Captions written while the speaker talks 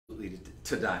absolutely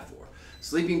to die for.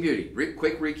 Sleeping Beauty,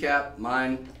 quick recap,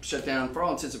 mine shut down for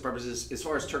all intents and purposes. As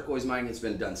far as turquoise mining, it's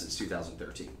been done since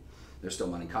 2013. They're still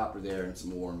mining copper there and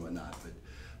some ore and whatnot, but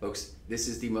folks, this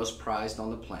is the most prized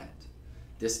on the planet.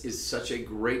 This is such a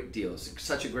great deal, it's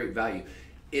such a great value.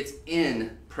 It's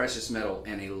in precious metal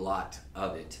and a lot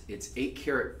of it. It's 8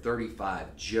 karat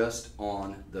 35 just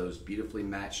on those beautifully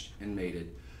matched and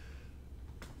mated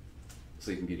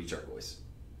Sleeping Beauty turquoise.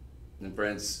 And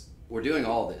friends, we're doing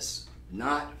all this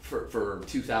not for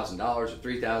 $2,000 or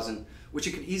 $3,000, which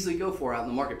you could easily go for out in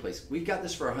the marketplace. We've got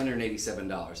this for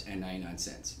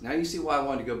 $187.99. Now you see why I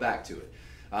wanted to go back to it.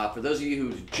 For those of you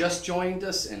who just joined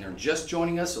us and are just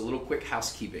joining us, a little quick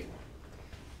housekeeping.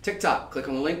 TikTok, click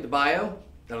on the link in the bio.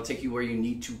 That'll take you where you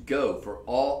need to go. For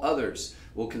all others,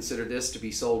 we'll consider this to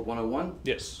be sold 101.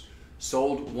 Yes.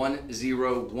 Sold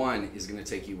 101 is going to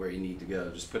take you where you need to go.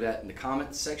 Just put that in the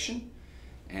comments section,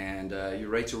 and you're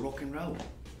ready to rock and roll.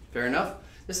 Fair enough?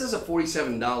 This is a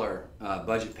 $47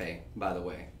 budget pay, by the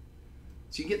way.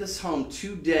 So you get this home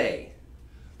today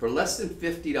for less than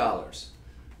 $50.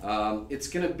 It's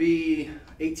going to be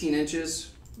 18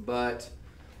 inches, but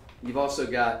you've also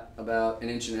got about 1.5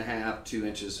 inches, 2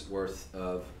 inches worth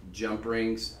of jump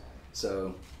rings.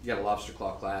 So you got a lobster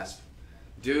claw clasp.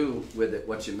 Do with it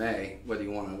what you may, whether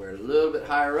you want to wear it a little bit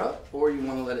higher up or you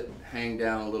want to let it hang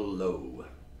down a little low.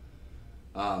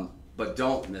 But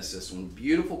don't miss this one.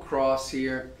 Beautiful cross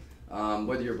here.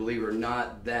 Whether you're a believer or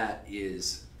not,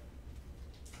 that's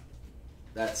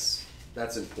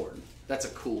important. That's a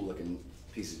cool looking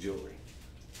piece of jewelry.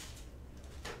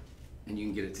 And you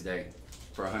can get it today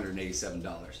for $187.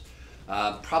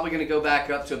 Probably going to go back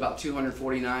up to about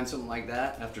 $249, something like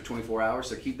that, after 24 hours.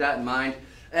 So keep that in mind.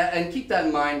 And keep that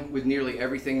in mind with nearly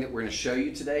everything that we're going to show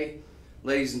you today,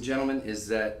 ladies and gentlemen, is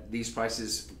that these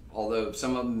prices, although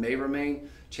some of them may remain,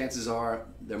 chances are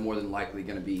they're more than likely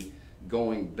going to be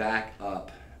going back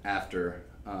up after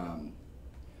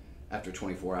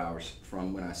 24 hours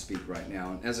from when I speak right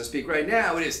now. And as I speak right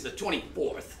now, it is the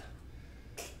 24th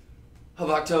of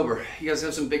October. You guys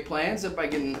have some big plans?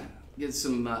 Everybody getting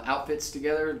some outfits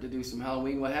together to do some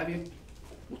Halloween, what have you?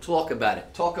 We'll talk about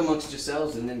it. Talk amongst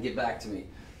yourselves and then get back to me.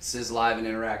 This is live and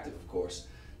interactive, of course.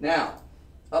 Now,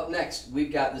 up next,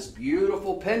 we've got this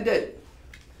beautiful pendant.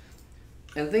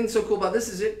 And the thing that's so cool about this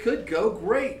is it could go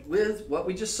great with what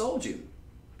we just sold you.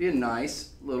 Be a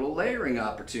nice little layering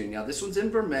opportunity. Now, this one's in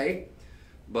vermeil,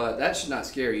 but that should not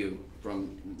scare you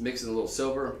from mixing a little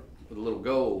silver with a little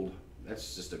gold.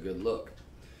 That's just a good look.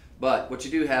 But what you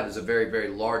do have is a very, very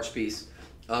large piece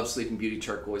of Sleeping Beauty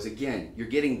turquoise. Again, you're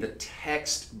getting the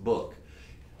textbook,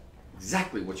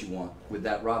 exactly what you want with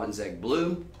that robin's egg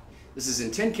blue. This is in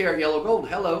 10 karat yellow gold.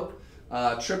 Hello,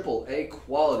 AAA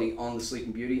quality on the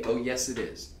Sleeping Beauty. Oh yes it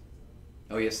is.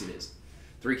 Oh yes it is.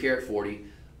 3 karat 40.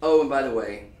 Oh, and by the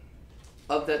way,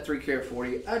 of that 3 karat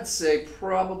 40, I'd say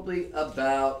probably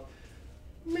about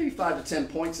maybe 5 to 10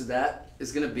 points of that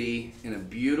is going to be in a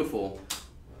beautiful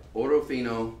Oro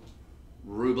Fino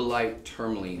Rubellite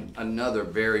Tourmaline, another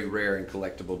very rare and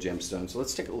collectible gemstone. So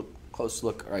let's take a close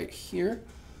look right here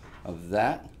of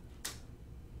that.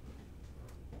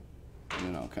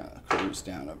 And I'll kind of cruise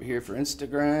down over here for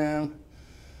Instagram.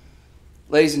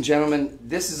 Ladies and gentlemen,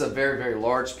 this is a very, very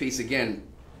large piece. Again,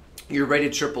 you're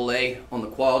rated AAA on the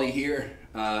quality here.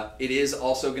 It is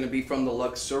also going to be from the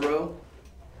Luxuro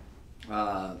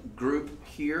group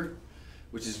here,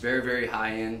 which is very, very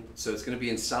high end. So it's going to be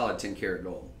in solid 10 karat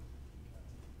gold.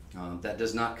 That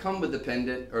does not come with the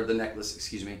pendant, or the necklace,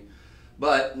 excuse me.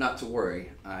 But not to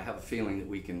worry, I have a feeling that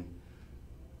we can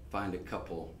find a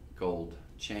couple gold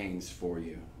chains for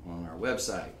you on our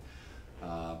website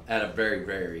at a very,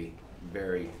 very,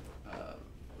 very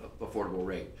affordable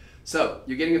rate. So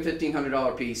you're getting a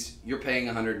 $1,500 piece, you're paying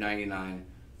 $199,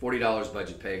 $40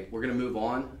 budget pay. We're going to move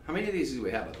on. How many of these do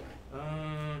we have, by the way?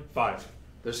 5.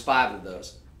 There's 5 of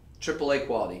those. AAA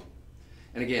quality.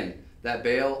 And again, that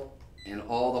bail and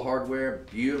all the hardware,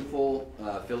 beautiful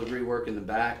filigree work in the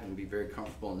back, and be very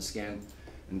comfortable in the skin.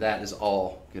 And that is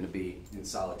all going to be in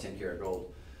solid 10 karat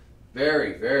gold.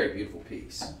 Very, very beautiful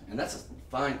piece. And that's a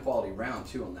fine quality round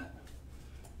too on that.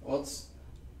 Well, it's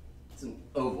an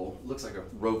oval. It looks like a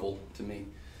roval to me.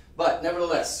 But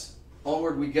nevertheless,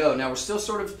 onward we go. Now we're still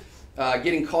sort of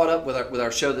getting caught up with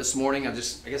our show this morning. I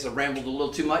guess I rambled a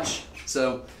little too much.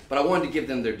 But I wanted to give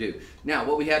them their due. Now,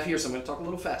 what we have here, so I'm going to talk a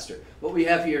little faster. What we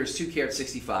have here is 2 karat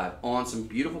 65 on some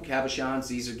beautiful cabochons.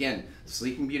 These are, again,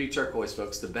 Sleeping Beauty turquoise,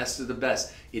 folks, the best of the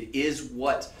best. It is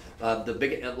what a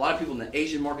lot of people in the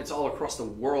Asian markets all across the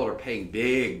world are paying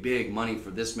big, big money for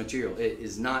this material. It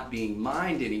is not being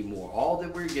mined anymore. All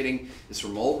that we're getting is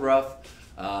from old rough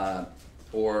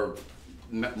or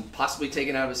possibly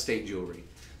taken out of estate jewelry.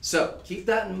 So keep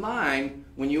that in mind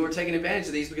when you are taking advantage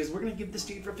of these, because we're going to give this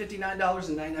to you for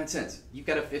 $59.99. You've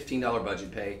got a $15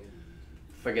 budget pay.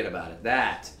 Forget about it.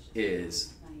 That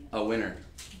is a winner.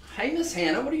 Hey, Miss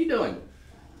Hannah, what are you doing?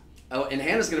 Oh, and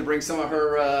Hannah's going to bring some of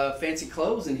her fancy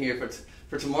clothes in here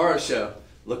for tomorrow's show.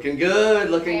 Looking good,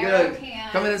 looking good.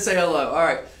 Come in and say hello. All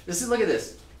right, look at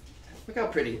this. Look how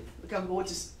pretty. Look how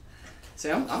gorgeous. See,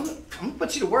 I'm gonna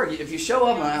put you to work. If you show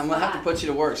up, I'm gonna have to put you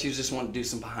to work. She just want to do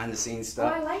some behind the scenes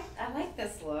stuff. Oh, I like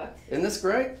this look. Isn't this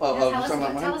great? Tell us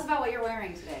about what you're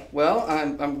wearing today. Well,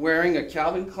 I'm wearing a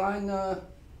Calvin Klein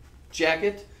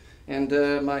jacket and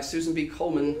my Susan B.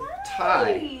 Coleman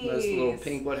tie. Those little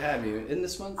pink what have you. In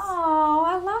this month. Oh,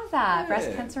 I love that. Yeah.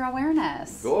 Breast cancer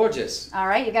awareness. Gorgeous. All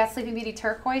right, you got Sleeping Beauty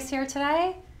turquoise here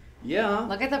today. Yeah.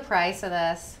 Look at the price of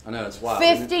this. I know, it's wild.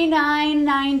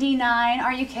 $59.99.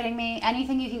 Are you kidding me?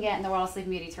 Anything you can get in the world of Sleeping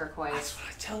Beauty turquoise. That's what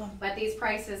I tell them. But these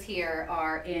prices here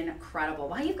are incredible.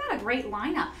 Wow, you've got a great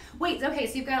lineup. Wait, okay,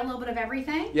 so you've got a little bit of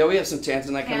everything? Yeah, we have some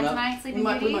Tanzanite coming up. Tanzanite, Sleeping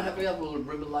we Beauty. have a little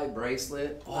ribbolite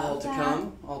bracelet. All to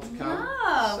come. Oh,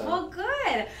 So. well,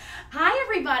 good. Hi,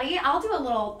 everybody. I'll do a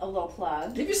little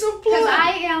plug. Give you some plug. Because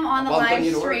I am on the Well,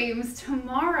 live streams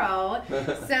tomorrow.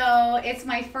 So it's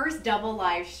my first double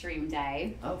live stream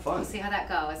day. Oh, fun. We'll see how that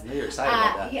goes. I know you're excited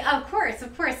about that. Yeah, of course,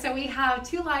 of course. So we have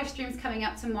 2 live streams coming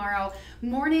up tomorrow.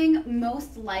 Morning,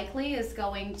 most likely, is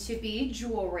going to be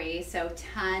jewelry. So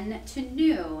 10 to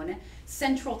noon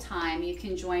Central Time. You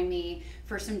can join me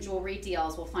for some jewelry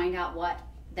deals. We'll find out what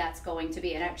that's going to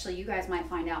be, and actually you guys might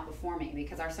find out before me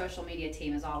because our social media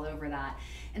team is all over that.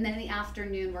 And then in the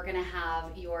afternoon we're going to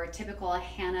have your typical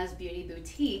Hannah's Beauty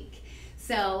Boutique.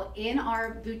 So in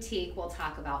our boutique we'll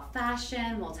talk about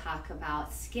fashion, we'll talk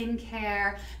about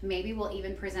skincare, maybe we'll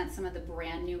even present some of the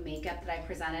brand new makeup that I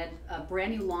presented, a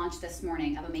brand new launch this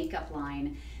morning of a makeup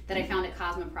line that I found at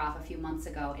Cosmoprof a few months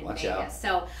ago in Watch Vegas. out.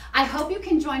 So I hope you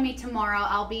can join me tomorrow.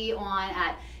 I'll be on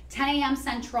at 10 a.m.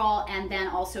 Central and then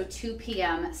also 2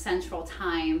 p.m. Central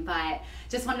Time. But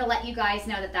just wanted to let you guys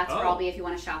know that that's where I'll be if you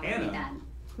want to shop with me then.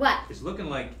 What? It's looking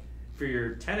like for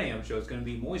your 10 a.m. show, it's going to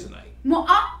be Moissanite.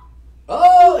 Oh!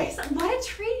 What a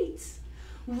treat.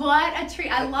 What a treat.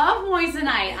 I love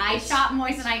Moissanite. I shop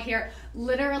Moissanite here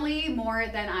literally more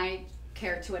than I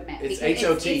care to admit. It's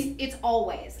because H-O-T. It's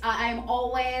always. I'm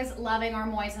always loving our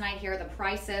Moissanite here. The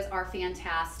prices are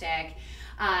fantastic.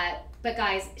 But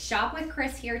guys, shop with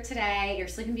Chris here today, your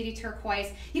Sleeping Beauty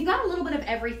turquoise. You've got a little bit of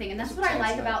everything, and that's what I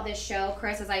like about this show,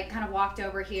 Chris, as I kind of walked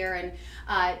over here and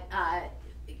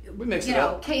we mix it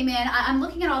up. Came in. I'm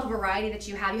looking at all the variety that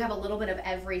you have. You have a little bit of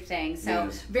everything. So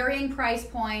yes. Varying price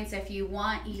points. If you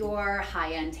want your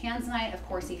high-end Tanzanite, of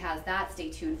course he has that. Stay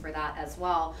tuned for that as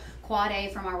well. Quad A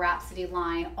from our Rhapsody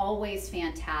line, always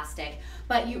fantastic.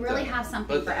 But you really have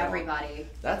something for everybody.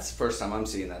 That's the first time I'm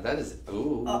seeing that. That is,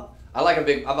 ooh. I like a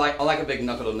big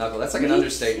knuckle to knuckle. That's like an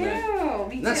understatement. Me too.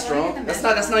 Isn't that strong? That's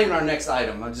not even our next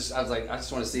item. I was like, I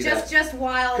just want to see that. Just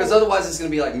wild. Because otherwise it's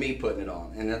going to be like me putting it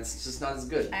on, and that's just not as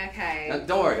good. Okay. Now,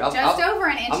 don't worry. Over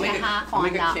an inch and a half on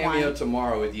that one. I'll make a cameo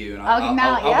tomorrow with you, and I'll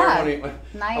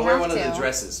wear one of the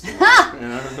dresses.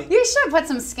 You should put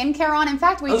some skincare on. In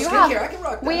fact, we do have. I can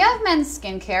rock that. We have men's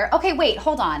skincare. Okay, wait,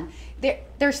 hold on.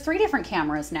 There's 3 different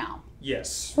cameras now.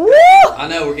 Yes. Woo! I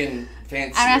know, we're getting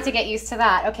fancy. I'm gonna have to get used to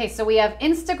that. Okay, so we have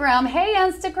Instagram. Hey,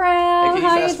 Instagram. Hey,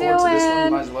 can you fast forward to this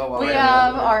one? Might as well while we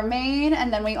have our main,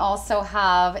 and then we also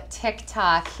have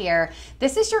TikTok here.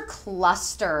 This is your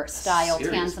cluster style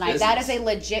Tanzanite. That is a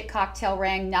legit cocktail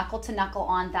ring, knuckle to knuckle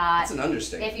on that. That's an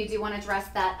understatement. If you do want to dress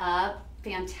that up,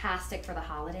 fantastic for the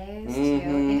holidays too.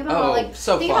 Think about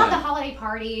think about the holiday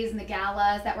parties and the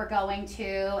galas that we're going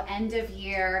to, end of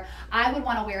year. I would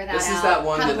want to wear that. This is that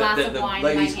one that the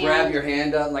ladies grab your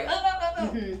hand up and like.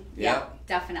 Yeah,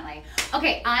 definitely.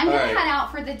 Okay, I'm gonna head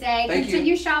out for the day.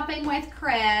 Continue shopping with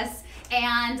Chris,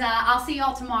 and I'll see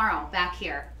y'all tomorrow back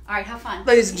here. All right, have fun.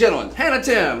 Ladies and gentlemen, Hannah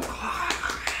Tim.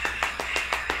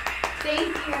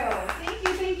 Thank you.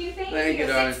 Thank you,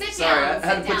 darling. Sorry, I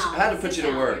had to put you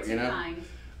to work, you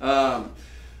know.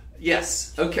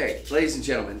 Yes. Okay, ladies and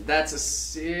gentlemen, that's a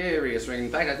serious ring.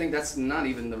 In fact, I think that's not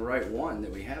even the right one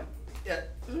that we have. Yeah,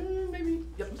 maybe.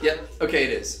 Yep. Okay,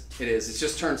 it is. It's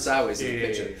just turned sideways in the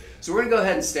picture. So we're gonna go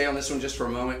ahead and stay on this one just for a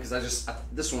moment because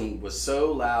this one was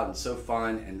so loud and so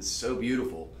fun and so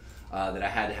beautiful that I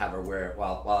had to have her wear it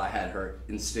while I had her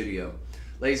in studio.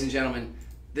 Ladies and gentlemen,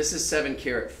 this is 7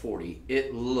 karat 40.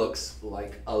 It looks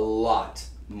like a lot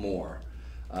more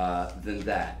than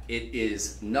that. It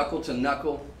is knuckle to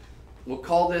knuckle. We'll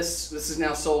call this is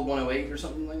now sold 108 or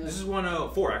something like that? This is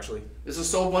 104 actually. This is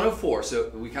sold 104, so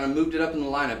we kind of moved it up in the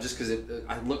lineup just because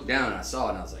I looked down and I saw it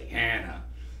and I was like, Hannah.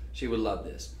 She would love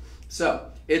this.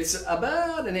 So it's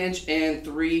about 1.75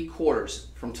 inches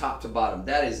from top to bottom.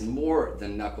 That is more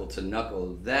than knuckle to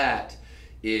knuckle. That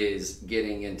is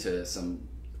getting into some,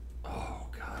 oh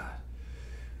God.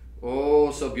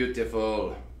 Oh, so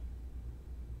beautiful.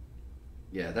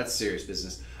 Yeah, that's serious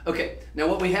business. Okay, now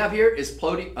what we have here is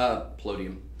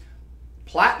platinum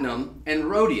and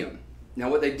rhodium. Now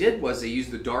what they did was they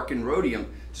used the darkened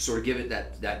rhodium to sort of give it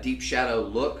that deep shadow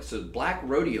look. So black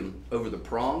rhodium over the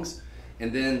prongs,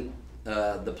 and then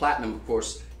the platinum, of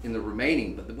course, in the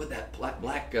remaining. But what that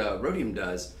black rhodium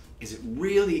does is it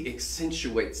really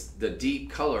accentuates the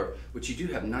deep color, which you do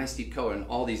have nice deep color in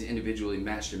all these individually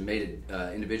matched and mated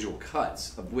individual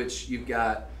cuts, of which you've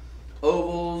got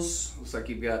ovals, looks like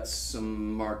you've got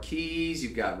some marquees,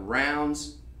 you've got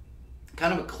rounds,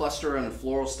 kind of a cluster and a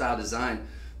floral style design,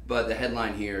 but the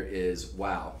headline here is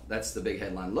wow. That's the big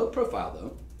headline. Low profile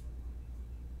though.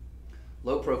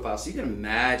 Low profile, so you can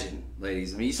imagine,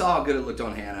 ladies, I mean, you saw how good it looked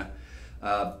on Hannah.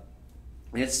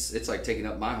 It's like taking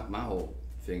up my whole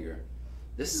finger.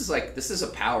 This is a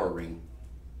power ring.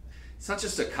 It's not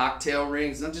just a cocktail ring,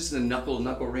 it's not just a knuckle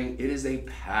ring, it is a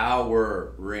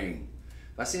power ring.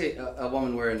 If I see a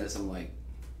woman wearing this, I'm like,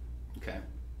 okay,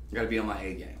 I gotta be on my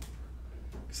A game.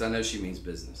 Because I know she means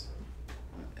business.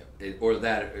 Or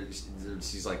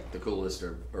she's like the coolest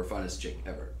or funnest chick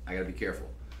ever. I gotta be careful,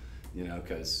 you know,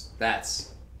 because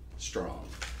that's strong.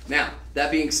 Now,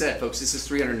 that being said, folks, this is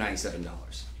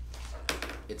 $397.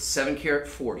 It's 7 karat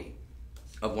 40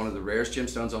 of one of the rarest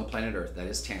gemstones on planet Earth. That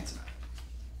is Tanzanite.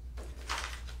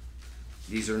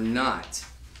 These are not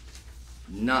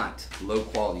low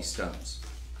quality stones.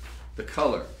 The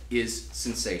color is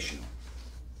sensational.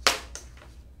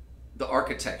 The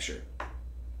architecture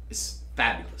is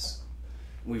fabulous.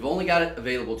 We've only got it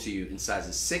available to you in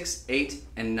sizes 6, 8,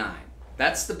 and 9.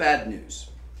 That's the bad news.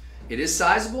 It is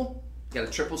sizable. Got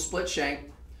a triple split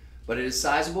shank, but it is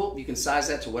sizable. You can size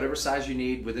that to whatever size you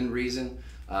need within reason.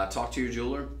 Talk to your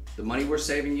jeweler. The money we're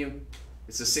saving you,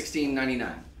 it's a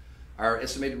 $16.99. Our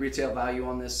estimated retail value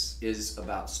on this is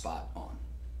about spot on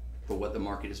for what the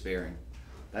market is bearing.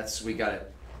 We got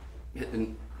it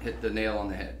hit the nail on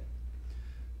the head.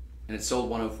 And it's sold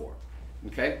 104.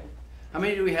 Okay? How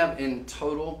many do we have in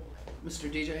total,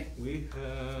 Mr. DJ? We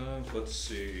have, let's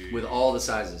see. With all the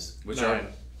sizes, which 9. are,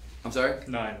 I'm sorry?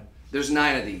 9. There's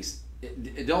 9 of these.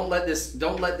 Don't let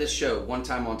this show one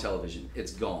time on television.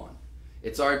 It's gone.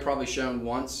 It's already probably shown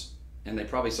once, and they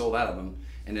probably sold out of them,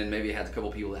 and then maybe had a couple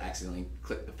people that accidentally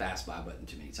clicked the fast buy button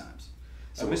too many times.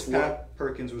 So Miss Pat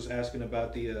Perkins was asking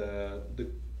about the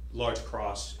large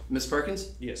cross. Miss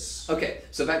Perkins? Yes. Okay,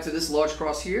 so back to this large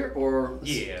cross here, or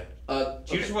yeah.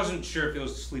 She just wasn't sure if it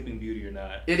was Sleeping Beauty or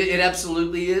not. It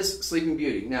absolutely is Sleeping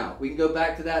Beauty. Now we can go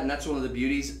back to that, and that's one of the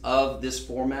beauties of this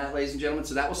format, ladies and gentlemen.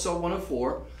 So that was sold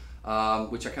 104,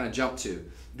 which I kind of jumped to.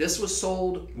 This was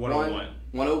sold 101.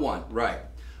 101, right?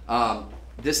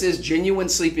 This is genuine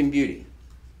Sleeping Beauty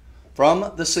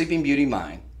from the Sleeping Beauty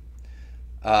mine.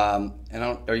 And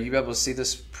are you able to see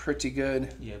this pretty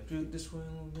good? Yeah, this way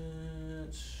a little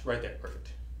bit. Right there, perfect.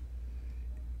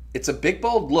 It's a big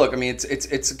bold look. I mean,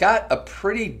 it's got a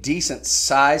pretty decent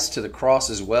size to the cross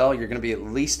as well. You're going to be at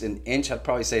least an inch. I'd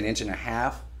probably say an inch and a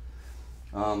half.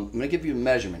 I'm going to give you a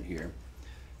measurement here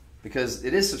because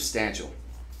it is substantial.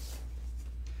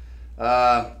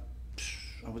 I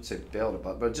would say belt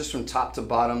about, but just from top to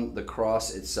bottom, the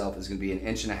cross itself is going to be an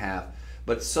inch and a half.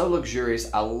 But it's so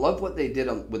luxurious. I love what they did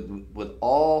with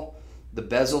all the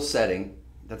bezel setting.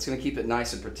 That's going to keep it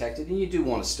nice and protected. And you do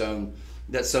want a stone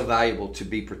that's so valuable to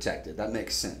be protected. That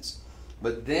makes sense.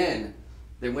 But then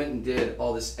they went and did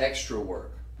all this extra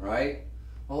work, right?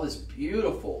 All this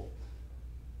beautiful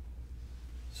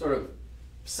sort of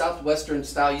Southwestern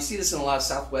style. You see this in a lot of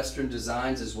Southwestern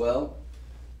designs as well.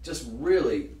 Just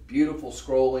really beautiful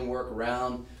scrolling work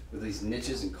around with these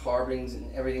niches and carvings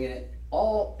and everything in it.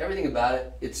 Everything about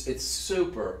it, it's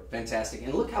super fantastic.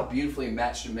 And look how beautifully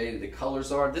matched and mated the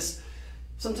colors are.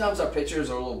 Sometimes our pictures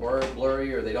are a little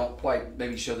blurry, or they don't quite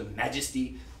maybe show the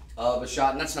majesty of a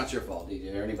shot, and that's not your fault,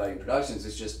 DJ, or anybody in productions.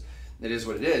 It's just, it is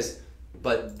what it is.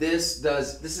 But this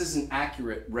is an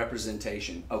accurate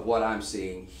representation of what I'm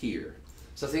seeing here.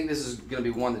 So I think this is going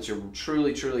to be one that you're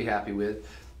truly, truly happy with.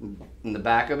 In the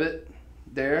back of it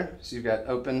there, so you've got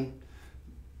open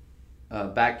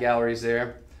back galleries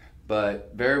there,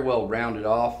 but very well rounded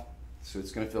off. So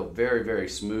it's going to feel very, very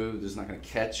smooth. It's not going to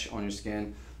catch on your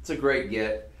skin. It's a great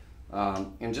get,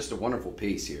 and just a wonderful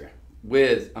piece here.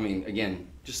 With, I mean, again,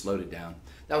 just loaded down.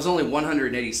 That was only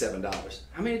 $187.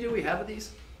 How many do we have of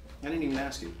these? I didn't even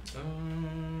ask you.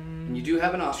 And you do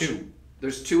have an option.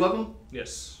 There's 2 of them?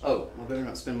 Yes. Oh, I better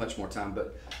not spend much more time.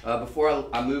 But before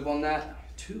I move on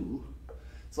that, 2.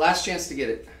 It's the last chance to get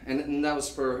it. And that was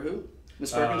for who?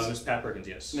 Miss Perkins? Miss Pat Perkins,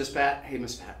 yes. Miss Pat. Hey,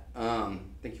 Miss Pat.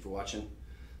 Thank you for watching.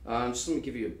 Just let me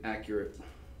give you an accurate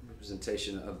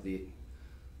representation of the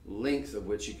length of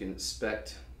which you can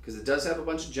expect, because it does have a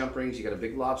bunch of jump rings. You got a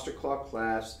big lobster claw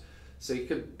clasp, so you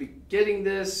could be getting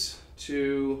this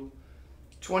to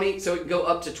 20, so it can go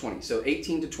up to 20, so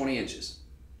 18 to 20 inches.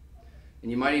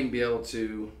 And you might even be able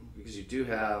to, because you do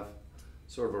have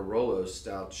sort of a Rolo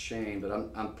style chain, but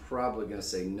I'm probably going to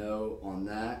say no on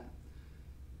that.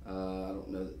 I don't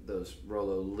know that those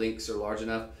Rolo links are large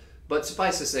enough, but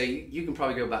suffice to say, you can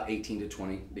probably go about 18 to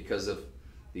 20 because of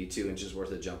the 2 inches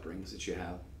worth of jump rings that you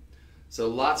have. So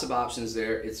lots of options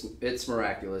there. It's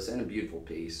miraculous and a beautiful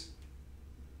piece.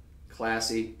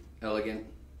 Classy, elegant.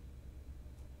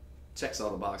 Checks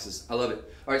all the boxes. I love it.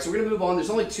 All right, so we're gonna move on. There's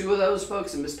only 2 of those,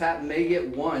 folks, and Miss Pat may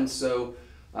get 1. So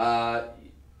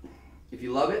if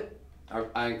you love it,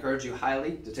 I encourage you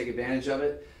highly to take advantage of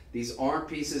it. These aren't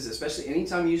pieces, especially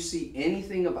anytime you see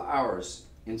anything of ours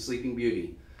in Sleeping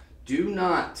Beauty, do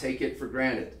not take it for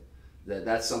granted that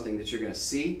that's something that you're gonna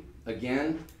see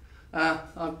again.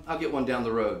 I'll get one down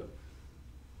the road.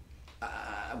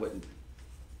 I wouldn't.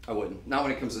 Not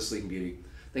when it comes to Sleeping Beauty.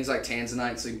 Things like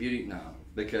Tanzanite, Sleeping Beauty, no,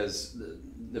 because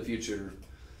the future,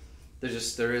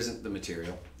 there isn't the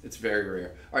material. It's very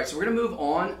rare. All right, so we're gonna move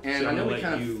on, and so I know we we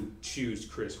kind of. You choose,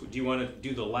 Chris. Do you want to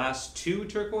do the last 2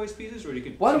 turquoise pieces, or you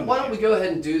could? Why don't we go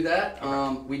ahead and do that?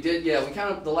 Okay. We did, yeah. We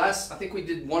kind of I think we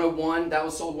did 101. That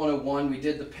was sold 101. We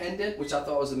did the pendant, which I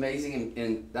thought was amazing,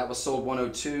 and that was sold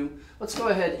 102. Let's go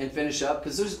ahead and finish up,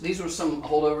 because these were some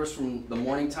holdovers from the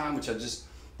morning time, which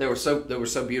they were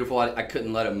so beautiful. I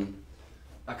couldn't let them.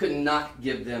 I could not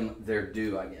give them their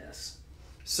due, I guess.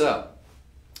 So,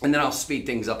 and then I'll speed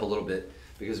things up a little bit,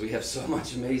 because we have so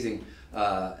much amazing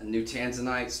new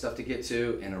Tanzanite stuff to get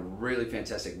to, and a really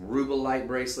fantastic rubellite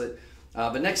bracelet.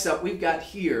 But next up, we've got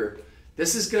here,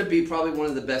 this is going to be probably one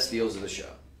of the best deals of the show.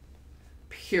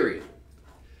 Period.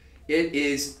 It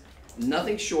is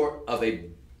nothing short of a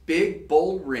big,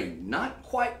 bold ring. Not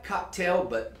quite cocktail,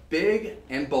 but big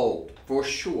and bold, for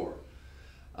sure.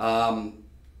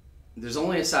 There's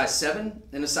only a size 7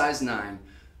 and a size 9,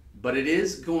 but it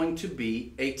is going to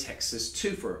be a Texas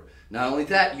twofer. Not only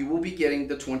that, you will be getting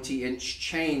the 20-inch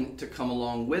chain to come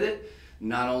along with it.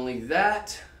 Not only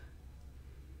that,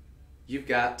 you've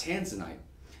got Tanzanite.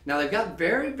 Now they've got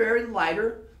very, very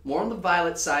lighter, more on the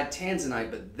violet side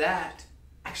Tanzanite, but that,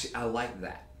 actually I like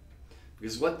that.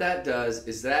 Because what that does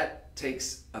is that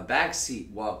takes a back seat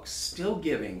while still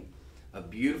giving a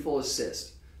beautiful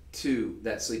assist to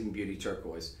that Sleeping Beauty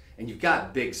turquoise. And you've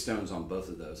got big stones on both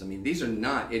of those. I mean, these are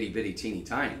not itty bitty teeny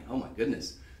tiny. Oh my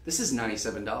goodness. This is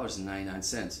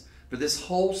 $97.99 for this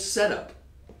whole setup.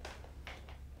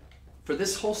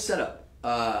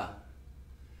 Our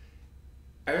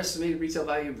estimated retail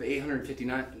value of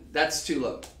 $859. That's too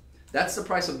low. That's the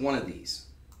price of one of these,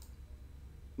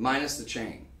 minus the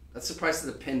chain. That's the price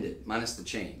of the pendant, minus the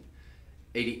chain.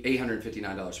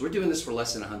 $859. We're doing this for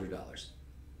less than $100.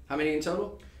 How many in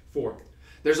total? 4.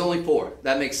 There's only 4.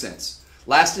 That makes sense.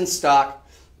 Last in stock.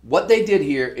 What they did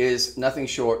here is nothing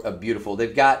short of beautiful.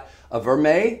 They've got a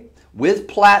vermeil with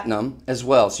platinum as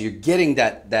well. So you're getting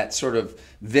that sort of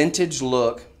vintage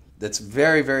look that's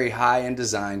very, very high in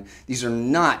design. These are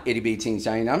not itty bitty teeny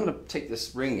tiny. Now I'm going to take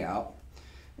this ring out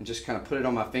and just kind of put it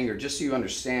on my finger just so you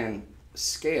understand the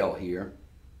scale here.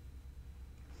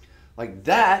 Like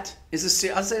that is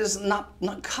I'd say it's not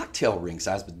cocktail ring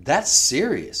size, but that's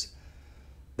serious.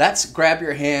 That's grab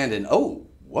your hand and oh,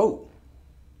 whoa.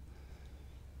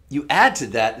 You add to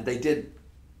that they did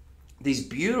these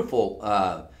beautiful,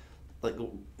 like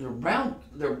they're round,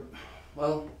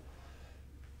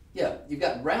 you've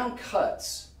got round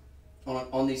cuts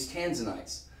on these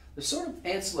Tanzanites. They're sort of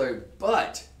ancillary,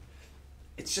 but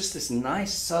it's just this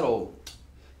nice subtle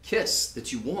kiss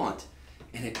that you want,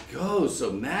 and it goes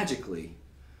so magically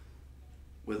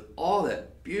with all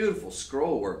that beautiful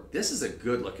scroll work. This is a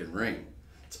good looking ring.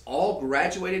 It's all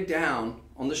graduated down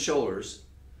on the shoulders.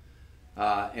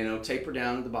 And it'll taper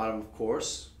down at the bottom, of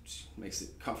course, which makes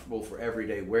it comfortable for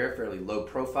everyday wear, fairly low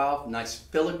profile, nice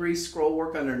filigree scroll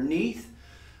work underneath.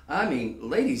 I mean,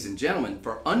 ladies and gentlemen,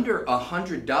 for under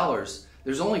 $100,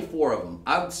 there's only 4 of them.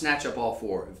 I would snatch up all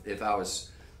 4 if I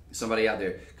was somebody out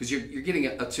there, because you're getting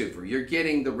a twofer. You're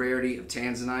getting the rarity of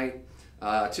Tanzanite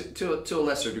to a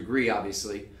lesser degree,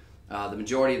 obviously. The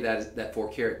majority of that 4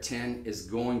 carat 10 is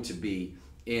going to be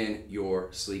in your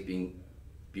Sleeping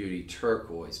Beauty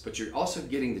turquoise, but you're also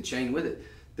getting the chain with it.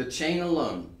 The chain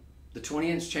alone, the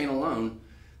 20-inch chain alone,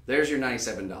 There's your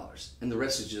 $97, and the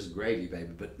rest is just gravy,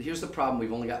 baby. But here's the problem: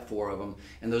 we've only got 4 of them,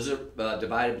 and those are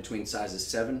divided between sizes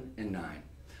 7 and 9.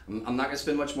 I'm not going to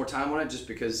spend much more time on it, just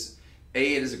because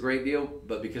A, it is a great deal,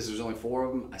 but because there's only 4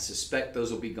 of them, I suspect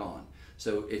those will be gone.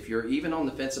 So if you're even on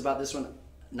the fence about this one,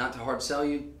 not to hard sell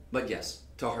you, but yes,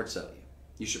 to hard sell you,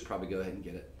 you should probably go ahead and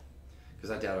get it,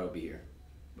 because I doubt it'll be here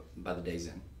by the day's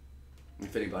end.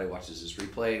 If anybody watches this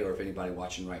replay, or if anybody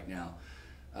watching right now,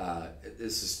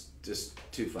 this is just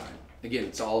too fine. Again,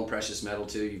 it's all in precious metal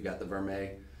too. You've got the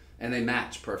vermeil, and they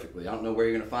match perfectly. I don't know where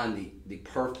you're going to find the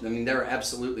perfect. I mean, they're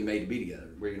absolutely made to be together.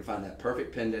 Where you're going to find that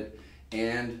perfect pendant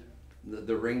and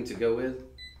the ring to go with.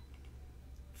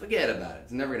 Forget about it.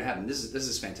 It's never going to happen. This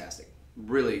is fantastic.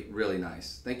 Really, really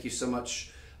nice. Thank you so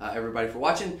much, everybody, for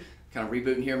watching. Kind of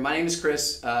rebooting here. My name is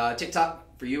Chris.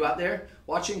 TikTok for you out there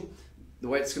watching. The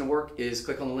way it's going to work is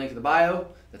click on the link in the bio.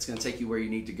 That's going to take you where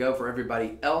you need to go. For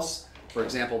everybody else, for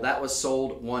example, that was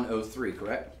sold 103,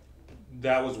 correct?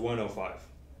 That was 105.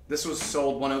 This was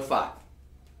sold 105.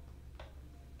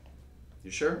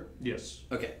 You sure? Yes.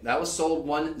 Okay, that was sold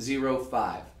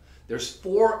 105. There's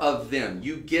 4 of them.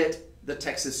 You get the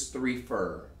Texas 3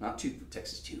 fur, not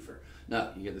Texas 2 fur. No,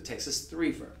 you get the Texas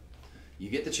 3 fur. You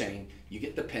get the chain. You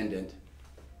get the pendant.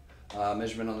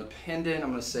 Measurement on the pendant,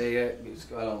 I'm going to say it. Let's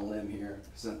go out on a limb here,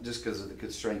 just because of the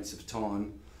constraints of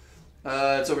time.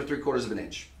 It's over 3/4 of an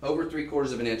inch. Over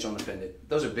 3/4 of an inch on the pendant.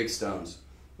 Those are big stones.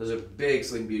 Those are big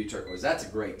Sleeping Beauty turquoise. That's a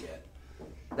great get.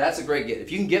 That's a great get.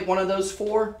 If you can get one of those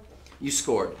 4, you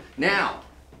scored. Now,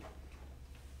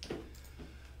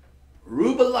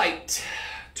 Rubellite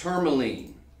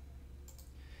tourmaline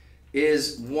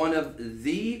is one of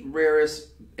the rarest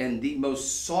and the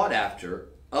most sought after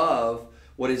of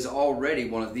what is already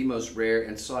one of the most rare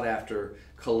and sought after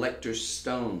collector's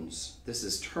stones. This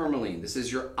is tourmaline. This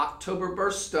is your October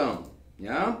birthstone.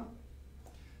 Yeah?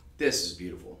 This is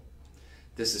beautiful.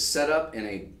 This is set up in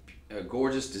a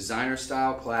gorgeous designer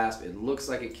style clasp. It looks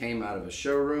like it came out of a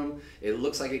showroom. It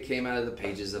looks like it came out of the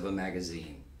pages of a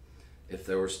magazine. If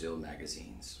there were still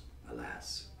magazines,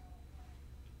 alas.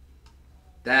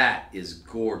 That is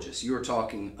gorgeous. You're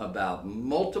talking about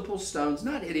multiple stones,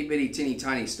 not itty bitty teeny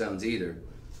tiny stones either.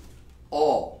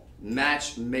 All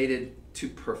match mated to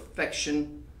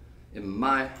perfection, in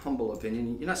my humble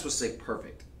opinion. You're not supposed to say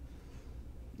perfect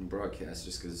in broadcast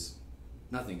just because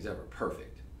nothing's ever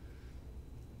perfect.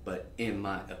 But in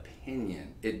my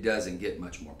opinion, it doesn't get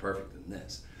much more perfect than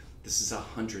this. This is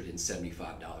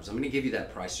 $175. I'm going to give you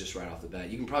that price just right off the bat.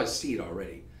 You can probably see it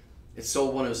already. It's sold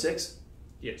 106?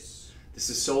 Yes. This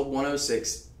is sold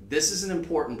 106. This is an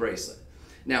important bracelet.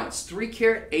 Now, it's 3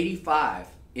 carat 85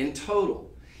 in total.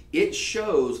 It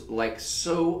shows like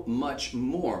so much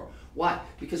more. Why?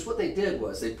 Because what they did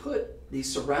was they put the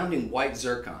surrounding white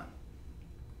zircon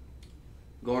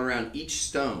going around each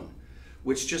stone,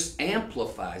 which just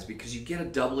amplifies, because you get a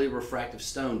doubly refractive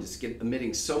stone that's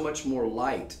emitting so much more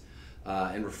light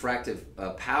and refractive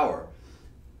power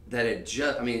that it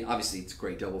just, I mean, obviously it's a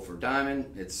great double for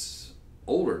diamond. It's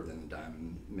older than a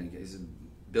diamond in many cases,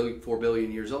 4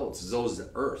 billion years old. It's as old as the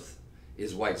earth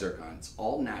is white zircon. It's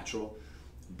all natural,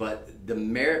 but the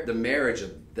marriage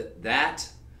of that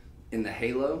in the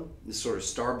halo, this sort of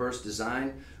starburst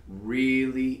design,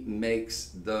 really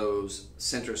makes those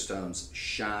center stones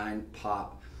shine,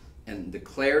 pop, and the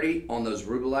clarity on those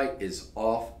Rubellite is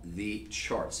off the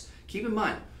charts. Keep in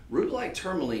mind, Rubellite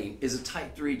tourmaline is a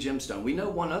type 3 gemstone. We know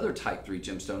one other type 3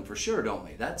 gemstone for sure, don't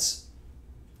we? That's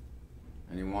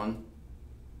anyone?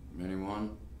 A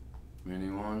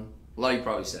lot of you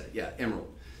probably said it. Yeah,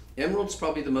 emerald. Emerald's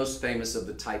probably the most famous of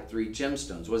the type 3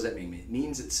 gemstones. What does that mean? It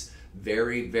means it's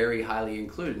very, very highly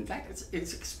included. In fact,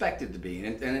 it's expected to be,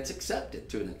 and it's accepted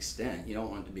to an extent. You don't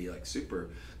want it to be like super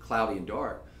cloudy and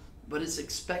dark, but it's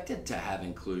expected to have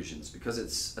inclusions because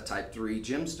it's a type 3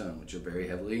 gemstone, which are very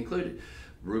heavily included.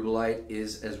 Rubellite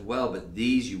is as well, but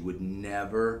these you would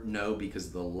never know because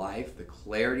of the life, the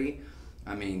clarity.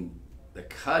 I mean, the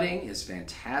cutting is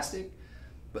fantastic,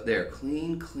 but they're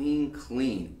clean, clean,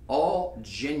 clean, all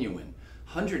genuine.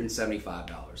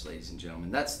 $175, ladies and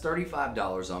gentlemen. That's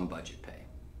 $35 on budget pay.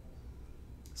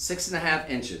 6.5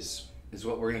 inches is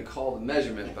what we're going to call the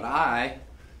measurement, but I,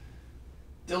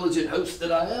 diligent host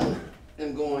that I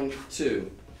am going to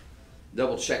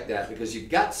double check that because you've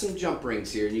got some jump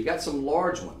rings here and you've got some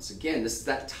large ones. Again, this is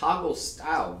that toggle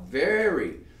style.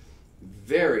 Very,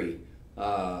 very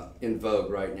in vogue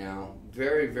right now.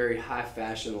 Very, very high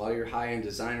fashion. A lot of your high-end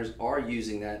designers are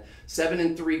using that.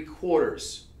 7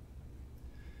 3/4.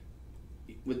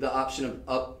 With the option of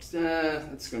up,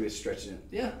 that's going to be stretching it.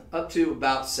 Yeah, up to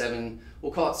about 7.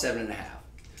 We'll call it 7.5.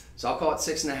 So I'll call it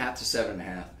 6.5 to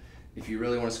 7.5. If you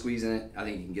really want to squeeze in it, I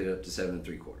think you can get it up to 7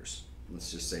 3/4.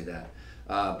 Let's just say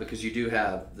that. Because you do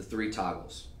have the 3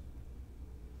 toggles.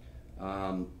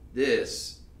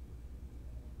 This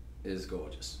is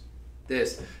gorgeous.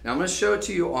 Now I'm going to show it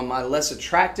to you on my less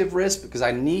attractive wrist because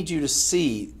I need you to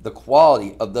see the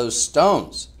quality of those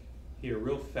stones. Here,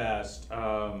 real fast.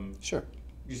 Sure.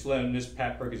 Just letting Miss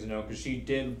Pat Perkins know because she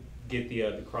did get the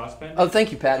crossband. Oh,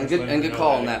 thank you, Pat, and good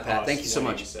call on that, Pat. Costs Thank you so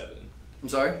much. I'm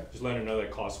sorry. Just letting her know that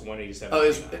it costs $187. Oh,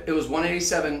 it was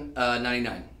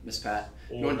 $187.99, Miss Pat,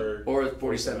 or a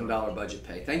 $47 budget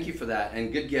pay. Thank you for that,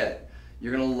 and good get.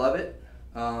 You're gonna love it.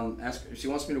 Ask her if she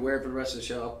wants me to wear it for the rest of the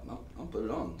show. I'll put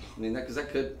it on. I mean, because that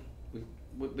could.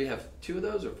 We have 2 of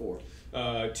those or 4.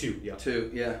 2, yeah.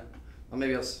 2, yeah. Well,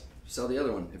 maybe I'll sell the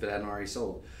other one if it hadn't already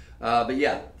sold. But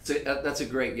yeah, that's a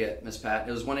great get, Miss Pat.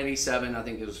 It was $187. I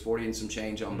think it was 40 and some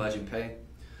change on budget pay.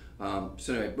 So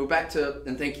anyway, we're back to,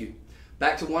 and thank you,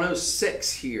 back to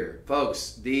 106 here,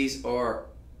 folks. These are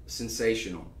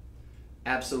sensational,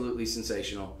 absolutely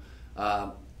sensational.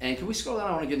 And can we scroll down?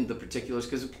 I want to get into the particulars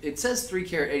because it says 3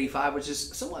 carat 85, which is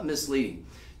somewhat misleading.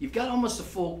 You've got almost a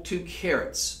full 2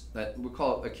 carats, that we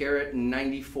call it a carat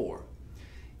 94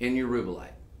 in your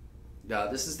rubellite.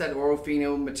 This is that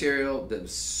Orofino material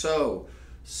that's so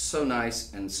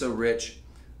nice and so rich.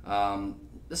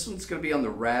 This one's going to be on the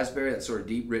raspberry, that sort of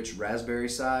deep, rich raspberry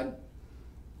side,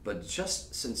 but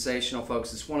just sensational,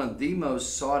 folks. It's one of the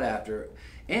most sought after,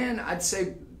 and I'd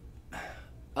say,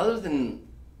 other than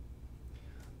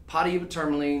Potiuba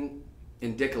tourmaline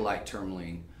and Dicolite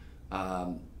tourmaline,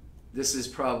 this is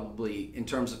probably, in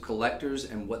terms of collectors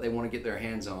and what they want to get their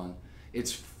hands on,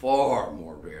 it's far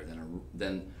more rare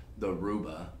than the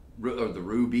Ruba, or the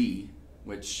Ruby,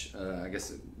 which I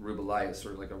guess Rubellite is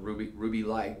sort of like a ruby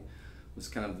light, was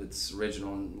kind of its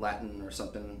original in Latin or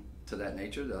something to that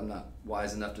nature that I'm not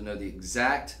wise enough to know the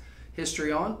exact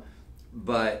history on,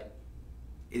 but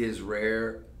it is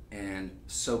rare and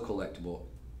so collectible,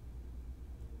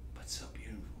 but so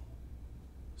beautiful.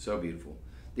 So beautiful.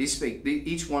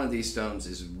 Each one of these stones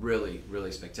is really,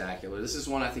 really spectacular. This is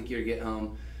one I think you're going to get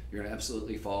home, you're going to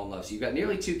absolutely fall in love. So you've got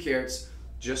nearly 2 carats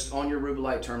just on your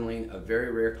Rubellite tourmaline, a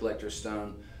very rare collector's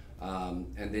stone,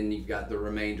 and then you've got the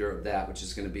remainder of that, which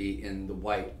is going to be in the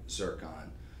white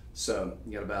zircon. So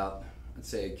you got about, let's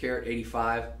say, a carat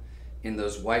 85 in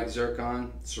those white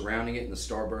zircon, surrounding it in the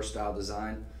starburst style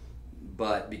design.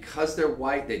 But because they're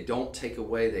white, they don't take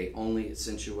away, they only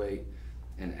accentuate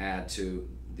and add to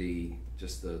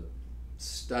just the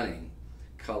stunning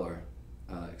color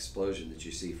explosion that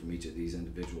you see from each of these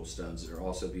individual stones that are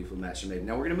also beautifully matched and made.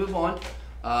 Now we're going to move on.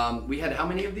 We had how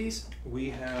many of these? We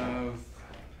have...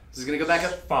 This is going to go back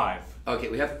up? 5. Okay,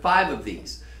 we have 5 of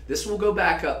these. This will go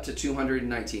back up to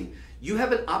 219. You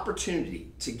have an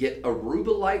opportunity to get a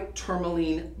Rubellite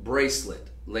tourmaline bracelet,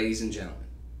 ladies and gentlemen,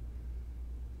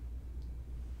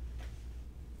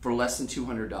 for less than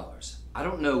 $200. I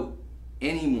don't know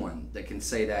anyone that can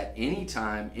say that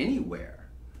anytime, anywhere.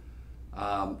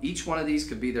 Each one of these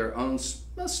could be their own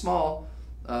small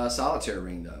solitaire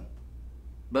ring, though.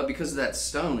 But because of that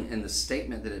stone and the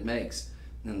statement that it makes,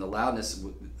 and the loudness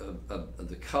of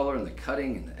the color and the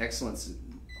cutting and the excellence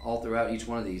all throughout each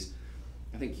one of these,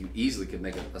 I think you easily could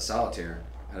make a solitaire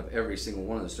out of every single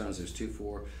one of the stones. There's 2,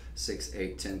 4, 6,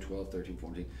 8, 10, 12, 13,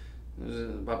 14.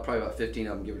 There's probably about 15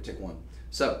 of them, give or take 1.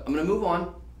 So I'm going to move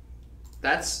on.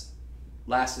 That's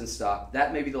last in stock.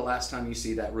 That may be the last time you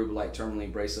see that Rubellite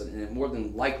tourmaline bracelet, and it more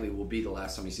than likely will be the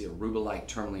last time you see a Rubellite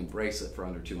tourmaline bracelet for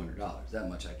under $200. That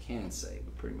much I can say,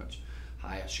 but pretty much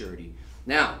high surety.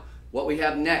 Now, what we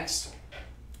have next,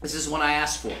 this is one I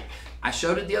asked for. I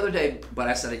showed it the other day, but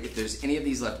I said if there's any of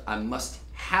these left, I must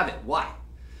have it. Why?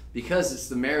 Because it's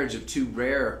the marriage of 2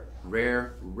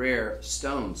 rare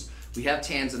stones. We have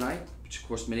Tanzanite, which of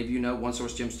course many of you know, one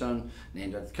source gemstone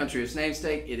named after the country of its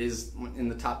namesake. It is in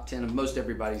the top 10 of most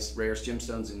everybody's rarest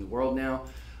gemstones in the world now.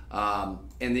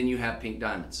 And then you have pink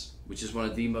diamonds, which is one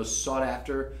of the most sought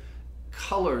after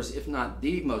colors, if not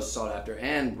the most sought after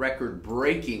and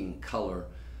record-breaking color,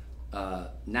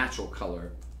 natural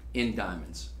color in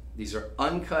diamonds. These are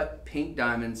uncut pink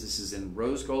diamonds. This is in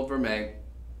rose gold vermeil.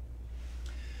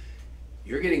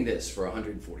 You're getting this for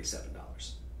 $147.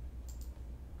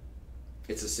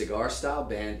 It's a cigar style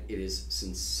band. It is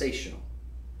sensational.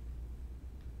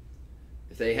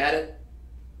 If they had it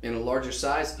in a larger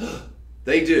size,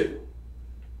 they do.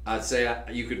 I'd say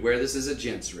you could wear this as a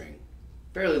gent's ring.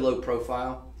 Fairly low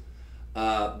profile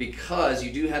because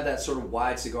you do have that sort of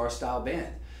wide cigar style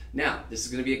band. Now, this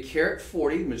is going to be a carat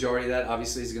 40. The majority of that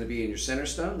obviously is going to be in your center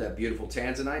stone, that beautiful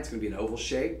Tanzanite. It's going to be an oval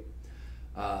shape.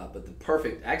 But the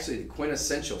perfect, actually the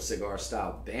quintessential cigar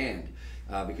style band.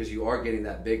 because you are getting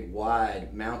that big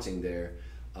wide mounting there,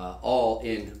 all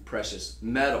in precious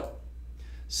metal.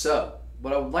 So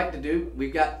what I would like to do,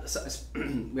 we have a size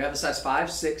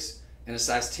 5, 6, and a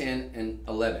size 10 and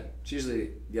 11. It's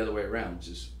usually the other way around, which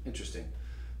is interesting.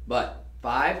 But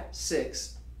 5,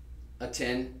 6, a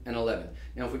 10, and 11.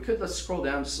 Now if we could, let's scroll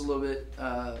down just a little bit,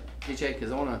 DJ,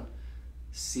 because I want to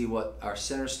see what our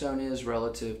center stone is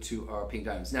relative to our pink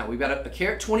diamonds. Now we've got a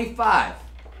carat 25.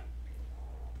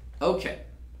 Okay,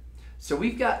 so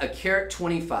we've got a carat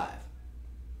 25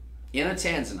 in a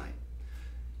Tanzanite.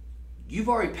 You've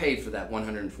already paid for that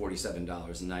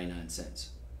 $147.99.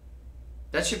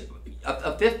 That's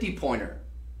a 50 pointer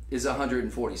is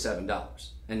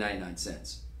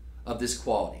 $147.99 of this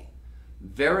quality.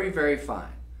 Very, very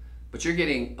fine. But you're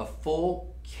getting a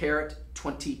full carat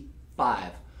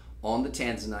 25 on the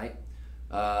Tanzanite,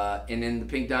 and in the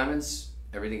pink diamonds,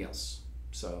 everything else.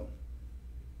 So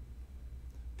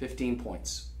 15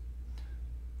 points.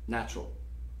 Natural,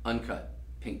 uncut,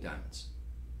 pink diamonds.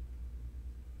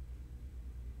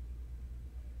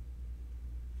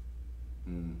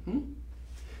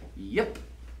 Yep.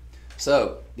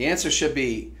 So the answer should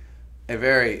be a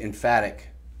very emphatic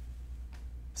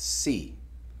C.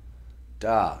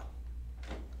 Da.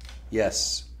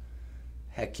 Yes.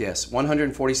 Heck yes.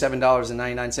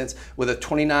 $147.99 with a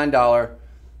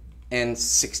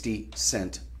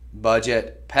 $29.60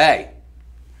 budget pay.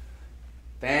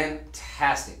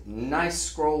 Fantastic. Nice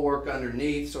scroll work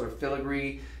underneath, sort of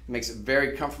filigree. Makes it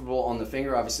very comfortable on the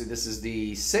finger. Obviously this is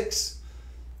the 6.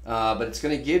 But it's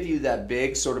going to give you that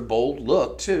big sort of bold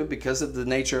look too, because of the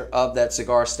nature of that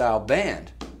cigar style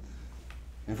band.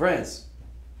 And friends,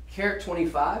 carat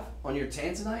 25 on your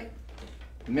Tanzanite,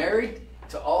 married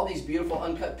to all these beautiful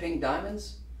uncut pink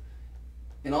diamonds,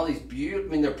 and all these beautiful,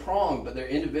 I mean they're pronged, but they're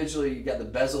individually, you got the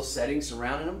bezel setting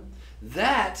surrounding them.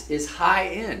 That is high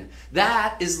end.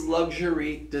 That is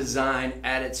luxury design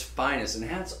at its finest. And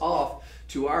hats off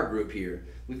to our group here.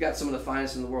 We've got some of the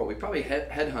finest in the world. We probably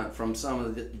headhunt from some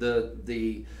of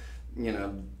the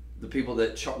people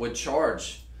that would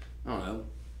charge, I don't know,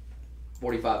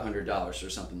 $4,500 or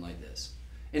something like this.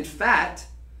 In fact,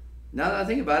 now that I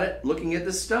think about it, looking at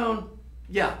this stone,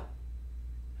 yeah,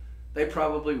 they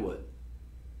probably would.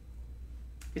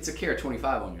 It's a carat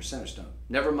 25 on your center stone.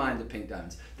 Never mind the pink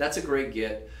diamonds. That's a great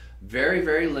get. Very,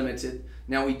 very limited.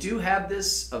 Now we do have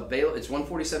this available. It's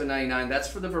 $147.99. That's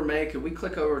for the vermeil. Could we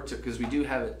click over to, because we do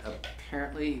have it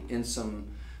apparently in some,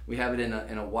 we have it in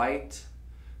a white,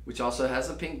 which also has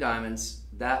the pink diamonds.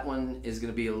 That one is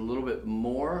going to be a little bit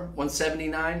more,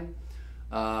 $179.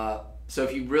 So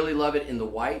if you really love it in the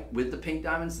white with the pink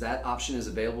diamonds, that option is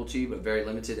available to you, but very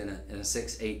limited in a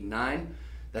 6, 8, 9.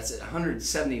 That's at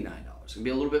 $179. It's going to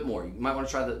be a little bit more. You might want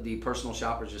to try the personal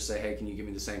shoppers. Just say, hey, can you give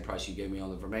me the same price you gave me on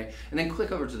the vermeil? And then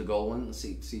click over to the gold one and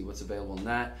see what's available in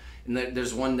that. And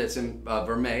there's one that's in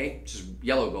vermeil, which is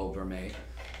yellow gold vermeil.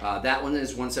 That one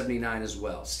is $179 as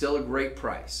well. Still a great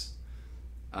price.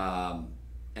 And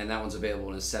that one's available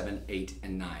in a 7, 8,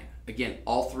 and 9. Again,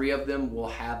 all 3 of them will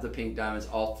have the pink diamonds.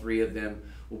 All 3 of them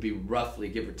will be roughly,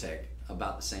 give or take,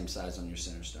 about the same size on your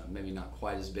center stone. Maybe not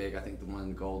quite as big. I think the one in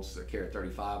the gold's a carat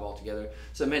 35 altogether.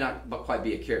 So it may not quite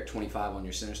be a carat 25 on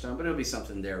your center stone, but it'll be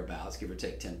something thereabouts, give or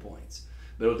take 10 points.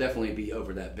 But it'll definitely be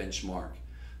over that benchmark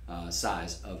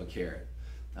size of a carat.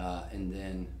 And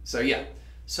then, so yeah.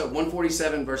 So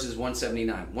 147 versus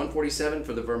 179. 147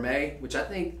 for the vermeil, which I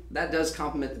think that does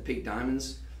complement the pink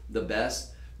diamonds the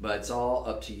best, but it's all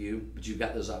up to you. But you've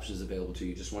got those options available to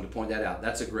you. Just wanted to point that out.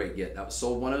 That's a great get. That was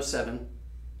sold 107.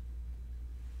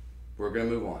 We're going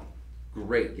to move on.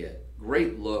 Great get.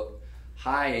 Great look.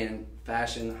 High-end,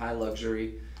 fashion, high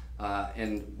luxury,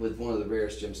 and with one of the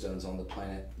rarest gemstones on the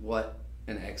planet. What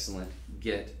an excellent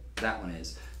get that one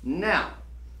is. Now,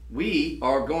 we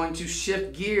are going to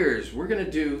shift gears. We're going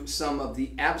to do some of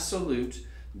the absolute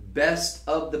best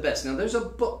of the best. Now, there's a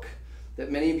book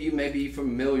that many of you may be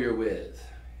familiar with.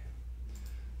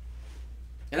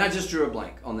 And I just drew a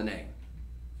blank on the name.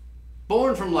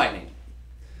 Born from Lightning.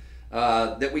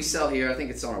 That we sell here. I think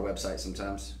it's on our website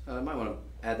sometimes. I might want to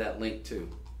add that link too.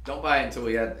 Don't buy it until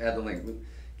we add the link.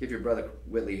 Give your brother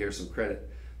Whitley here some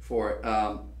credit for it.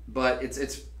 But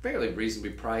it's fairly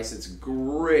reasonably priced. It's a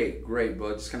great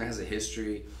book. Just kind of has a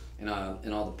history and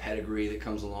all the pedigree that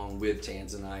comes along with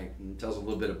Tanzanite, and tells a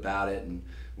little bit about it and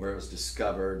where it was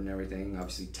discovered and everything.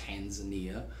 Obviously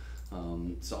Tanzania.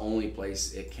 It's the only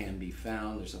place it can be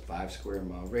found. There's a 5 square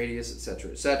mile radius,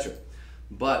 etc., etc.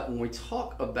 But when we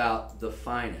talk about the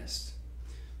finest,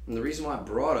 and the reason why I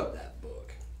brought up that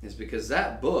book is because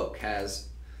that book has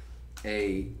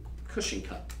a cushion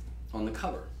cup on the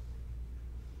cover.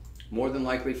 More than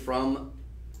likely from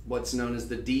what's known as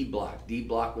the D block. D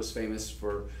block was famous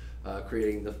for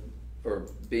being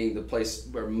the place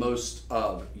where most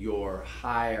of your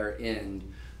higher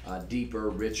end, deeper,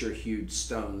 richer hued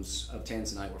stones of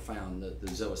Tanzanite were found. The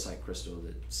zoisite crystal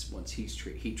that once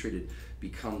heat treated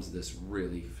becomes this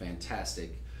really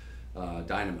fantastic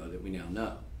dynamo that we now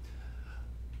know.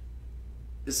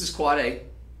 This is quad A.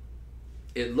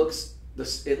 It looks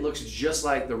just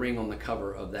like the ring on the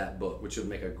cover of that book, which would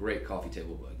make a great coffee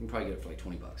table book. You can probably get it for like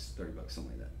 20 bucks, 30 bucks,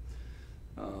 something like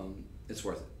that. It's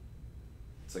worth it.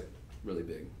 It's like really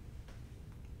big.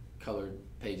 Colored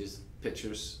pages,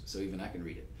 pictures, so even I can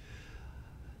read it.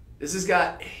 This has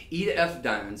got E to F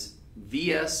diamonds,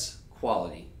 VS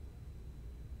quality.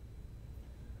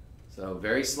 So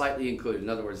very slightly included. In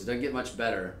other words, it doesn't get much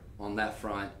better on that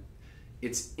front.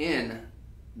 It's in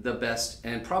the best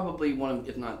and probably one of,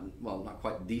 if not, well, not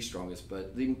quite the strongest,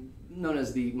 but known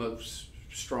as the most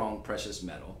strong precious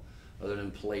metal, other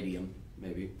than palladium,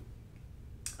 maybe.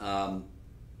 Folks,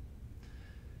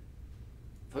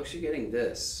 you're getting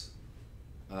this.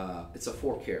 It's a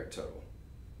 4 carat total.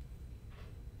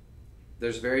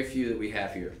 There's very few that we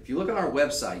have here. If you look on our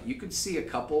website, you could see a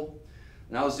couple.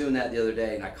 And I was doing that the other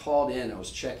day, and I called in, I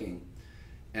was checking,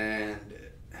 and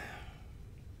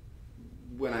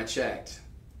when I checked,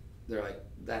 they're like,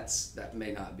 that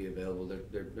may not be available.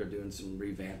 They're doing some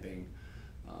revamping.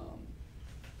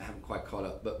 I haven't quite caught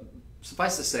up, but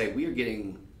suffice to say, we are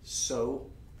getting so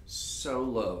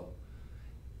low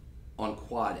on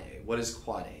quad A. What is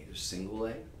quad A? There's single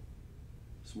A.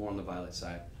 It's more on the violet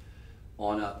side.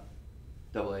 On up,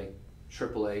 double A,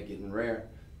 triple A, getting rare,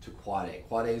 to quad A.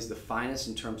 Quad A is the finest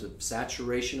in terms of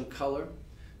saturation of color,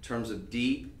 in terms of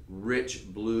deep,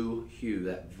 rich blue hue,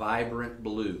 that vibrant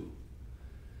blue.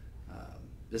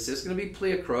 This is going to be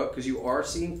pleochroic because you are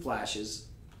seeing flashes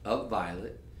of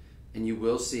violet, and you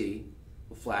will see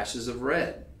flashes of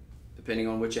red, depending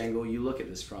on which angle you look at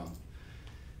this from.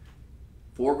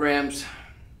 4 grams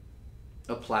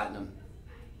of platinum.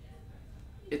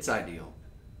 It's ideal.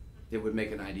 It would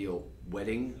make an ideal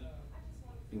wedding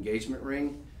engagement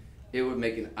ring. It would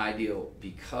make an ideal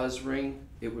because ring.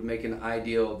 It would make an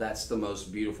ideal, that's the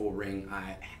most beautiful ring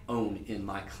I own in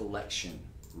my collection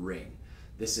ring.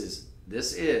 This is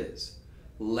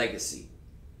legacy.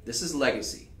 This is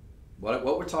legacy. What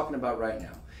we're talking about right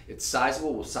now. It's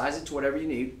sizable. We'll size it to whatever you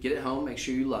need. Get it home. Make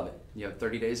sure you love it. You have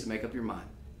 30 days to make up your mind.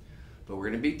 But we're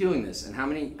going to be doing this. And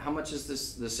how much is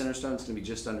this? The center stone is going to be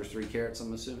just under 3 carats,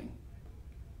 I'm assuming.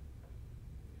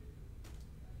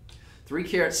 3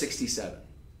 carat 67.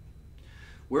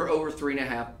 We're over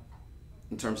 3.5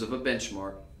 in terms of a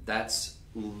benchmark. That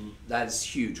is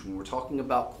huge when we're talking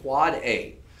about quad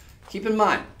A. Keep in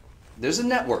mind, there's a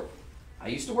network. I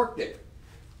used to work there.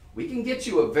 We can get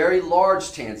you a very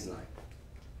large Tanzanite.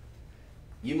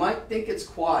 You might think it's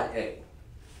quad A.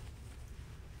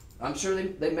 I'm sure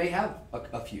they may have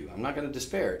a few. I'm not going to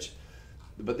disparage.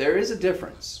 But there is a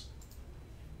difference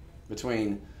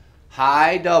between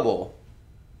high double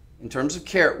in terms of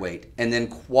carat weight and then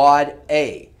quad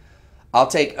A. I'll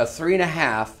take a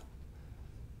 3.5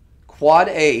 quad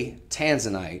A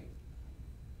Tanzanite,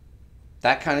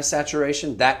 that kind of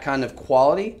saturation, that kind of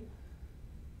quality,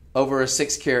 over a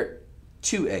 6 carat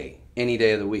 2A any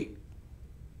day of the week.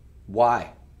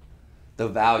 Why? The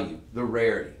value, the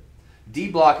rarity. D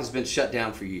block has been shut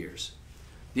down for years.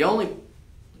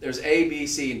 There's A, B,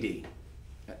 C, and D.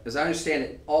 As I understand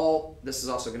it, this is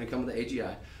also going to come with the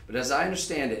AGI, but as I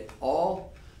understand it,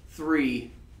 all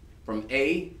 3 from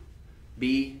A,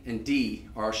 B, and D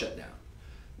are shut down.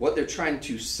 What they're trying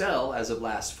to sell as of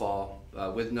last fall,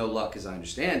 with no luck as I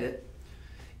understand it,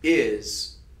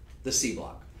 is the C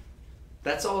block.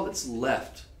 That's all that's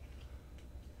left.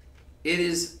 It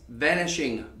is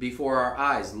vanishing before our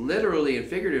eyes, literally and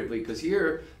figuratively, because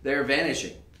here they're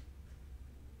vanishing.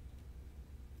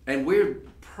 And we're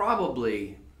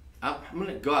probably, I'm going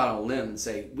to go out on a limb and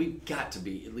say we've got to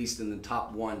be at least in the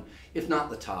top 1, if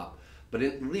not the top, but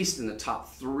at least in the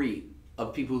top 3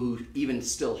 of people who even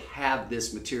still have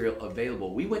this material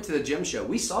available. We went to the gem show.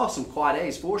 We saw some quad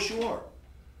A's for sure.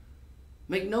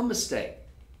 Make no mistake.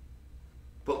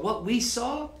 But what we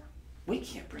saw, we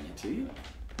can't bring it to you.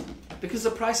 Because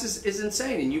the price is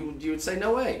insane, and you would say,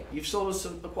 no way. You've sold us a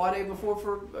quad A before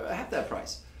for half that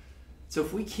price. So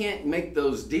if we can't make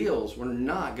those deals, we're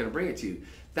not going to bring it to you.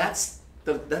 That's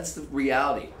the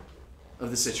reality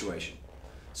of the situation.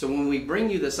 So when we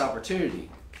bring you this opportunity,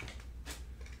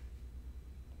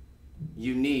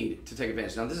 you need to take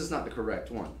advantage. Now, this is not the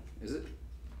correct one, is it?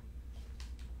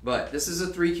 But this is a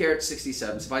 3 carat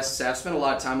 67. Suffice to say, I've spent a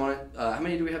lot of time on it. How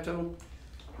many do we have total?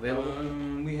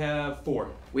 available? We have 4.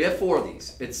 We have 4 of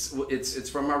these. It's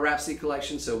from our Wrap Seat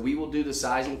collection, so we will do the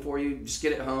sizing for you. Just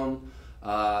get it home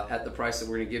at the price that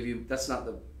we're going to give you. That's not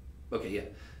the... Okay, yeah.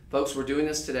 Folks, we're doing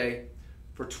this today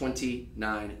for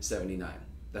 $29.79.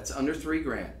 That's under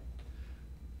 $3,000.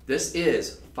 This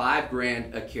is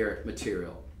 $5,000 a carat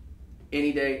material.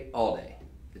 Any day, all day.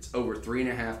 It's over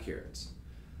 3.5 carats.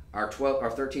 Our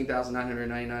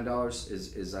 $13,999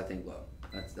 is I think low.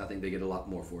 I think they get a lot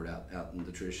more for it out in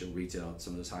the traditional retail,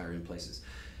 some of those higher end places.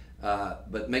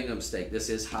 But make no mistake, this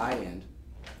is high end.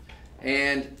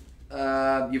 And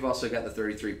you've also got the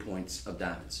 33 points of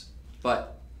diamonds.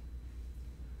 But,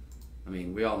 I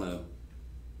mean, we all know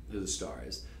who the star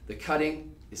is. The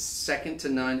cutting is second to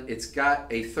none. It's got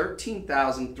a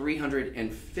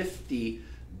 $13,350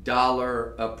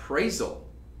 appraisal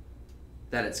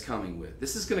that it's coming with.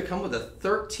 This is going to come with a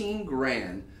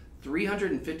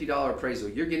 $13,350 appraisal.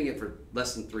 You're getting it for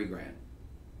less than $3,000.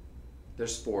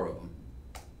 There's 4 of them.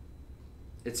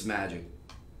 It's magic.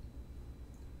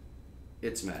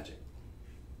 It's magic.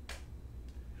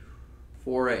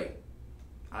 4A.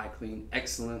 Eye clean,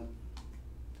 excellent.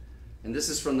 And this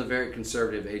is from the very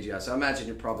conservative AGI. So I imagine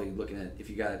you're probably looking at, if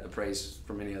you got it appraised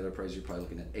from any other appraiser, you're probably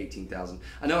looking at $18,000.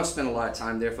 I know I've spent a lot of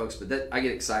time there, folks, but I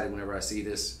get excited whenever I see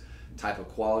this type of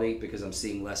quality because I'm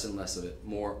seeing less and less of it,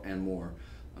 more and more,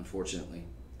 unfortunately.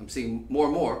 I'm seeing more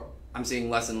and more, I'm seeing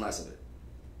less and less of it,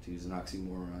 to use an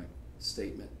oxymoron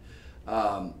statement.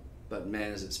 But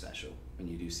man, is it special when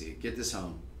you do see it. Get this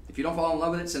home. If you don't fall in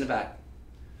love with it, send it back.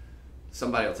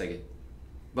 Somebody will take it.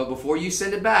 But before you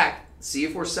send it back, see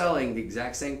if we're selling the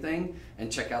exact same thing and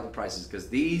check out the prices, because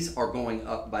these are going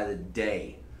up by the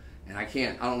day. And I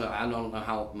don't know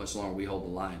how much longer we hold the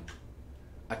line.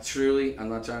 I'm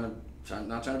not trying to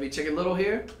be Chicken Little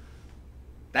here.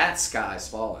 That sky's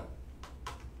falling.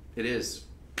 It is.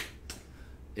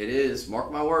 It is.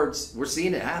 Mark my words. We're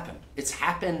seeing it happen. It's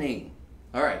happening.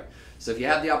 All right. So if you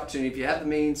have the opportunity, if you have the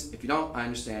means, if you don't, I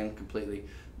understand completely.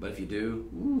 But if you do,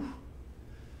 woo,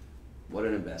 what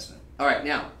an investment. All right.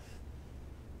 Now,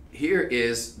 here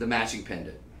is the matching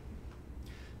pendant.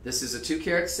 This is a 2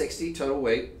 carat 60 total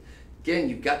weight. Again,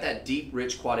 you've got that deep,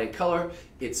 rich quad A color.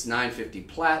 It's 950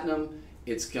 platinum.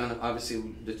 It's gonna, obviously,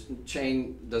 the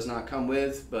chain does not come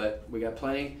with, but we got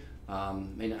plenty.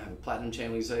 May not have a platinum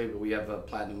chain, we say, but we have a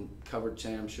platinum covered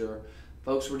chain, I'm sure.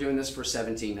 Folks, we're doing this for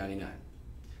 $17.99.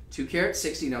 2 carat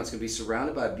 60. Now it's gonna be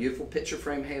surrounded by a beautiful picture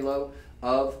frame halo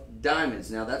of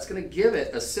diamonds. Now that's gonna give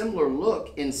it a similar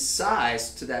look in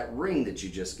size to that ring that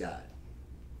you just got,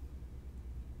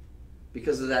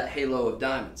 because of that halo of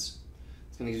diamonds.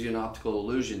 It's going to give you an optical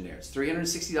illusion there. It's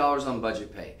 $360 on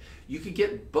budget pay. You could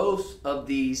get both of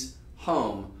these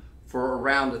home for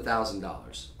around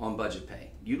 $1,000 on budget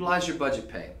pay. Utilize your budget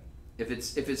pay. If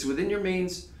it's within your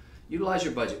means, utilize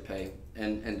your budget pay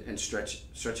and stretch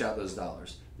out those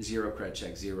dollars. 0 credit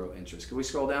check, 0 interest. Can we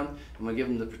scroll down? I'm going to give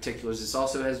them the particulars. This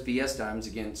also has VS diamonds.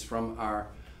 Again, it's from our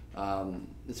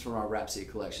Wrap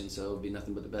Seat collection, so it'll be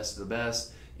nothing but the best of the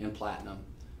best in platinum.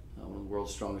 One of the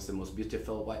world's strongest and most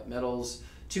beautiful white metals.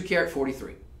 2 carat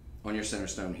 43 on your center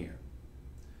stone here.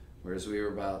 Whereas we were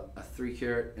about a 3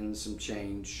 carat and some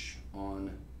change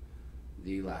on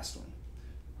the last one.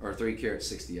 Or 3 carat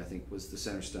 60, I think, was the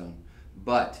center stone.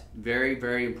 But very,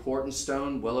 very important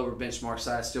stone, well over benchmark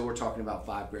size. Still, we're talking about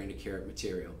 $5,000 a carat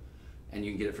material. And you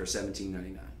can get it for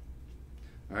 $17.99.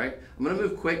 All right, I'm gonna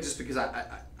move quick just because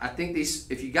I think these,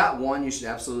 if you got one, you should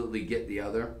absolutely get the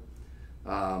other.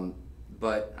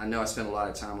 But I know I spent a lot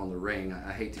of time on the ring.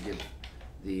 I hate to give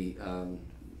the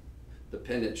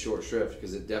pendant short shrift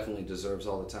because it definitely deserves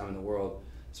all the time in the world,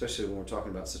 especially when we're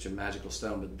talking about such a magical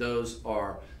stone. But those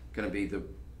are going to be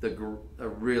a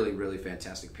really, really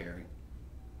fantastic pairing.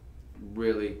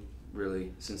 Really,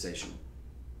 really sensational.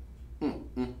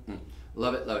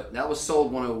 Love it, love it. That was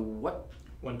sold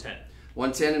 110.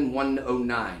 110 and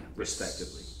 109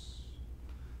 respectively.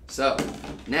 So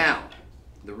now,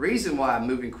 the reason why I'm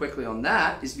moving quickly on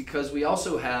that is because we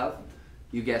also have,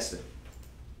 you guessed it,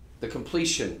 the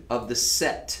completion of the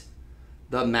set,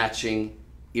 the matching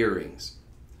earrings.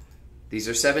 These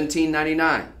are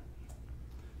 $17.99.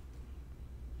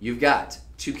 You've got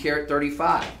 2 carat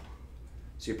 35.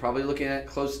 So you're probably looking at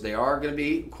close. They are going to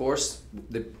be, of course,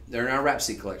 they're in our Wrap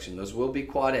Seat collection. Those will be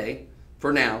quad A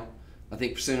for now. I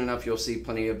think soon enough you'll see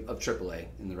plenty of AAA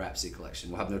in the Wrap Seat collection.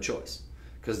 We'll have no choice,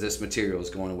 because this material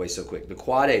is going away so quick. The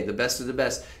quad A, the best of the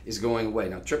best, is going away.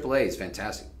 Now, AAA is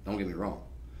fantastic. Don't get me wrong.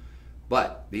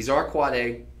 But these are quad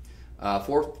A,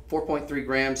 4.3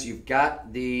 grams. You've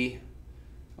got the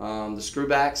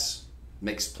screwbacks.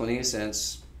 Makes plenty of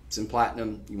sense. It's in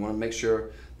platinum. You want to make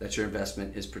sure that your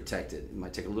investment is protected. It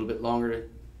might take a little bit longer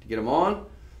get them on,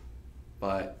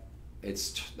 but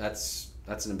that's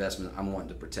an investment I'm wanting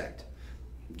to protect.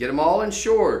 Get them all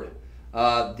insured.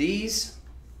 These,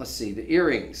 let's see, the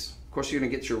earrings. Of course, you're going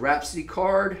to get your Rhapsody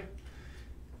card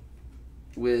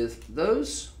with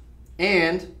those,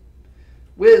 and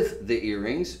with the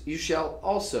earrings, you shall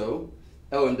also,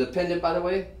 oh, and the pendant, by the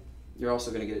way, you're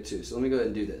also going to get it too. So let me go ahead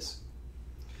and do this.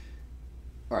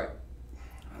 All right.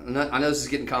 I know this is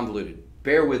getting convoluted.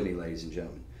 Bear with me, ladies and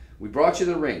gentlemen. We brought you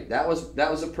the ring. That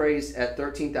was appraised at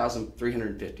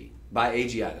 $13,350 by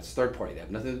AGI. That's third party. They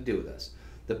have nothing to do with us.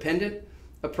 The pendant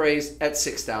appraised at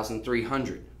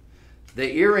 $6,300.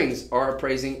 The earrings are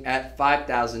appraising at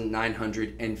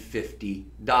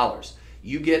 $5,950.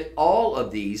 You get all of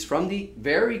these from the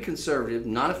very conservative,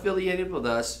 not affiliated with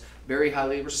us, very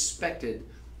highly respected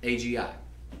AGI.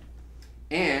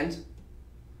 And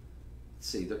let's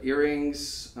see, the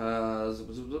earrings are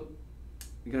going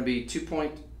to be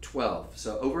 2.12.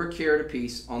 So over a carat a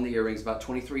piece on the earrings, about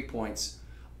 23 points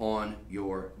on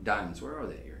your diamonds. Where are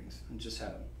the earrings? I just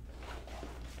have them.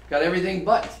 Got everything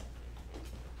but.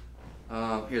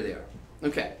 Here they are.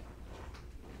 Okay.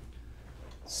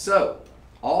 So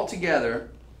all together,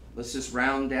 let's just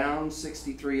round down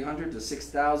 6,300 to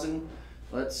 6,000.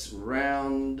 Let's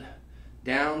round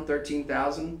down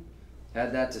 13,000.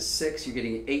 Add that to 6. You're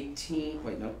getting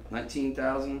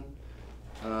 19,000.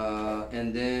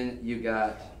 And then you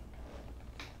got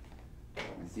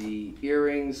the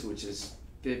earrings, which is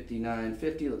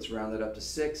 59.50. Let's round that up to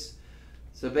 6.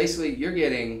 So basically, you're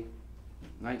getting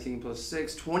 19 plus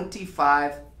 6,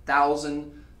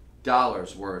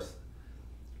 $25,000 worth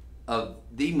of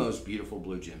the most beautiful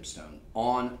blue gemstone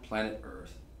on planet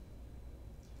Earth.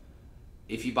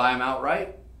 If you buy them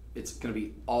outright, it's going to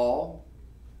be all,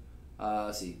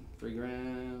 let's see, 3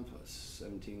 grand plus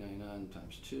 $17.99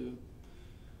 times 2.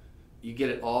 You get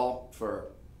it all for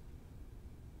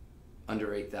under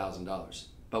 $8,000.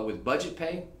 But with budget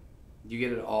pay, you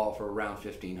get it all for around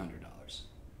 $1,500.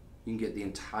 You can get the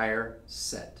entire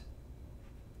set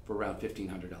for around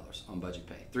 $1,500 on budget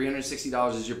pay.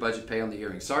 $360 is your budget pay on the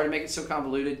earrings. Sorry to make it so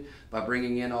convoluted by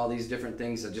bringing in all these different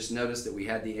things. I just noticed that we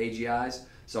had the AGIs,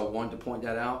 so I wanted to point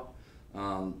that out.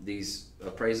 These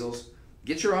appraisals.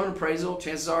 Get your own appraisal.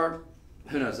 Chances are,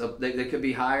 who knows, they could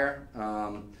be higher.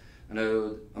 I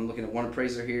know I'm looking at one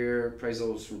appraiser here.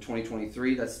 Appraisal is from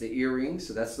 2023. That's the earrings,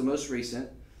 so that's the most recent.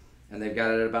 And they've got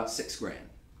it at about 6 grand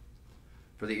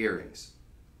for the earrings.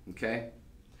 Okay?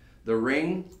 The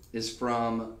ring is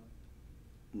from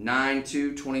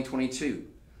 9/2/2022.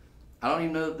 I don't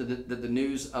even know that the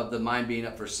news of the mine being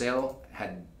up for sale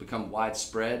had become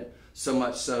widespread, so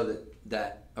much so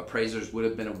that appraisers would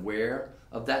have been aware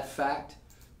of that fact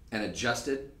and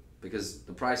adjusted, because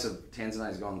the price of Tanzanite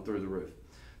has gone through the roof.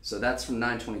 So that's from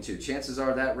 9/22. Chances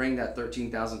are that ring, that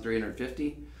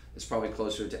 13,350, is probably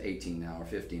closer to 18 now, or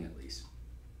 15 at least.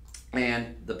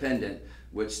 And the pendant,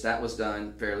 which that was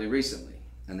done fairly recently,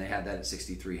 and they had that at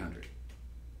 6,300.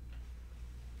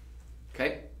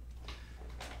 Okay?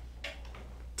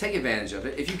 Take advantage of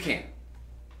it if you can.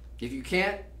 If you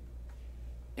can't,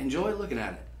 enjoy looking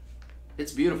at it.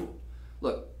 It's beautiful.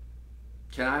 Look,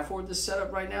 can I afford this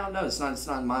setup right now? No, it's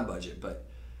not in my budget, but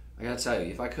I gotta tell you,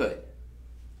 if I could,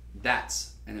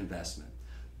 that's an investment.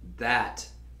 That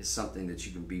is something that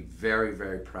you can be very,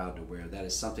 very proud to wear. That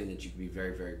is something that you can be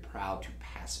very, very proud to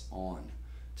pass on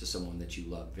to someone that you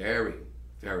love very,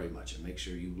 very much. And make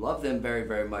sure you love them very,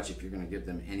 very much if you're going to give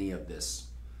them any of this.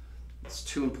 It's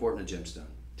too important a gemstone.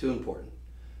 Too important.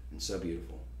 And so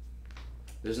beautiful.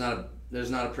 There's not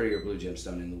a prettier blue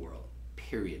gemstone in the world.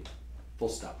 Period. Full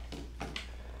stop.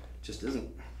 Just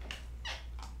isn't.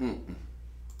 All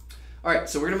right,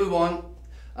 so we're going to move on.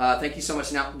 Thank you so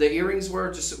much. Now, the earrings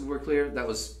were, just so we're clear, that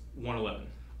was 111.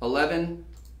 11,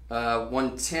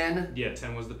 110. Yeah,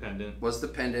 10 was the pendant. Was the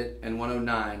pendant, and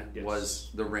 109 Yes. was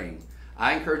the ring.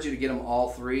 I encourage you to get them all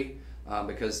three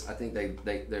because I think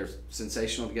they're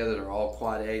sensational together. They're all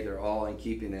quad A. They're all in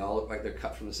keeping. They all look like they're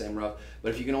cut from the same rough. But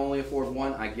if you can only afford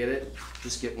one, I get it.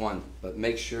 Just get one. But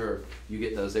make sure you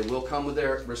get those. They will come with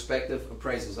their respective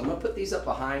appraisals. I'm going to put these up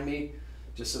behind me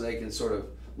just so they can sort of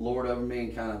lord over me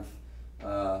and kind of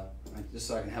just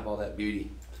so I can have all that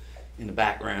beauty in the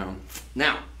background.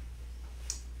 Now,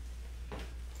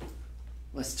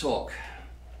 let's talk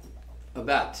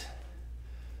about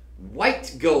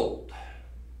white gold.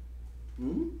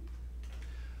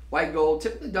 White gold,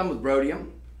 typically done with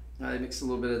rhodium. They mix a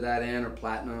little bit of that in, or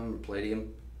platinum, or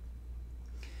palladium.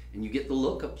 And you get the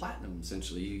look of platinum,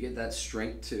 essentially. You get that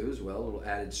strength too, as well, a little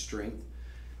added strength.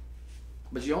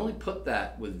 But you only put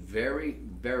that with very,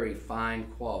 very fine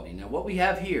quality. Now, what we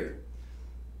have here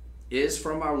is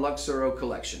from our Luxuro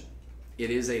collection. It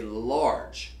is a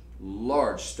large,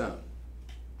 large stone.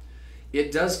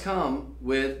 It does come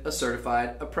with a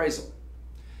certified appraisal.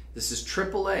 This is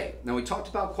AAA. Now we talked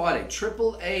about quad A.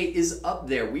 AAA is up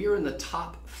there. We are in the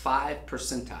top 5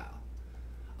 percentile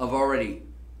of already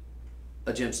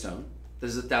a gemstone that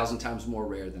is 1,000 times more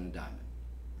rare than a diamond.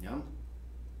 Yeah?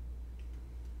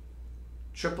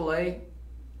 AAA,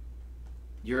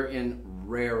 you're in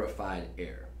rarefied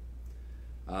air.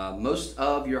 Most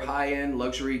of your high-end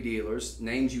luxury dealers,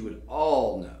 names you would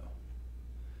all know,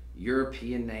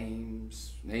 European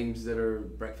names, names that are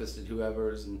breakfast at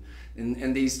whoever's,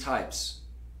 and these types,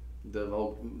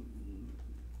 the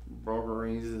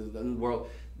burglaries in the world,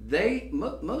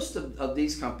 most of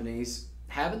these companies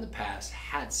have in the past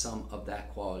had some of that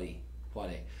quality,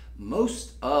 quad A.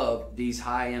 Most of these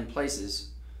high-end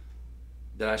places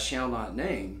that I shall not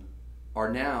name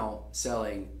are now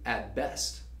selling at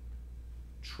best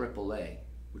AAA,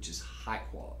 which is high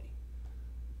quality,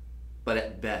 but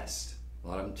at best a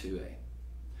lot of them 2A.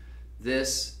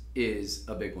 This is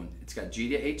a big one. It's got G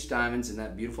to H diamonds in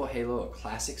that beautiful halo, a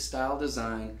classic style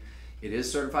design. It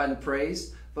is certified and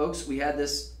appraised. Folks, we had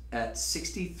this at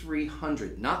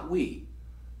 6,300. Not we,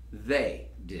 they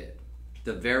did.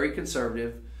 The very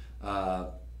conservative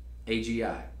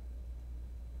AGI,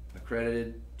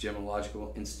 Accredited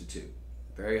Gemological Institute.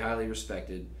 Very highly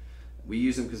respected. We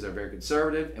use them because they're very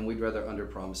conservative, and we'd rather under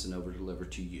promise and over deliver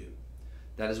to you.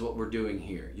 That is what we're doing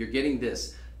here. You're getting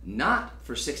this not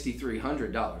for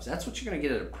 $6,300. That's what you're going to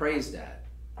get it appraised at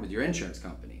with your insurance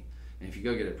company. And if you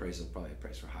go get it appraised, it'll probably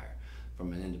appraise for higher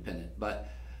from an independent. But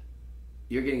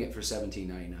you're getting it for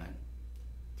 $1,799.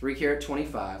 3 carat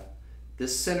 25.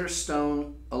 This center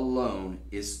stone alone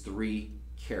is 3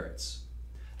 carats.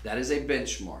 That is a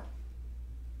benchmark.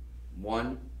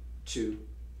 1, 2,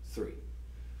 3.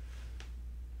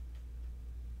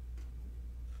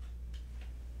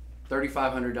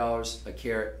 $3,500 a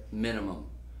carat minimum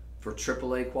for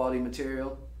AAA quality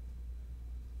material.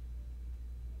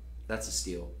 That's a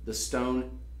steal. The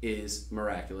stone is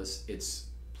miraculous. It's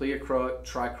pleochroic,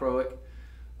 trichroic.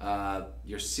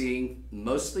 You're seeing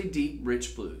mostly deep,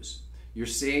 rich blues. You're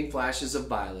seeing flashes of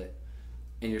violet,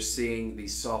 and you're seeing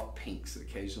these soft pinks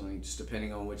occasionally, just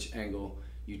depending on which angle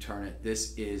you turn it.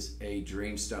 This is a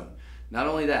dream stone. Not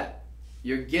only that,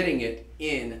 you're getting it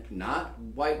in not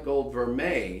white gold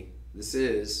vermeil. This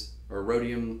is, or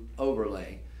rhodium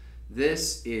overlay.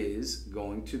 This is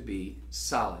going to be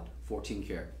solid 14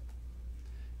 karat.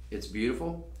 It's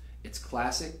beautiful, it's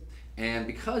classic, and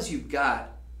because you've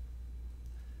got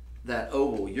that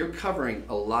oval, you're covering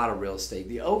a lot of real estate.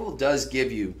 The oval does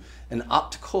give you an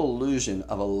optical illusion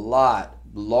of a lot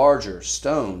larger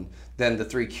stone than the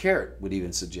 3 carat would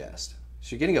even suggest.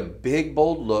 So you're getting a big,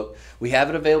 bold look. We have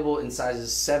it available in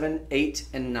sizes 7, 8,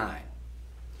 and 9.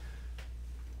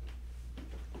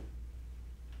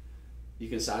 You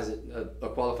can size it, a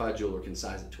qualified jeweler can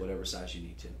size it to whatever size you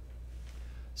need to.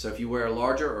 So if you wear a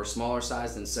larger or smaller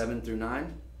size than 7 through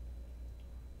 9,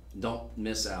 don't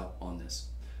miss out on this.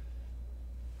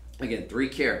 Again, 3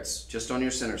 carats just on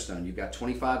your center stone. You've got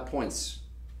 25 points.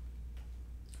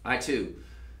 I2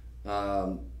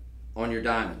 on your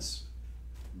diamonds.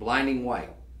 Blinding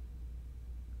white.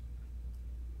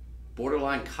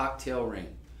 Borderline cocktail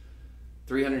ring.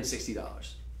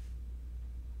 $360.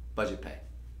 Budget pay.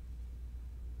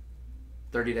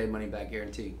 30-day money back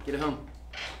guarantee. Get it home.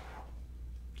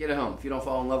 Get it home. If you don't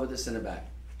fall in love with it, send it back.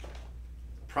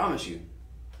 I promise you,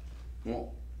 it won't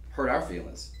hurt our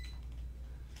feelings.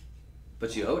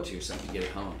 But you owe it to yourself to get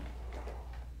it home.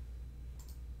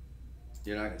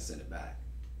 You're not going to send it back.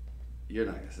 You're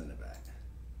not going to send it back.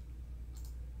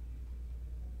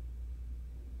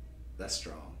 That's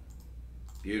strong.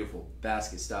 Beautiful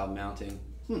basket style mounting.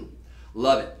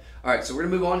 Love it. All right, so we're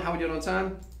going to move on. How are we doing on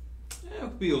time? Yeah, it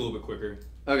could be a little bit quicker.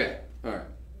 Okay, all right.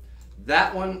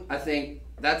 That one, I think,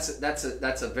 that's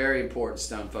a very important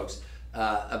stone, folks.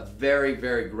 A very,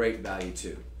 very great value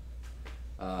too.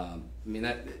 I mean,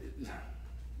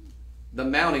 the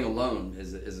mounting alone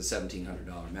is a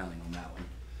 $1,700 mounting on that one.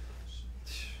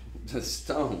 The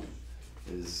stone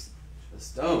is a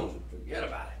stone. Forget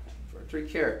about it for a 3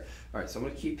 carat. All right, so I'm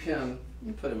gonna keep him. Let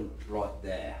me put him right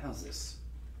there. How's this?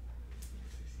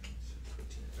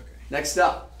 Okay. Next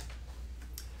up.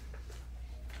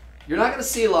 You're not going to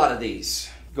see a lot of these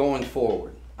going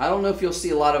forward. I don't know if you'll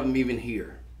see a lot of them even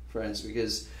here, friends,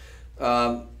 because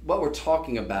what we're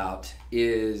talking about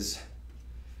is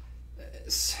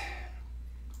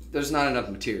there's not enough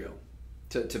material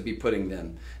to be putting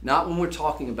them. Not when we're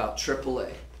talking about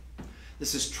AAA.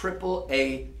 This is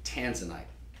AAA Tanzanite.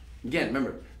 Again,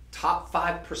 remember, top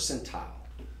 5 percentile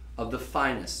of the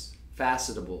finest,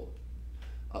 facetable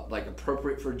like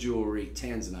appropriate for jewelry,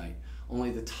 Tanzanite.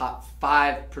 Only the top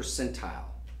 5 percentile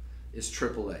is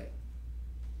AAA.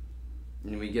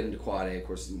 And when we get into quad A, of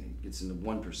course, it gets into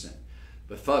 1%.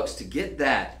 But folks, to get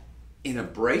that in a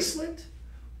bracelet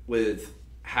with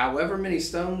however many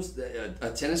stones,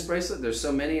 a tennis bracelet, there's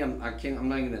so many, I'm not even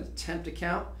going to attempt to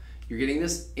count. You're getting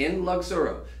this in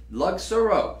Luxuro.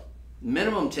 Luxuro,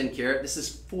 minimum 10 karat. This is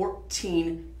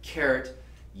 14 karat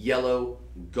yellow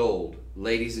gold,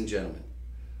 ladies and gentlemen.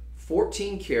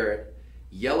 14 karat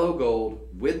yellow gold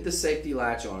with the safety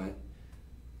latch on it.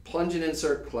 Plunge and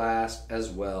insert clasp as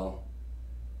well.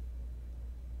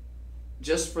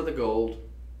 Just for the gold,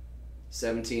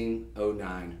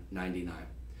 $1709.99.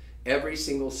 Every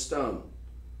single stone,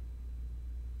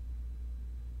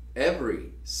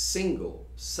 every single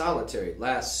solitary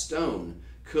last stone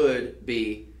could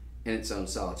be in its own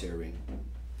solitary ring.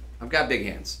 I've got big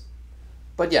hands,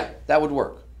 but yeah, that would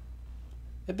work.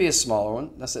 It'd be a smaller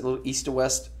one. That's that little east to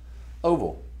west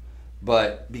oval.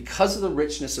 But because of the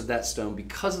richness of that stone,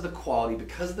 because of the quality,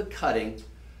 because of the cutting,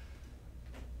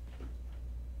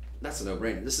 that's a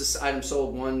no-brainer. This is item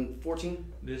sold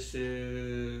 114. This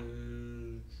is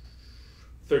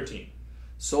 13.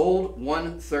 Sold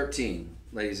 113,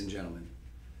 ladies and gentlemen.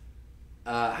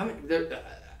 How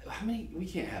many? We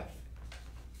can't have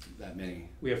that many.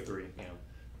 We have 3. Yeah.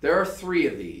 There are 3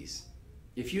 of these.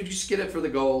 If you just get it for the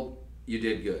gold, you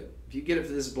did good. If you get it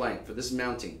for this blank, for this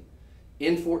mounting,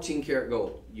 in 14 karat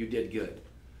gold, you did good.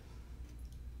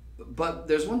 But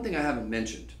there's one thing I haven't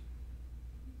mentioned,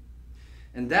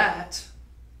 and that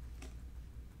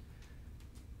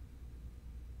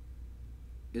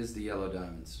is the yellow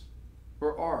diamonds,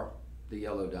 or are the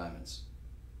yellow diamonds.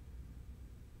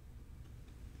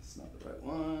 That's not the right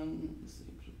one.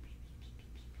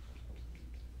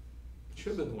 Should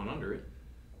have been the one under it.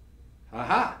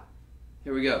 Aha!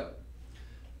 Here we go.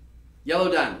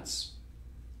 Yellow diamonds,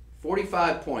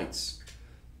 45 points.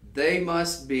 They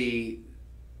must be,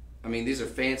 I mean, these are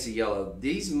fancy yellow.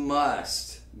 These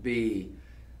must be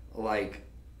like,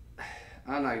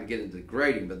 I'm not going to get into the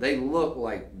grading, but they look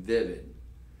like vivid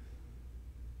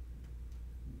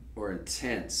or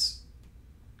intense,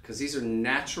 because these are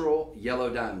natural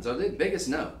yellow diamonds. Are they the biggest?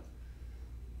 No.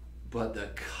 But the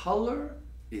color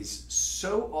is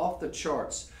so off the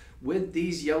charts with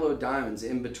these yellow diamonds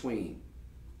in between.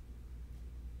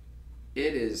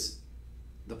 It is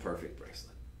the perfect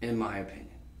bracelet, in my opinion.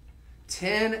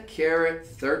 10 karat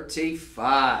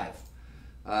 35.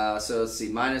 So let's see,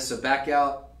 minus, so back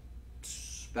out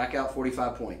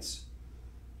 45 points.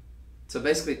 So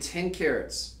basically 10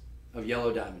 carats of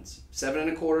yellow diamonds. 7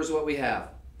 1/4 is what we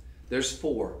have. There's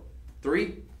 4.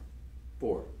 3?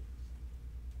 4.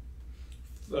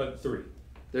 3.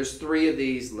 There's 3 of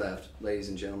these left, ladies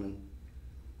and gentlemen.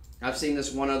 I've seen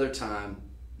this one other time.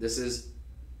 This is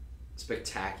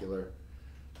spectacular.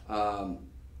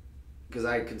 Because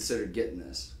I had considered getting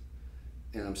this,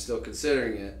 and I'm still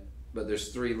considering it, but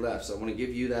there's 3 left, so I want to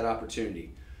give you that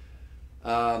opportunity.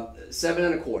 7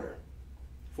 1/4,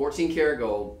 14 karat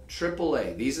gold,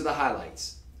 AAA. These are the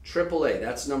highlights. AAA,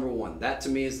 that's number 1. That to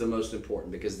me is the most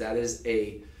important, because that is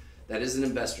an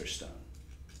investor stone.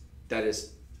 That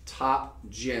is top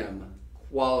gem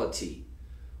quality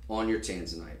on your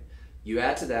Tanzanite. You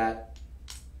add to that,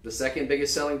 the second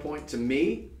biggest selling point to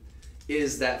me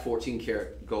is that 14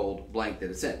 karat gold blank that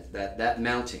it's in. That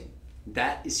mounting,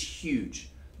 that is huge.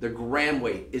 The gram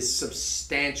weight is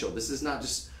substantial. This is not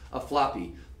just a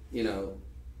floppy,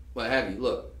 what have you.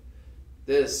 Look,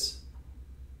 this,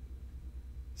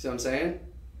 see what I'm saying?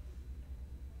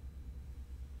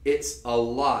 It's a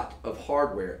lot of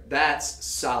hardware. That's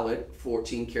solid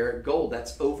 14 karat gold.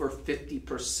 That's over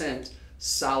 50%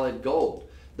 solid gold.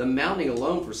 The mounting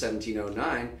alone for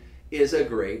 $1709 is a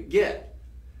great get.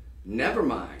 Never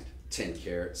mind 10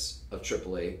 carats of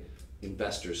AAA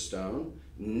investor stone.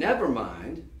 Never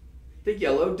mind the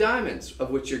yellow diamonds, of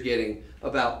which you're getting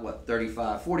about,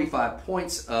 45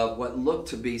 points of what look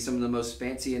to be some of the most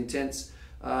fancy, intense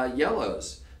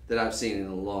yellows that I've seen in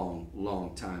a long,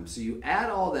 long time. So you add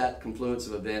all that confluence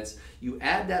of events, you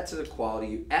add that to the quality,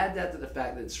 you add that to the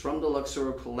fact that it's from the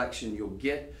Luxuro collection, you'll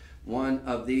get one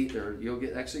of these, or you'll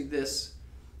get actually this,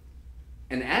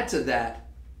 and add to that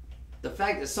the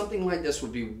fact that something like this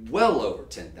would be well over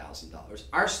 $10,000.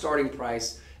 Our starting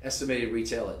price, estimated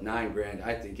retail at $9 grand,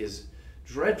 I think is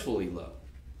dreadfully low,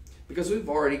 because we've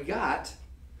already got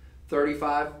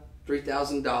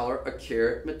 $3,000 a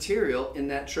carat material in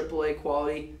that AAA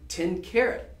quality 10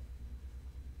 karat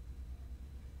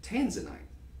Tanzanite.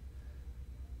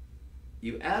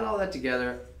 You add all that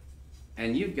together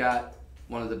and you've got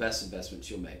one of the best investments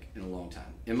you'll make in a long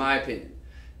time, in my opinion.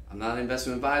 I'm not an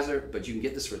investment advisor, but you can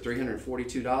get this for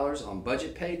 $342 on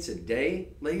budget pay today,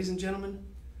 ladies and gentlemen.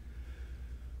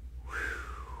 Whew.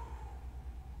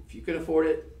 If you can afford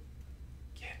it,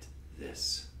 get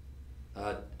this.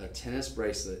 A tennis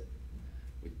bracelet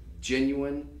with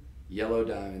genuine yellow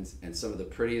diamonds and some of the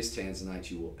prettiest tanzanite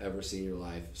you will ever see in your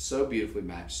life. So beautifully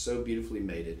matched, so beautifully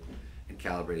mated and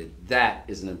calibrated. That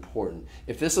is an important.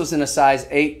 If this was in a size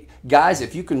 8, guys,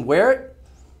 if you can wear it,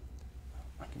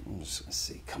 I'm just gonna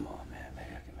see. Come on, man. Maybe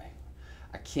I can make.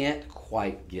 I can't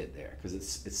quite get there because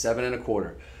it's 7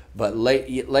 1/4. But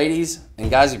ladies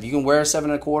and guys, if you can wear a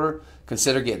 7 1/4,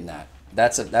 consider getting that.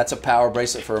 That's a power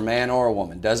bracelet for a man or a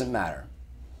woman. Doesn't matter.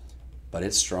 But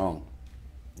it's strong.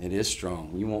 It is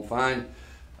strong. You won't find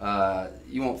a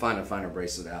finer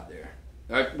bracelet out there.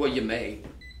 Well, you may,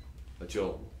 but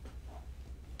you'll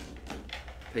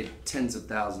pay tens of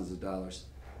thousands of dollars.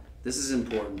 This is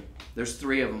important. There's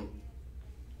 3 of them.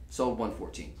 Sold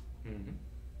 114. Mm-hmm.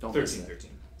 Don't 13,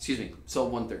 13. Excuse me.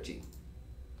 Sold 113.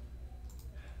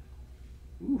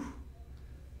 Ooh.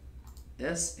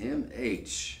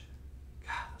 SMH.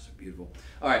 God, those are beautiful.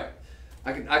 All right.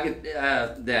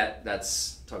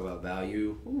 That's talk about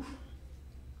value. Ooh.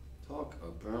 Talk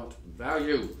about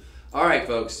value. All right,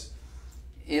 folks.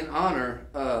 In honor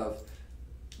of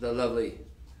the lovely,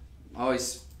 I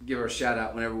always give her a shout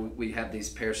out whenever we have these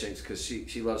pear shapes because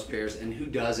she loves pears, and who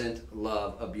doesn't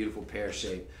love a beautiful pear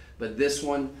shape? But this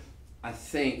one, I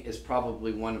think, is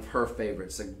probably one of her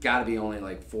favorites. There got to be only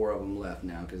like 4 of them left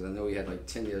now because I know we had like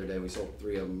 10 the other day. We sold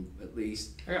 3 of them at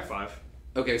least. I got 5.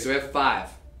 Okay, so we have 5.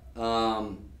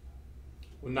 Well,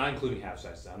 not including half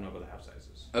sizes. I don't know about the half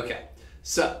sizes. Okay,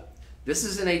 so this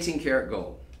is an 18 karat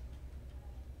gold.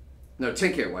 No,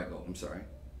 10 karat white gold. I'm sorry.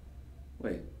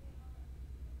 Wait.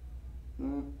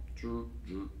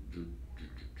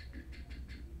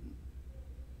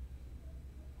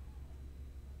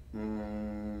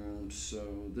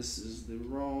 So this is the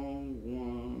wrong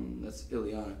one. That's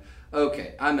Ileana.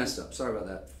 Okay, I messed up. Sorry about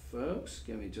that, folks.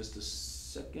 Give me just a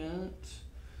second.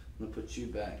 I'm gonna put you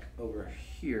back over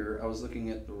here. I was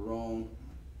looking at the wrong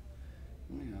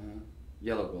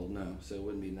yellow gold. No, so it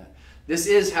wouldn't be that. This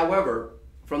is, however,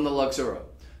 from the Luxuro.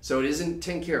 So it isn't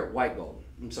 10 karat white gold.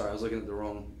 I'm sorry, I was looking at the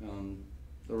wrong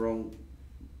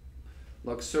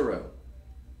Luxuro.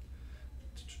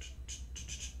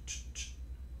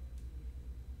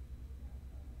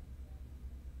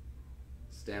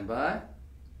 Stand by.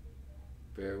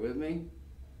 Bear with me.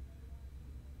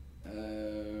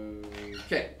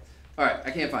 Okay. All right,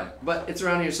 I can't find it, but it's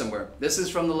around here somewhere. This is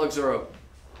from the Luxuro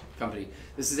company.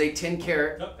 This is a 10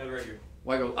 karat. Nope, I have it right here.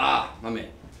 White gold. Ah, my man.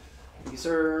 Thank you,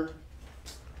 sir.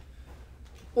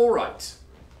 All right.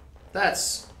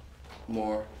 That's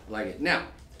more like it. Now,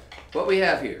 what we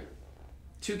have here,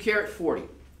 2 karat 40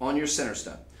 on your center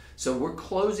stone. So we're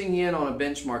closing in on a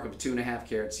benchmark of 2.5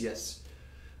 carats. Yes.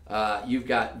 You've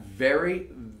got very,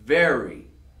 very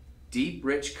deep,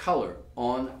 rich color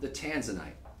on the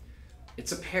Tanzanite.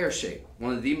 It's a pear shape,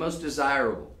 one of the most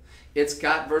desirable. It's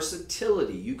got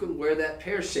versatility. You can wear that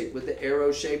pear shape with the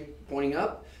arrow shape pointing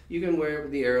up. You can wear it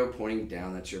with the arrow pointing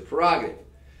down. That's your prerogative.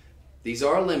 These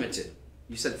are limited.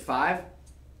 You said 5?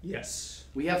 Yes.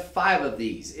 We have 5 of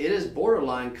these. It is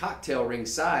borderline cocktail ring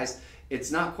size.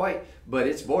 It's not quite, but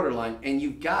it's borderline. And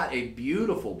you've got a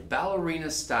beautiful ballerina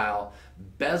style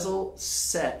bezel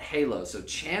set halo. So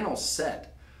channel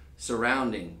set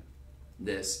surrounding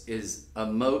this is a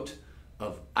moat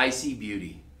of icy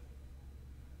beauty.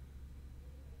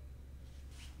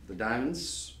 The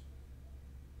diamonds,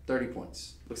 30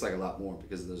 points. Looks like a lot more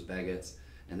because of those baguettes.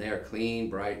 And they are clean,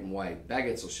 bright, and white.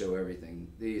 Baguettes will show everything.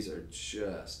 These are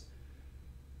just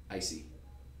icy.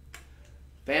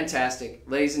 Fantastic.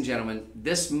 Ladies and gentlemen,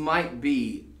 this might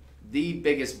be the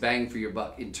biggest bang for your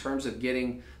buck in terms of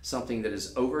getting something that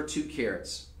is over 2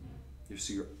 carats.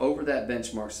 So you're over that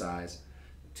benchmark size.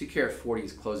 2 karat 40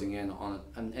 is closing in on it.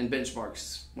 And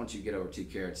benchmarks, once you get over 2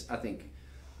 carats, I think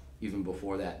even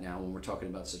before that now when we're talking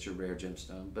about such a rare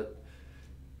gemstone, but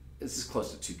this is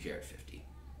close to 2 karat 50.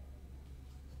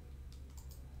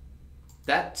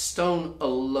 That stone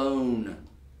alone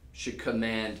should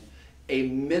command a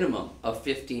minimum of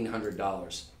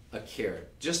 $1,500 a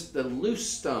carat. Just the loose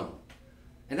stone.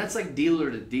 And that's like dealer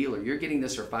to dealer. You're getting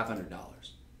this for $500.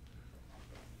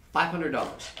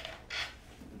 $500.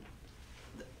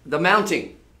 The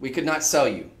mounting, we could not sell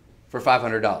you for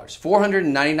 $500.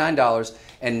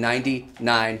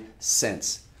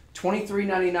 $499.99.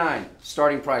 $23.99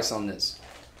 starting price on this.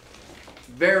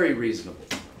 Very reasonable.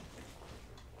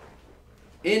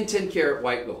 In 10 karat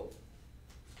white gold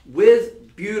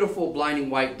with beautiful blinding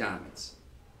white diamonds.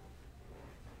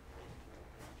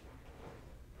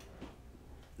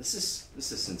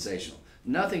 This is sensational.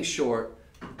 Nothing short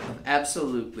of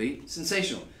absolutely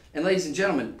sensational. And ladies and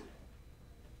gentlemen,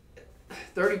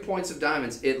 30 points of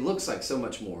diamonds, it looks like so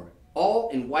much more.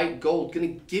 All in white gold,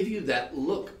 going to give you that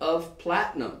look of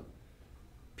platinum.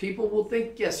 People will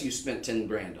think, yes, you spent 10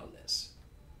 grand on this.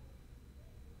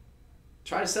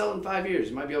 Try to sell it in 5 years.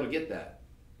 You might be able to get that.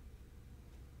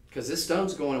 Because this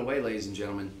stone's going away, ladies and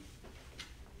gentlemen.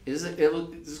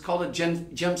 It's called a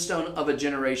gemstone of a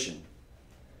generation.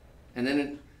 And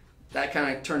then that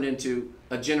kind of turned into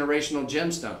a generational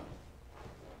gemstone.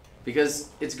 Because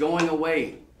it's going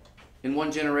away in one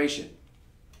generation.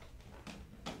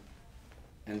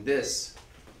 And this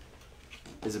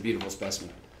is a beautiful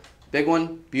specimen. Big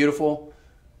one, beautiful.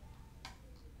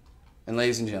 And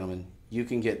ladies and gentlemen, you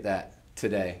can get that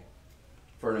today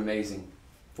for an amazing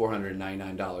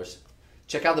 $499.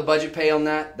 Check out the budget pay on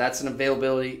that. That's an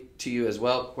availability to you as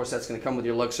well. Of course, that's going to come with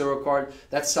your Luxuro card.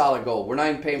 That's solid gold. We're not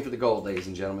even paying for the gold, ladies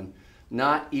and gentlemen.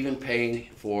 Not even paying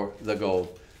for the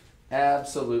gold.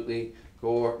 Absolutely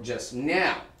gorgeous.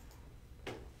 Now,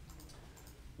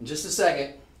 in just a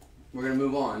second, we're going to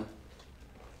move on.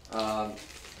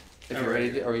 If you're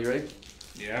ready, are you ready?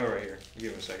 Yeah, I'm right here.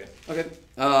 Give me a second. Okay.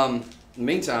 In the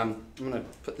meantime, I'm going to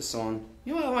put this on.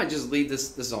 You know what? I might just leave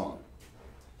this on.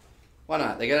 Why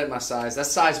not? They got it my size.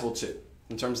 That's sizable too.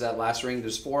 In terms of that last ring,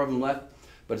 there's 4 of them left,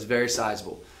 but it's very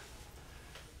sizable.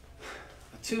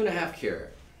 A 2.5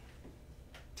 carat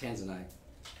Tanzanite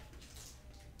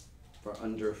for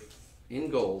under, in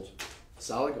gold,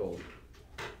 solid gold,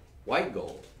 white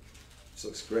gold. This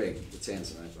looks great with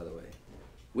Tanzanite, by the way.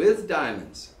 With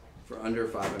diamonds for under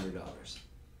 $500.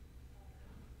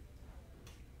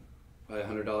 Probably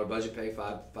 $100 budget pay,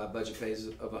 five budget pays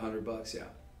of $100, yeah.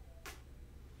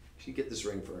 You get this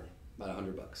ring for about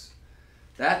 $100.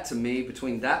 That, to me,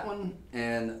 between that one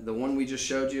and the one we just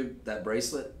showed you, that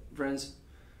bracelet, friends,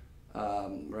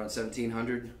 around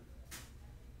 1,700.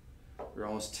 We're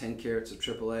almost 10 carats of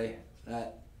AAA.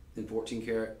 That in 14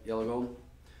 karat yellow gold.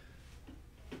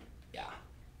 Yeah,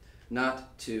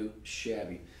 not too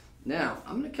shabby. Now,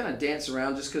 I'm going to kind of dance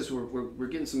around just because we're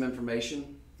getting some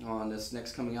information on this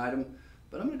next coming item.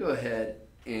 But I'm going to go ahead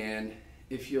and,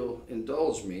 if you'll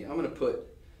indulge me, I'm going to put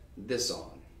this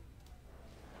on.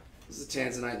 This is a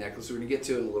Tanzanite necklace. We're going to get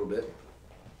to it in a little bit.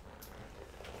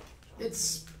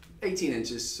 It's 18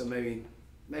 inches, so maybe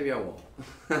I won't,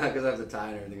 because I have to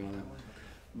tie and everything on that one.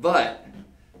 But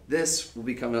this will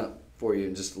be coming up for you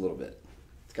in just a little bit.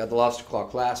 It's got the lobster claw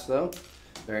clasp though.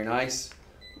 Very nice.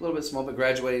 A little bit small, but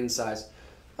graduated in size.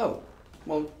 Oh,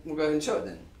 well, we'll go ahead and show it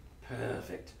then.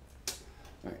 Perfect.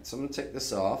 All right, so I'm going to take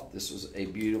this off. This was a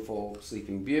beautiful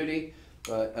Sleeping Beauty,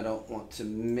 but I don't want to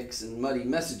mix and muddy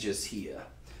messages here.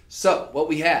 So what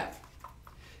we have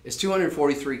is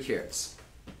 243 carats,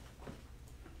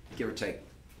 give or take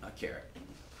a carat.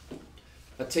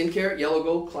 A 10 karat yellow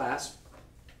gold clasp,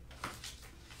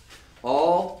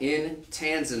 all in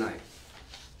Tanzanite.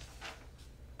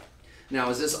 Now,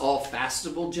 is this all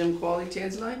fashionable gem quality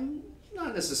Tanzanite?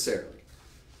 Not necessarily.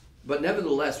 But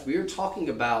nevertheless, we are talking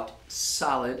about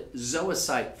solid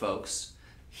zoisite, folks.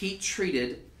 Heat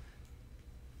treated,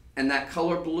 and that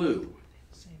color blue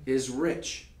is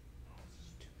rich.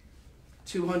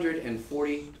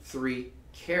 243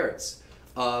 carats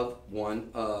of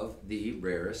one of the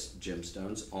rarest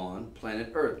gemstones on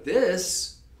planet Earth.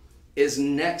 This is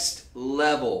next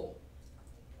level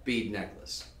bead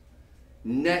necklace.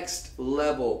 Next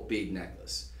level bead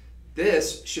necklace.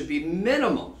 This should be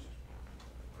minimum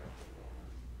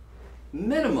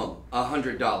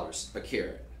 $100 a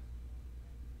carat.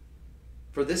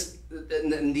 For this,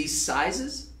 and these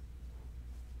sizes,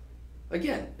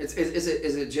 again, is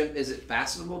it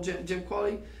fashionable gem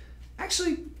quality?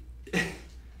 Actually,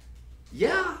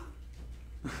 yeah.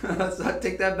 So I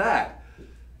take that back.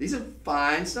 These are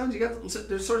fine stones.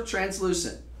 They're sort of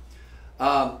translucent.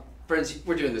 Friends,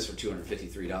 we're doing this for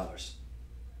 $253.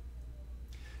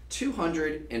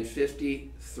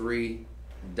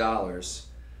 $253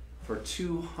 for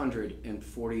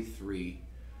 243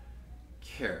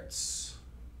 carats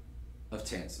of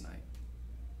Tanzanite.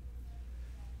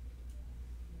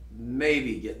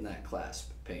 Maybe getting that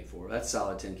clasp paid for. That's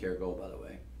solid 10 karat gold, by the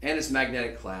way. And it's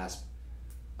magnetic clasp.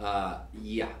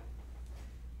 Yeah.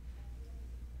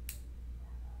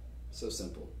 So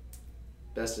simple.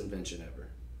 Best invention ever.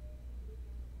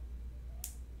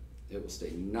 It will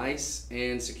stay nice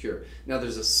and secure. Now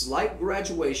there's a slight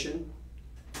graduation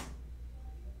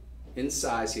in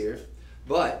size here,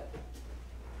 but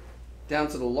down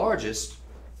to the largest,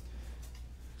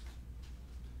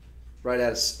 right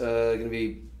at going to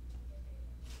be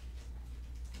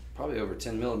probably over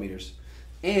 10 millimeters.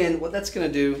 And what that's going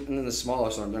to do, and then the smaller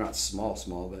ones, they're not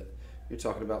small, but you're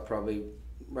talking about probably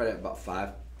right at about 5.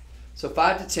 So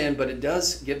 5 to 10, but it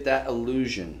does give that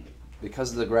illusion,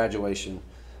 because of the graduation,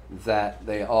 that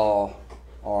they all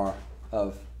are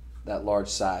of that large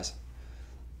size.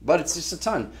 But it's just a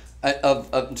ton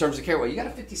of in terms of carat weight. You got a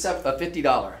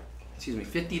 $50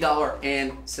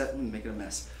 and let me make it a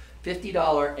mess.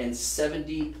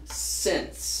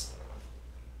 $50.70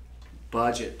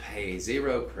 budget pay,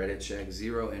 0 credit check,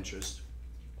 0 interest.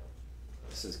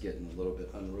 This is getting a little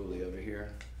bit unruly over here.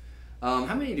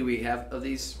 How many do we have of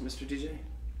these, Mr. DJ?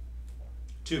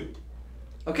 2.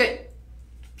 Okay,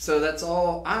 so that's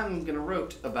all I'm gonna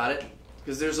wrote about it,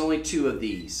 because there's only 2 of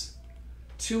these.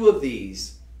 2 of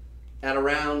these at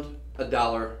around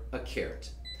 $1 a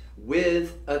carat,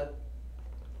 with a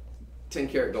 10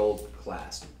 karat gold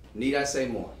clasp. Need I say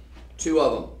more? 2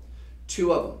 of them.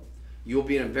 2 of them. You'll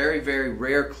be in a very, very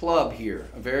rare club here,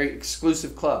 a very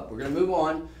exclusive club. We're going to move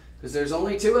on because there's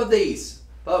only 2 of these.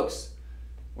 Folks,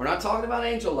 we're not talking about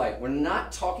Angel Light. We're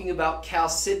not talking about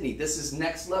Chalcedony. This is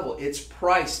next level. It's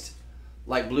priced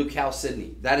like blue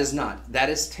Chalcedony. That is not. That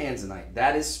is Tanzanite.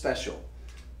 That is special.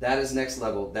 That is next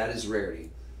level. That is rarity.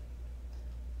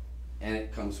 And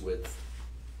it comes with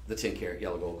the 10 karat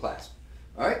yellow gold clasp.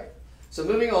 All right. So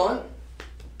moving on.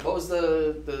 What was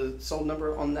the sold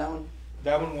number on that one?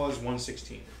 That one was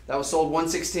 116. That was sold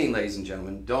 116, ladies and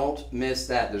gentlemen. Don't miss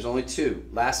that. There's only 2.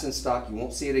 Last in stock. You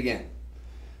won't see it again.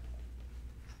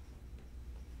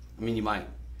 I mean, you might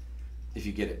if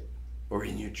you get it, or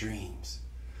in your dreams.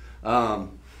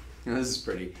 This is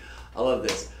pretty. I love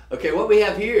this. Okay, what we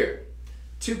have here,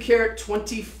 2 karat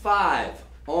 25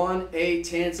 on a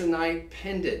Tanzanite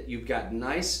pendant. You've got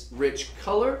nice, rich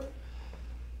color.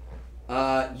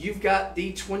 You've got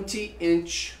the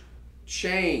 20-inch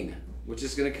chain, which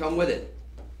is going to come with it.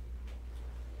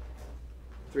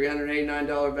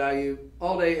 $389 value,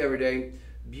 all day, every day.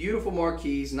 Beautiful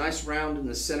marquise, nice round in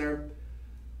the center.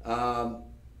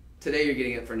 Today you're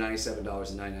getting it for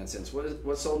 $97.99.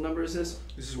 What sold number is this?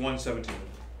 This is 117.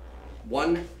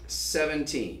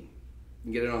 117. You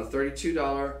can get it on a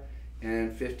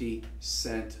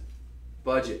 $32.50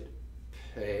 budget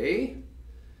pay.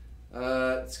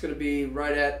 It's going to be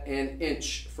right at an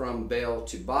inch from bail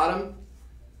to bottom. I'm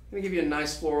going to give you a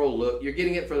nice floral look. You're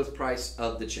getting it for the price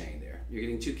of the chain there. You're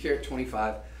getting 2 karat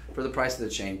 25 for the price of the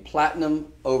chain.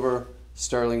 Platinum over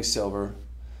sterling silver.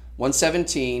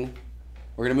 117.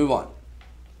 We're going to move on.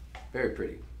 Very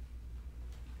pretty.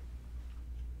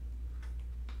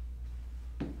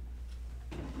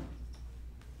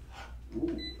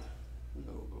 Ooh.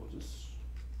 Hello, gorgeous.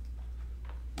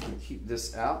 I'm going to keep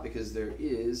this out because there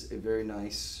is a very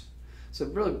nice, it's a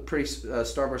really pretty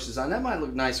starburst design. That might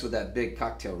look nice with that big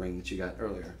cocktail ring that you got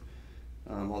earlier,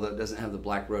 although it doesn't have the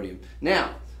black rhodium.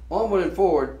 Now, onward and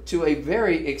forward to a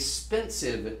very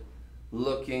expensive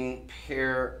looking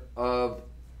pair of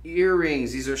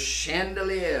earrings. These are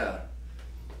chandelier.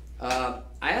 I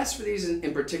asked for these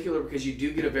in particular because you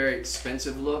do get a very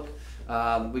expensive look.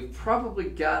 We've probably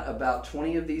got about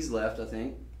 20 of these left, I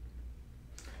think.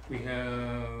 We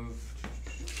have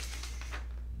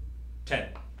 10.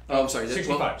 Oh, I'm sorry.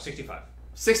 65.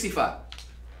 65.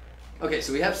 Okay,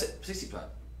 so we have 65.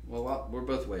 Well, we're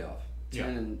both way off.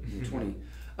 10 and 20.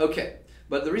 Okay,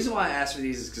 but the reason why I asked for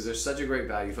these is because they're such a great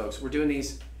value, folks. We're doing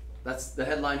these. That's the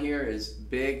headline here is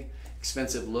big,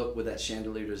 expensive look with that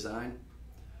chandelier design.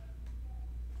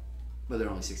 But they're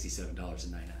only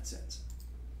 $67.99.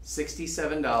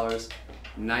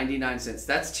 $67.99.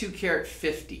 That's 2 karat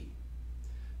 50.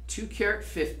 2 karat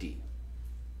 50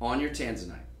 on your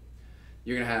Tanzanite.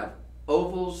 You're going to have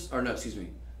ovals, or no, excuse me,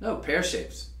 no, pear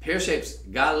shapes. Pear shapes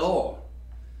galore.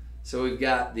 So we've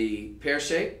got the pear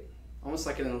shape, almost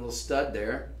like in a little stud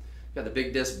there. Got the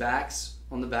big disc backs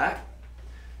on the back.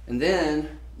 And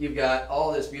then you've got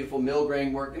all this beautiful mill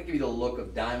grain work. Going to give you the look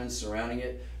of diamonds surrounding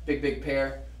it. Big, big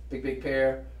pear, big, big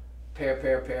pear, pear,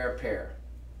 pear, pear, pear.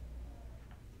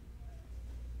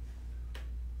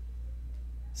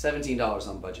 $17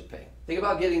 on budget pay. Think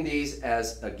about getting these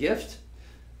as a gift.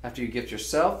 After you gift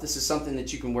yourself, this is something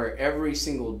that you can wear every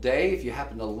single day. If you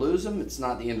happen to lose them, it's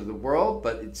not the end of the world,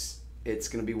 but it's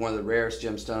going to be one of the rarest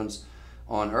gemstones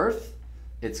on earth.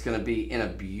 It's going to be in a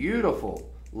beautiful,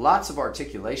 lots of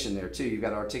articulation there too. You've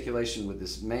got articulation with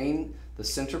this main, the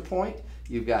center point.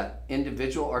 You've got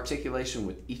individual articulation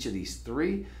with each of these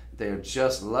 3. They're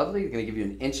just lovely. They're going to give you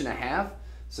an 1.5 inches.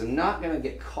 So not going to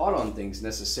get caught on things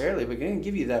necessarily, but going to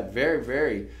give you that very,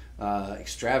 very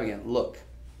extravagant look.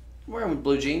 Wear them with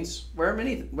blue jeans. Wear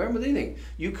them with anything.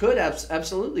 You could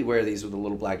absolutely wear these with a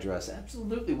little black dress.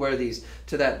 Absolutely wear these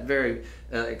to that very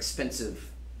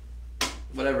expensive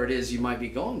whatever it is you might be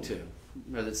going to,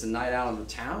 whether it's a night out in the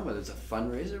town, whether it's a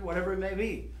fundraiser, whatever it may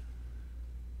be.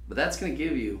 But that's going to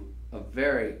give you a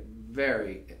very,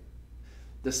 very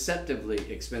deceptively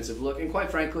expensive look, and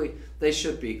quite frankly, they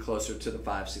should be closer to the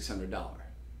 $500-600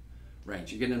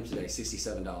 range. You're getting them today,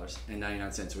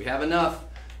 $67.99. We have enough.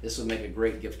 This will make a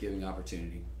great gift-giving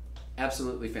opportunity.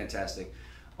 Absolutely fantastic.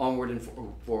 Onward and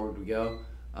forward we go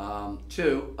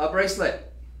to a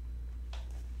bracelet.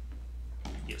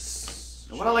 Yes.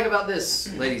 And what I like about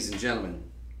this, ladies and gentlemen,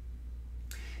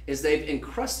 is they've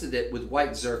encrusted it with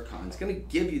white zircon. It's going to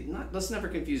give you, let's never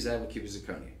confuse that with cubic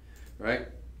zirconia, right?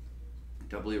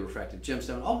 Doubly refractive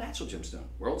gemstone, all natural gemstone,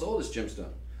 world's oldest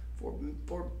gemstone,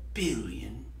 4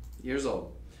 billion years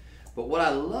old. But what I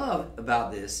love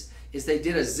about this is they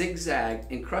did a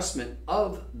zigzag encrustment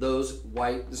of those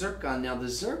white zircon. Now the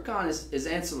zircon is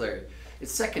ancillary,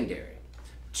 it's secondary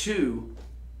to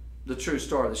the true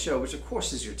star of the show, which of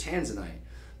course is your Tanzanite.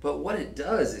 But what it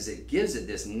does is it gives it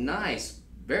this nice,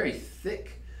 very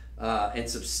thick and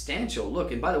substantial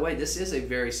look. And by the way, this is a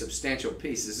very substantial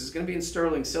piece. This is going to be in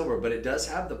sterling silver, but it does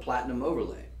have the platinum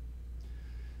overlay.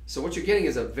 So what you're getting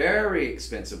is a very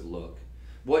expensive look.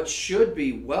 What should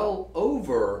be well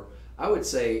over, I would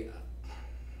say,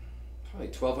 probably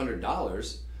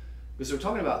 $1,200, because we're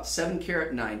talking about 7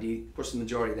 karat 90. Of course, the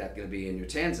majority of that going to be in your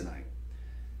Tanzanite.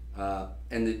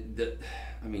 And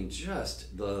I mean,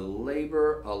 just the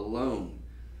labor alone.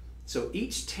 So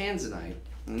each Tanzanite,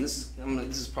 and this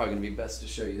is probably going to be best to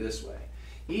show you this way.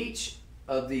 Each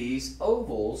of these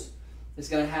ovals is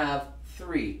going to have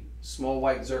 3 small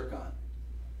white zircon.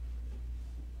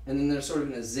 And then they're sort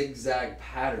of in a zigzag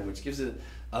pattern, which gives it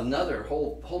another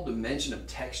whole dimension of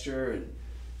texture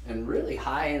and really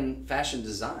high-end fashion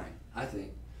design, I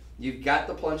think. You've got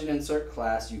the plunge and insert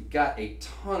class. You've got a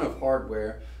ton of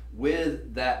hardware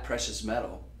with that precious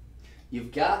metal.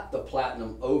 You've got the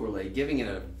platinum overlay, giving it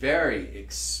a very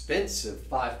expensive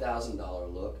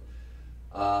 $5,000 look.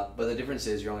 But the difference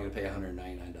is you're only going to pay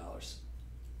 $199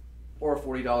 or a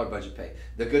 $40 budget pay.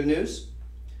 The good news,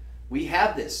 we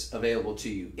have this available to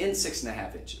you in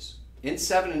 6.5 inches, in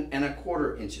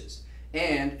 7.25 inches,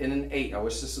 and in an 8. I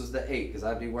wish this was the 8 because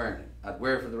I'd be wearing it. I'd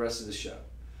wear it for the rest of the show.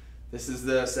 This is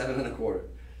the 7.25.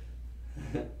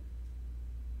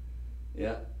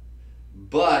 Yeah.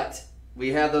 But we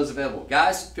have those available.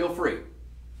 Guys, feel free.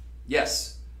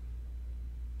 Yes.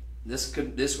 This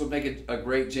would make a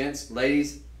great gents.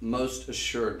 Ladies, most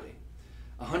assuredly.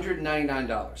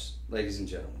 $199, ladies and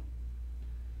gentlemen.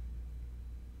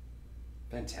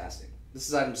 Fantastic. This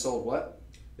is item sold what?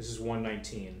 This is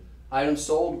 119. Item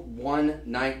sold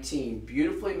 119.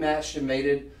 Beautifully matched and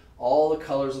mated. All the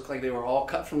colors look like they were all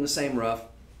cut from the same rough.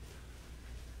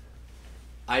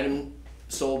 Item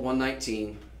sold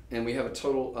 119. And we have a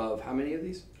total of how many of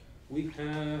these? We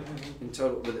have In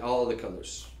total with all the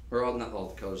colors. Or all, not all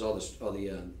the colors, all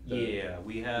the yeah,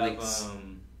 we have links.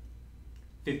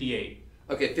 58.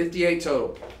 Okay, 58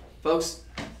 total. Folks,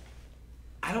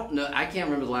 I don't know, I can't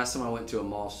remember the last time I went to a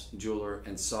Moss jeweler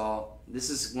and saw, this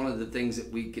is one of the things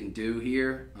that we can do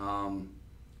here.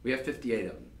 We have 58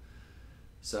 of them.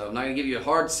 So I'm not going to give you a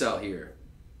hard sell here.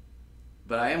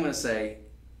 But I am going to say,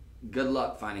 good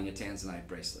luck finding a Tanzanite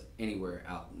bracelet anywhere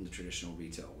out in the traditional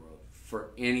retail world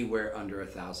for anywhere under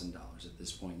 $1,000 at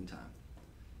this point in time.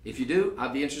 If you do,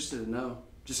 I'd be interested to know,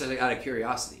 just out of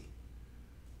curiosity.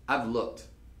 I've looked.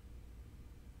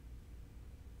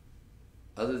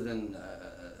 Other than,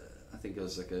 I think it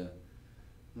was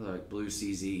like blue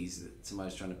CZs that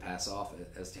somebody's trying to pass off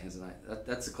as Tanzanite.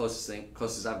 That's the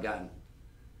closest I've gotten.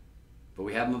 But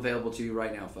we have them available to you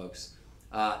right now, folks.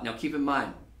 Now keep in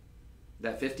mind,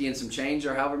 that 50 and some change,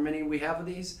 or however many we have of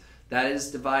these, that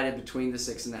is divided between the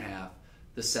 6.5,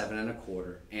 the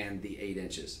 7.25, and the 8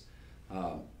 inches.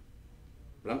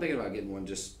 But I'm thinking about getting one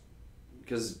just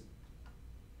because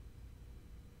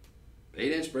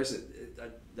 8-inch bracelet,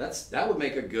 that would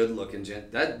make a good looking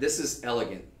gent. This is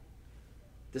elegant.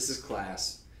 This is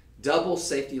class. Double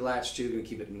safety latch too, going to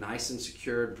keep it nice and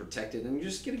secured and protected. And you're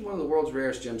just getting one of the world's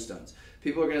rarest gemstones.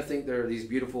 People are going to think they're these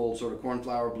beautiful sort of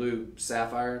cornflower blue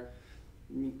sapphire.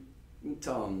 You can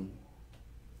tell them,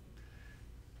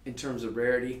 in terms of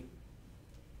rarity,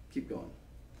 keep going.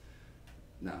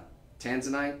 Now,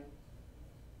 Tanzanite,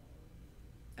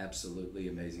 absolutely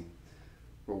amazing.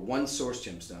 We're one source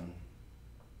gemstone,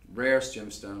 rarest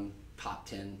gemstone, top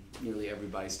 10, nearly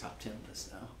everybody's top 10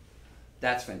 list now.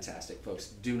 That's fantastic, folks.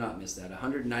 Do not miss that.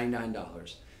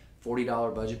 $199,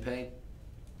 $40 budget pay.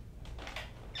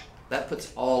 That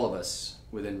puts all of us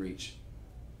within reach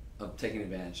of taking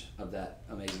advantage of that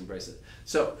amazing bracelet.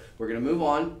 So we're going to move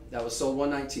on. That was sold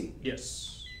 119.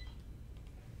 Yes.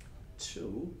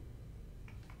 To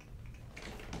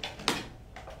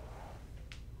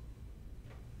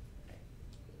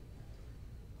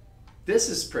This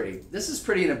is pretty. This is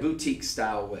pretty in a boutique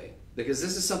style way because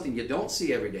this is something you don't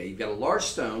see every day. You've got a large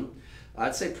stone.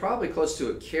 I'd say probably close to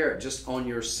a carat just on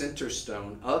your center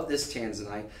stone of this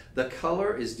Tanzanite. The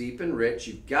color is deep and rich.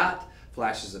 You've got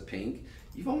flashes of pink.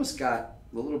 You've almost got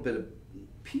a little bit of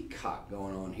peacock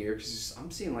going on here because I'm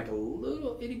seeing like a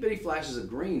little itty bitty flashes of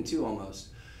green too almost.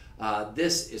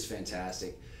 This is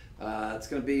fantastic. It's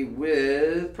going to be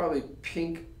with probably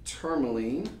pink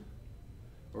tourmaline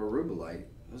or rubellite.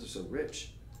 Those are so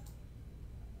rich.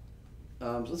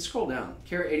 Let's scroll down.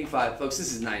 Carat 85, folks.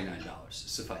 This is $99.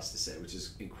 Suffice to say, which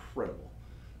is incredible.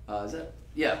 Is that?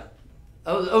 Yeah.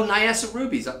 Oh, Nyassa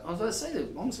rubies. I was about to say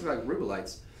they almost look like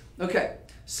rubellites. Okay,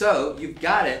 so you've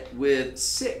got it with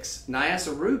 6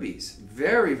 Nyassa rubies.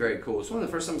 Very, very cool. It's one of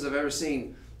the first times I've ever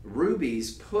seen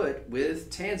rubies put with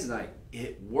Tanzanite.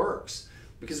 It works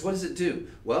because what does it do?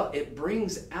 Well, it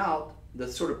brings out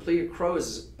the sort of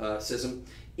pleochroism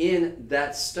in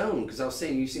that stone. Because I was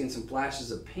saying you're seeing some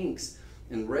flashes of pinks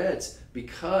and reds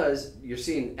because you're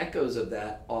seeing echoes of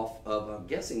that off of, I'm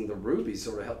guessing, the rubies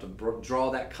sort of help to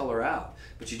draw that color out.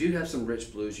 But you do have some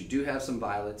rich blues, you do have some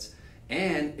violets,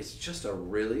 and it's just a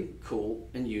really cool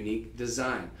and unique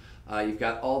design. You've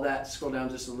got all that. Scroll down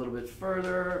just a little bit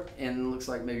further, and it looks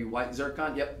like maybe white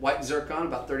zircon. Yep, white zircon,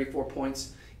 about 34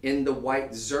 points in the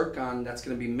white zircon. That's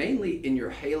going to be mainly in your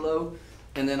halo,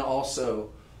 and then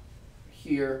also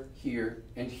here, here,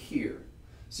 and here.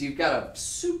 So you've got a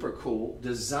super cool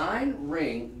design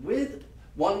ring with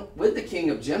the King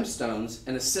of Gemstones,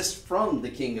 an assist from the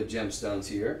King of Gemstones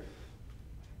here.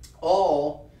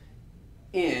 All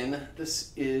in,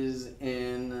 this is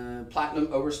in platinum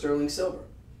over sterling silver.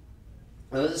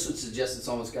 Now this would suggest it's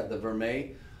almost got the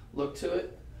vermeil look to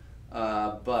it,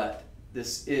 but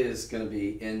this is going to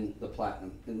be in the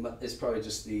platinum. It's probably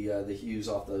just the hues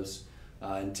off those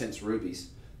intense rubies.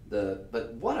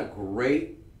 But what a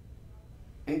great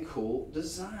and cool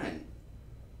design.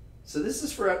 So this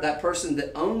is for that person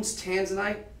that owns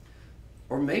Tanzanite,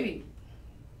 or maybe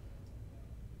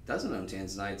doesn't own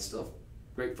Tanzanite. It's still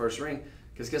a great first ring,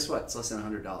 because guess what? It's less than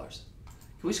 $100.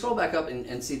 Can we scroll back up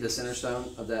and see the center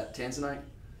stone of that Tanzanite?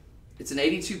 It's an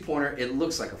 82 pointer. It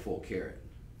looks like a full carat.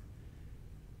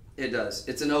 It does.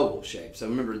 It's an oval shape. So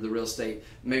remember the real estate.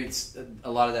 Maybe it's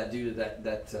a lot of that due to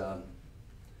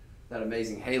that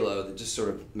amazing halo that just sort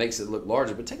of makes it look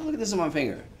larger. But take a look at this on my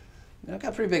finger. I've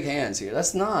got pretty big hands here.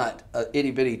 That's not a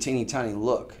itty bitty teeny tiny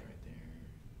look.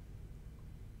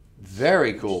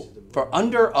 Very cool. For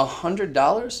under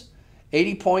 $100,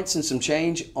 80 points and some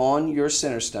change on your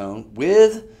center stone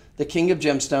with the King of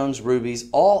Gemstones rubies,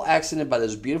 all accented by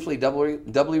those beautifully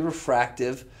doubly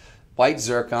refractive white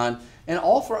zircon, and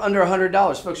all for under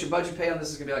 $100. Folks, your budget pay on this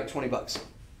is going to be like 20 bucks.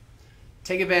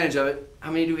 Take advantage of it.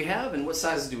 How many do we have, and what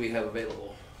sizes do we have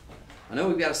available? I know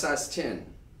we've got a size 10.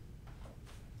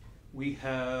 We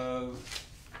have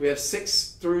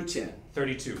 6 through 10.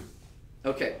 32.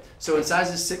 Okay, so in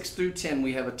sizes 6 through 10,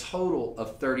 we have a total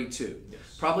of 32. Yes.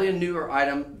 Probably a newer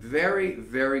item, very,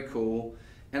 very cool,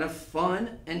 and a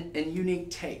fun and unique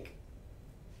take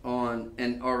on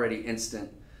an already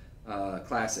instant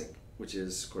classic, which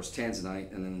is, of course,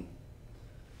 Tanzanite, and then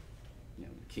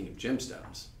King of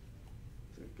Gemstones.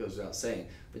 So it goes without saying.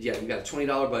 But yeah, you've got a $20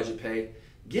 budget pay.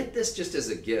 Get this just as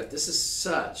a gift. This is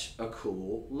such a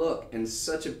cool look and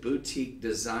such a boutique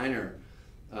designer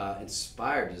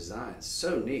inspired design.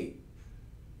 So neat.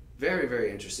 Very,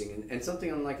 very interesting, and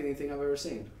something unlike anything I've ever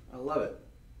seen. I love it.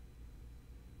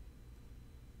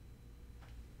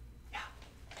 Yeah,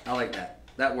 I like that.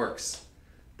 That works.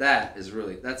 That is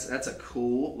really, that's a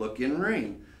cool looking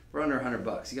ring for under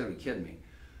 $100. You gotta be kidding me.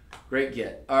 Great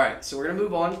get. All right, so we're gonna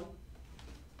move on.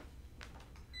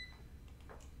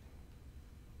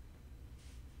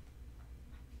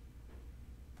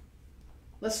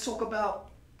 Let's talk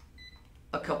about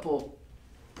a couple.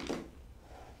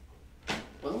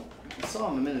 Well, I saw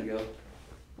them a minute ago.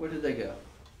 Where did they go?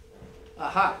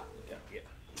 Aha. Yeah.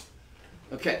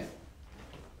 Okay.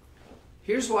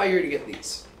 Here's why you're to get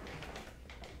these.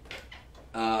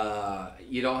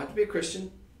 You don't have to be a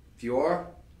Christian. If you are,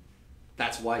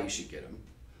 that's why you should get them.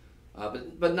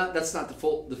 But that's not the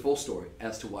full story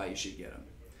as to why you should get them.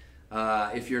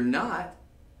 If you're not,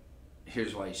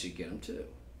 here's why you should get them too.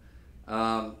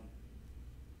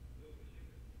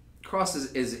 Cross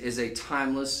is a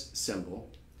timeless symbol.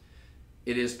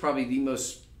 It is probably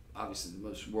obviously the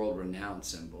most world-renowned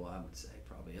symbol, I would say,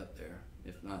 probably up there,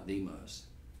 if not the most,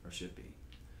 or should be.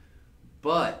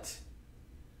 But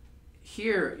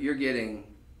here you're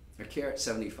getting a carat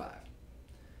 75.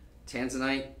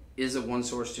 Tanzanite is a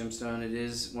one-source gemstone. It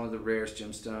is one of the rarest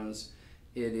gemstones.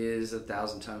 it is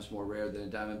 1,000 times more rare than a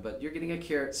diamond, but you're getting a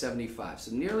carat 75.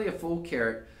 So nearly a full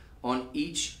carat on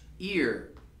each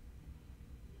ear.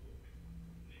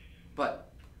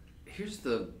 But here's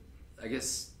I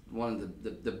guess, one of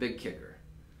the big kicker.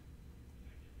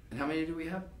 And how many do we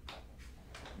have?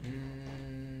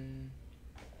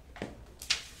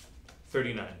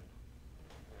 39.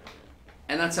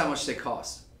 And that's how much they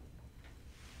cost.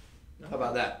 How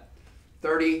about that?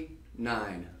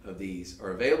 39 of these are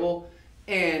available,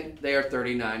 and they are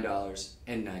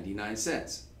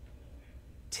 $39.99.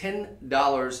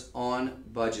 $10 on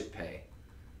budget pay.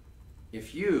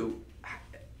 If you,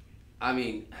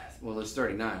 well, there's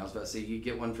 39. I was about to say you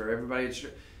get one for everybody at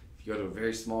church. If you go to a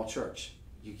very small church,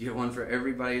 you get one for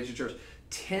everybody at your church.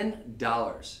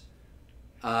 $10.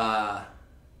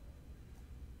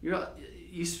 You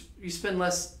spend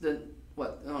less than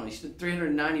what? I don't know. You spend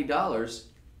 $390,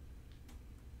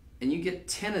 and you get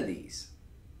 10 of these.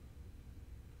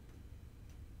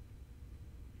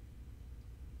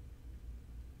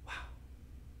 Wow.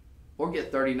 Or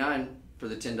get 39 for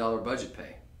the $10 budget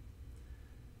pay.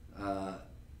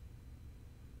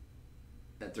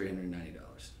 At $390.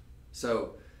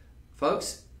 So,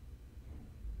 folks,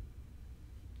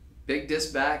 big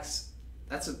disc backs.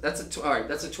 That's a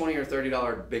 $20 or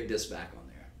 $30 big disc back on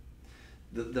there.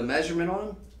 The measurement on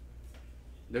them,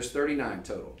 there's 39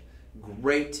 total.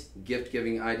 Great gift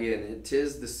giving idea, and it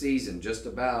is the season just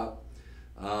about.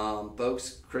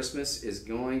 Folks, Christmas is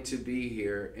going to be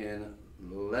here in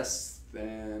less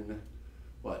than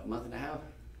what, month and a half?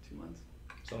 2 months?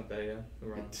 Something like that, yeah.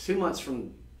 Around. 2 months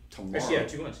from tomorrow. Actually, yeah,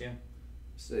 2 months, yeah.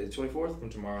 Say the 24th? From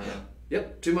tomorrow, yeah.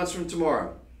 Yep, 2 months from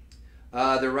tomorrow.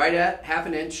 They're right at half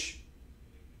an inch,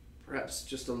 perhaps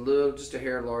just a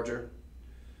hair larger.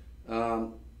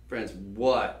 Friends,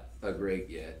 what a great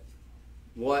get.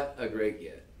 What a great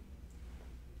get.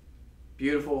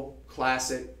 Beautiful,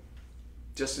 classic,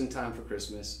 just in time for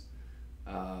Christmas.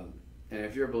 And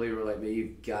if you're a believer like me,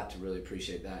 you've got to really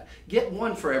appreciate that. Get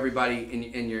one for everybody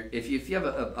in your, if you have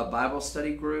a Bible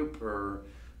study group or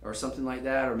something like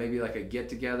that, or maybe like a get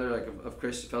together like of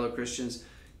fellow Christians,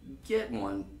 get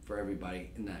one for everybody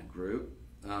in that group.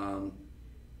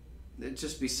 It'd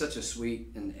just be such a sweet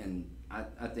and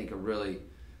I think a really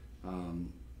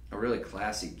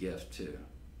classy gift too,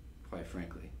 quite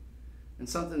frankly, and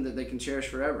something that they can cherish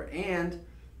forever. And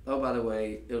oh, by the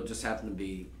way, it'll just happen to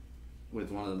be with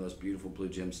one of the most beautiful blue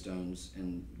gemstones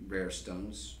and rare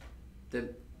stones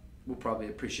that we'll probably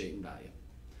appreciate and value.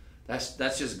 That's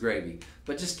just gravy.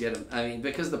 But just get them. I mean,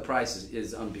 because the price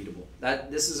is unbeatable.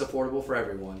 This is affordable for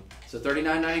everyone. So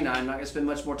 $39.99. I'm not going to spend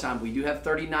much more time. We do have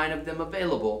 39 of them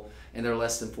available, and they're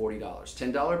less than $40.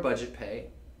 $10 budget pay.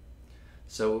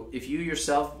 So if you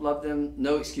yourself love them,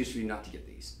 no excuse for you not to get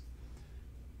these.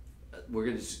 We're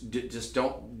going to just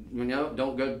don't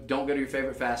go to your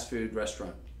favorite fast food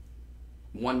restaurant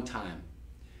one time,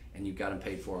 and you've got them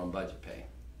paid for on budget pay.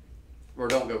 Or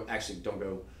don't go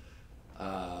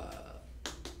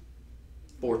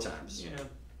 4 times. Yeah.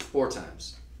 4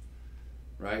 times.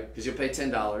 Right? Because you'll pay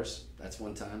 $10. That's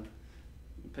one time.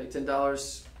 You pay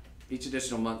 $10 each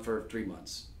additional month for 3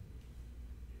 months.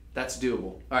 That's doable.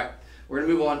 All right. We're going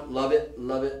to move on. Love it,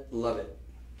 love it, love it.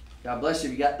 God bless you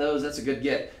if you got those. That's a good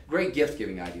get. Great gift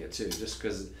giving idea too, just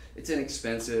because it's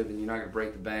inexpensive and you're not going to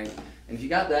break the bank. And if you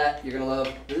got that, you're going to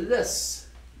love this.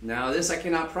 Now this I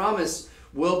cannot promise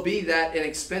will be that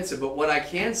inexpensive, but what I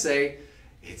can say,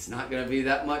 it's not going to be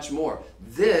that much more.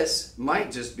 This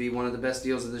might just be one of the best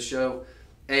deals of the show.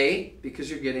 A, because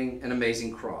you're getting an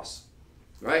amazing cross,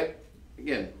 right?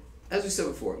 Again, as we said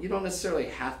before, you don't necessarily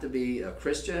have to be a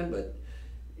Christian, but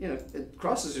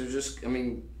crosses are just,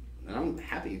 and I'm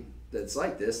happy that it's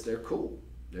like this. They're cool.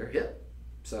 They're hip.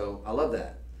 So I love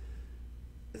that.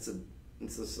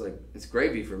 It's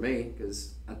gravy for me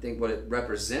because I think what it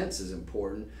represents is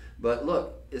important. But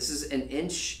look, this is 1.5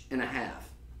 inches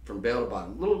from bale to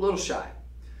bottom. Little shy.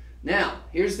 Now,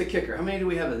 here's the kicker. How many do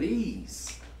we have of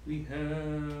these? We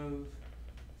have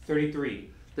 33.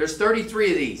 There's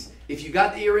 33 of these. If you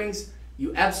got the earrings,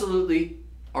 you absolutely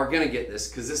are going to get this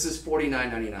because this is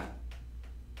 $49.99.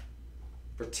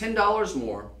 For $10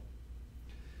 more,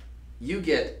 you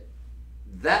get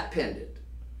that pendant.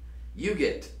 You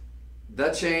get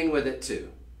the chain with it too.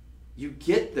 You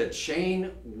get the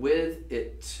chain with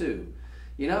it too.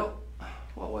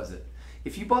 What was it?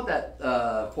 If you bought that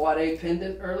Quad A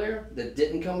pendant earlier that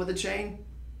didn't come with a chain,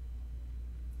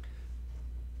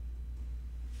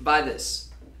 buy this.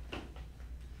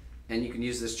 And you can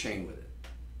use this chain with it.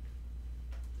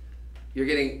 You're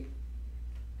getting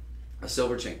a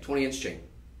silver chain, 20-inch chain.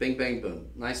 Bing, bang, boom.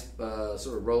 Nice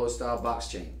sort of roller style box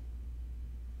chain.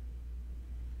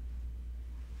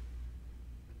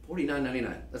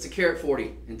 $49.99. That's a carat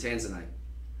 40 in Tanzanite.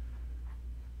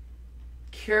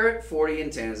 Carat 40 in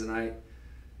Tanzanite,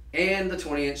 and the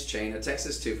 20-inch chain, a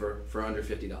Texas twofer, for under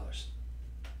 $50.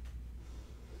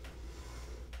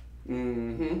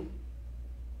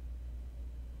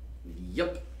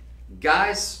 Yep.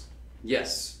 Guys,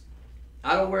 yes.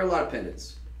 I don't wear a lot of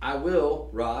pendants. I will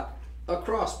rock a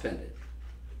cross pendant.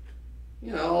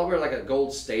 You know, I'll wear like a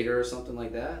gold stater or something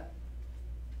like that.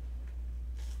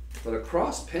 But a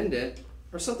cross pendant,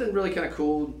 or something really kind of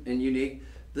cool and unique,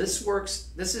 this works.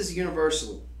 This is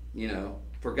universal, you know,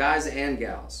 for guys and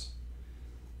gals.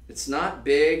 It's not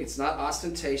big, it's not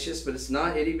ostentatious, but it's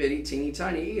not itty bitty teeny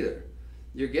tiny either.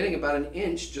 You're getting about an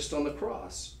inch just on the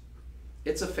cross.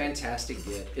 It's a fantastic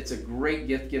gift. It's a great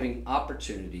gift giving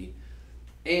opportunity.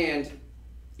 And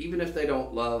even if they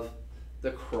don't love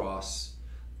the cross,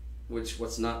 which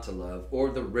what's not to love, or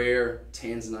the rare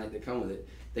Tanzanite that come with it,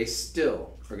 they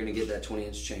still are going to get that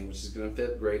 20-inch chain, which is going to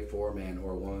fit great for a man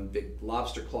or a woman. Big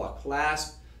lobster claw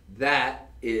clasp.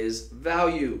 That is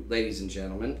value, ladies and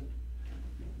gentlemen.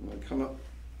 I'm going to come up.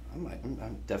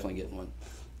 I'm definitely getting one.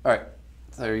 All right.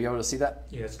 So are you able to see that?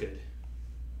 Yeah, that's good.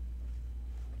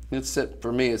 It's it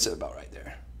for me. It's about right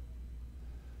there.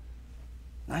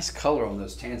 Nice color on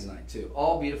those Tanzanite too.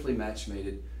 All beautifully match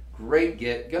mated. Great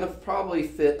get. Gonna probably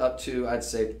fit up to, I'd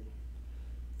say,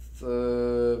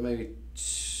 maybe.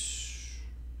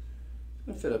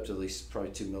 Gonna fit up to at least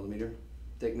probably 2 millimeter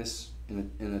thickness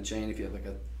in a chain. If you have like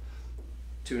a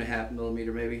 2.5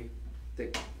 millimeter maybe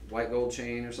thick white gold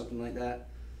chain or something like that.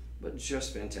 But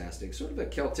just fantastic. Sort of a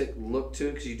Celtic look to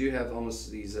it, because you do have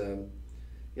almost these. You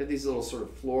have these little sort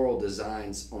of floral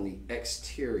designs on the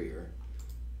exterior,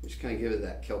 which kind of give it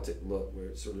that Celtic look, where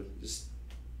it's sort of just,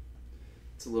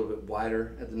 it's a little bit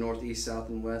wider at the northeast, south,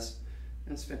 and west,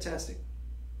 and it's fantastic.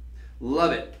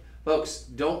 Love it. Folks,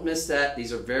 don't miss that.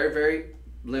 These are very, very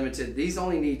limited. These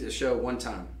only need to show one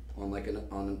time on like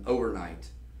on an overnight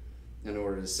in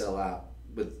order to sell out,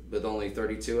 with only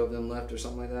 32 of them left or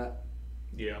something like that.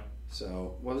 Yeah.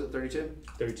 So, what was it, 32?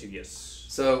 32, yes.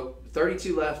 So,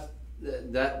 32 left.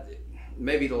 That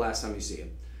may be the last time you see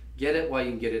it. Get it while you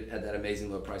can get it at that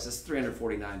amazing low price. That's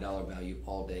 $349 value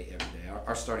all day, every day.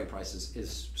 Our starting price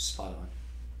is spot on.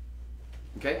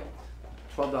 Okay?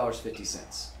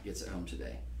 $12.50 gets it home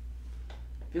today.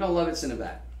 If you don't love it, send it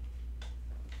back.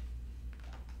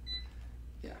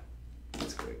 Yeah,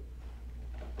 that's great.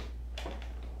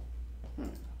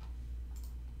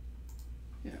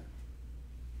 Yeah.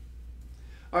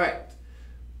 All right.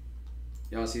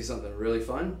 You want to see something really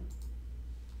fun?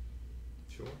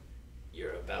 Sure.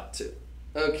 You're about to.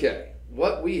 Okay,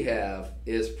 what we have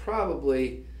is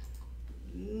probably,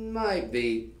 might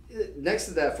be, next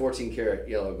to that 14 karat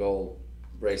yellow gold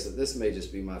bracelet, this may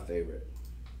just be my favorite.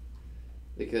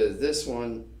 Because this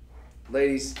one,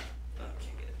 ladies, oh, I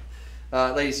can't get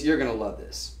it. Ladies, you're going to love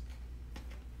this.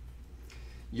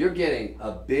 You're getting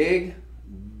a big,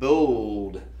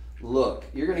 bold look.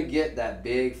 You're going to get that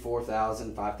big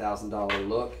 $4,000, $5,000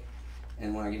 look.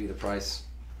 And when I give you the price,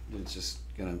 it's just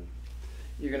going to,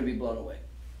 you're going to be blown away.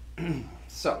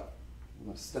 So, I'm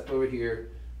going to step over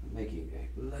here and make you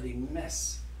a bloody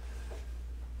mess.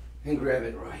 And grab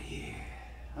it right here.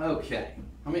 Okay.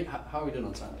 How are we doing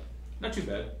on time? Not too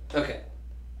bad. Okay.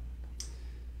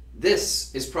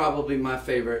 This is probably my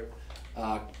favorite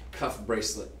cuff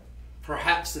bracelet.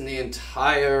 Perhaps in the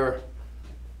entire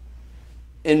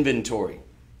inventory.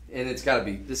 And this got to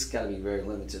be very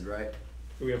limited, right?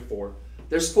 We have 4.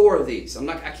 There's 4 of these.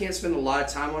 I can't spend a lot of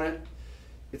time on it.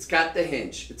 It's got the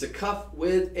hinge. It's a cuff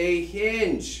with a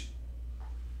hinge.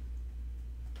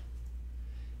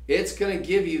 It's going to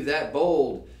give you that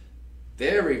bold,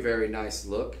 very, very nice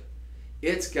look.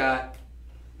 It's got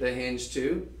the hinge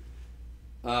too.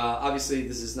 Obviously,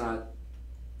 this is not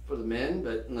for the men,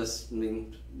 but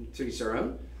to each their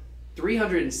own.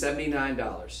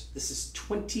 $379. This is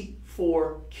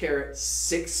 24 karat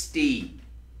 60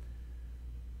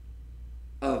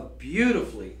 of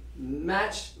beautifully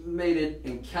match mated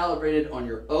and calibrated on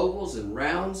your ovals and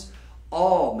rounds,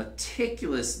 all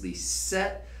meticulously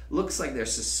set. Looks like they're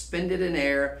suspended in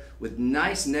air with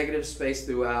nice negative space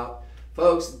throughout.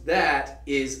 Folks, that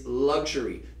is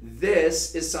luxury.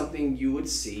 This is something you would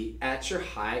see at your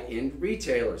high-end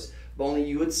retailers. But only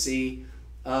you would see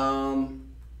probably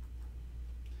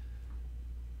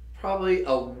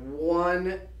a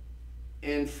 1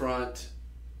 in front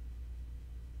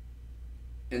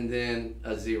and then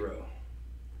a 0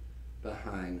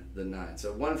 behind the 9.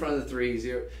 So 1 in front of the 3,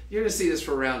 0. You're going to see this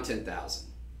for around 10,000,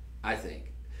 I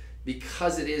think.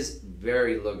 Because it is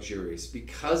very luxurious,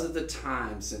 because of the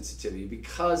time sensitivity,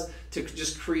 because to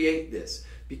just create this,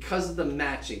 because of the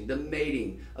matching, the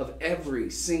mating of every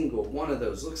single one of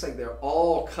those. Looks like they're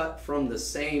all cut from the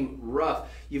same rough.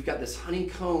 You've got this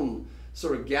honeycomb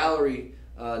sort of gallery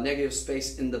negative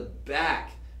space in the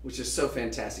back, which is so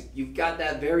fantastic. You've got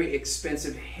that very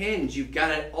expensive hinge. You've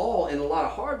got it all in a lot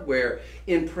of hardware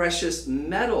in precious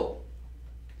metal.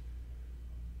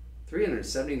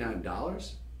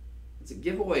 $379? It's a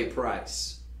giveaway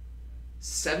price.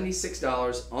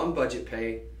 $76 on budget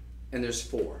pay, and there's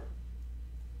 4.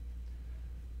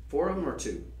 4 of them or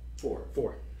 2? 4.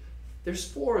 4. There's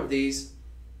 4 of these.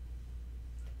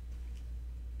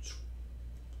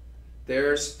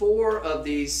 There's 4 of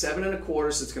these 7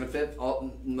 1/4, so it's going to fit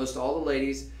most all the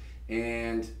ladies.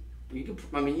 And you can,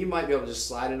 I mean, you might be able to just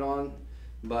slide it on,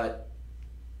 but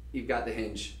you've got the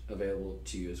hinge available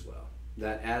to you as well.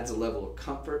 That adds a level of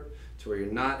comfort to where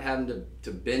you're not having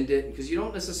to bend it, because you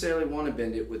don't necessarily want to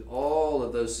bend it with all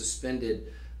of those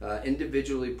suspended,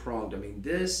 individually pronged. I mean,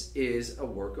 this is a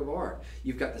work of art.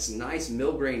 You've got this nice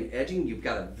mill grain edging. You've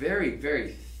got a very,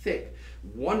 very thick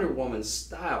Wonder Woman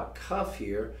style cuff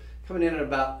here, coming in at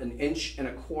about 1 1/4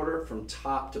 inches from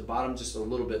top to bottom, just a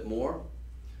little bit more.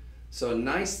 So a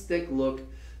nice thick look.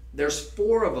 There's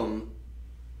 4 of them.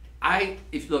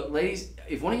 Look, ladies,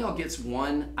 if one of y'all gets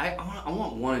one, I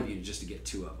want one of you just to get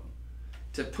 2 of them.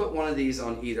 To put one of these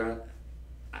on either,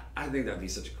 I think that'd be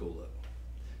such a cool look.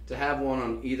 To have one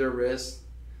on either wrist.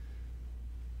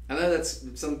 I know that's,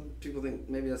 some people think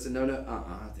maybe that's a no-no.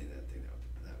 I think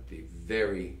that would be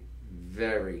very,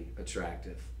 very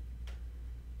attractive.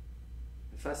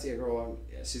 If I see a girl,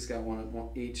 yeah, she's got one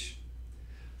each.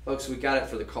 Folks, we got it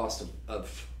for the cost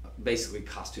of basically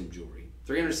costume jewelry.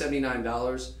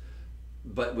 $379,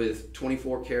 but with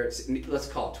 24 carats, let's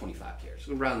call it 25 carats.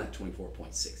 We'll round that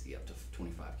 24.60 up to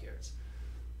 25 carats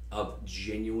of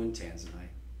genuine Tanzanite.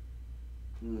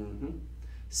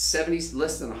 70,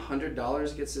 less than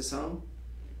 $100 gets this home.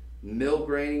 Mill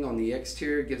graining on the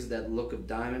exterior gives it that look of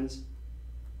diamonds.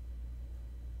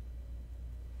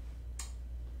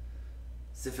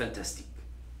 C'est fantastique.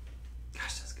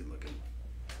 Gosh, that's good looking.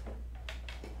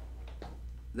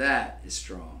 That is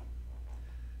strong.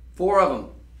 4 of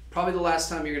them. Probably the last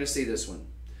time you're going to see this one.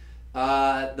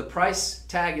 The price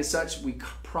tag is such we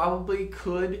probably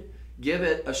could give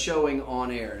it a showing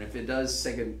on air, and if it does,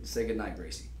 say good night,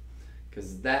 Gracie,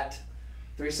 because that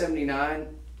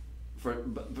 $379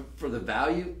 for the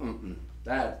value,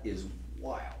 that is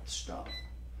wild stuff.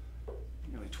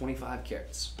 You know, 25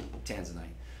 carats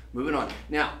Tanzanite. Moving on.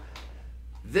 Now,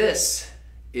 this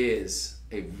is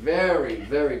a very,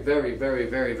 very, very, very,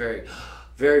 very, very,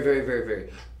 very, very, very, very,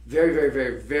 very, very,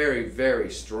 very, very,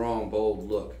 very strong, bold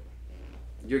look.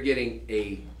 You're getting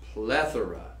a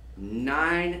plethora,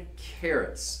 9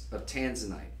 carats of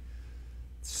Tanzanite.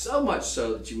 So much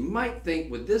so that you might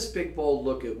think with this big, bold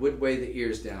look, it would weigh the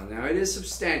ears down. Now, it is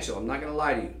substantial. I'm not going to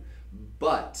lie to you.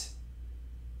 But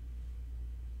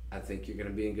I think you're going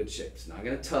to be in good shape. It's not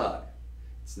going to tug.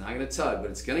 It's not going to tug, but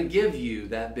it's going to give you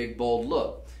that big, bold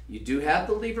look. You do have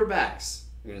the lever backs.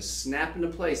 They're going to snap into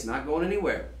place, not going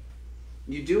anywhere.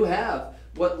 You do have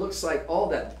what looks like all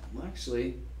that,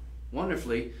 actually,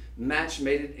 wonderfully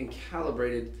match-mated and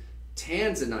calibrated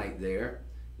Tanzanite there.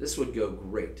 This would go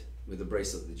great with the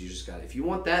bracelet that you just got. If you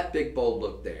want that big, bold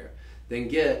look there, then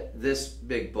get this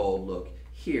big, bold look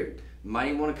here. You might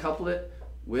even want to couple it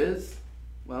with,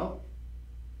 well,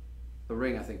 the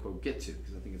ring I think we'll get to,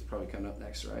 because I think it's probably coming up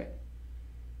next, right?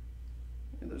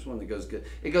 And there's one that goes good.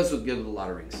 It goes good with a lot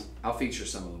of rings. I'll feature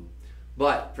some of them.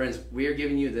 But, friends, we are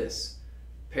giving you this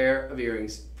pair of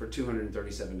earrings for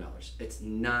 $237. It's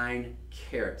 9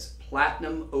 carats.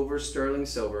 Platinum over sterling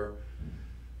silver.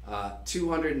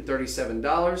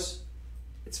 $237.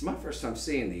 It's my first time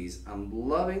seeing these. I'm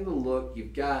loving the look.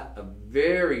 You've got a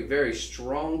very, very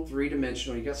strong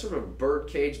 3-dimensional. You got sort of a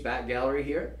birdcage back gallery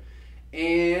here.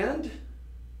 And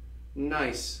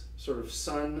nice sort of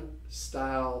sun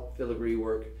style filigree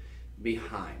work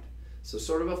behind. So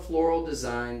sort of a floral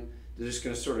design. They're just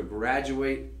going to sort of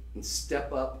graduate and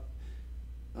step up.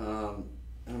 I'm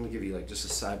going to give you like just a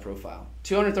side profile.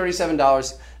 $237. Go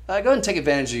ahead and take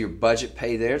advantage of your budget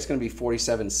pay there. It's going to be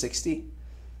 $47.60.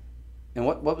 And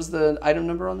what was the item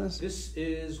number on this? This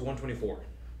is 124.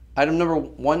 Item number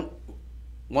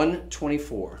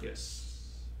 124. Yes.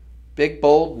 Big,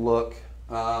 bold look.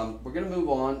 We're going to move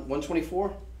on.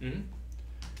 124? Mm-hmm.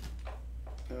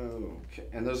 Okay.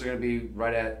 And those are going to be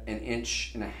right at 1.5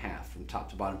 inches from top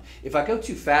to bottom. If I go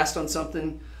too fast on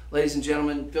something, ladies and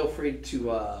gentlemen, feel free to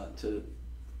let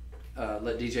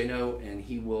DJ know, and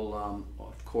he will,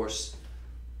 of course,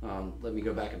 let me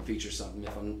go back and feature something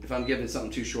if I'm giving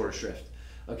something too short a shrift.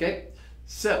 Okay,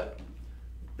 so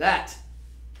that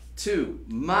to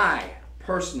my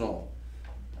personal,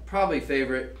 probably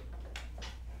favorite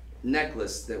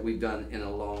necklace that we've done in a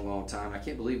long, long time. I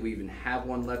can't believe we even have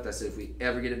one left. I said if we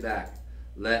ever get it back,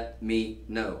 let me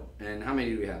know. And how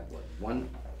many do we have? What, one?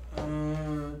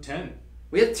 10.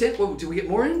 We have 10. Well, did we get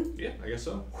more in? Yeah, I guess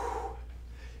so.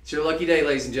 It's your lucky day,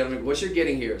 ladies and gentlemen. What you're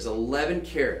getting here is 11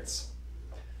 carats.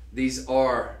 These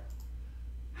are,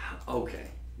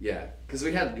 okay, yeah, because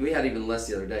we had even less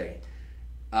the other day.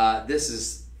 This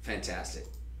is fantastic.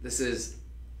 This is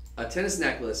a tennis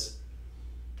necklace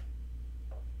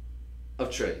of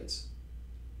trillions.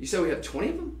 You said we have 20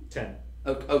 of them? 10.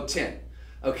 Oh, 10.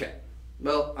 Okay.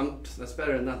 Well, that's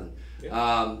better than nothing.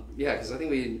 Yeah, yeah, because I think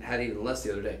we had even less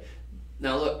the other day.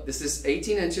 Now look, this is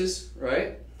 18 inches,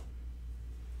 right?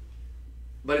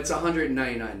 But it's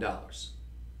 $199.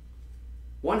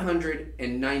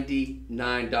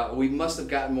 $199. We must have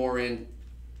gotten more in,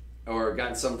 or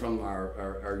gotten some from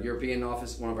our European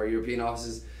office, one of our European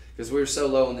offices, because we were so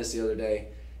low on this the other day,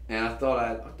 and I thought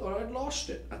I'd lost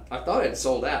it. I thought it had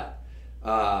sold out,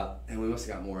 and we must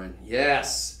have got more in.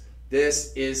 Yes,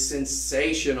 this is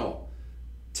sensational.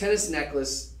 Tennis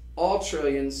necklace, all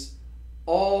trillions,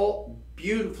 all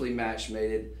beautifully match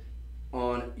mated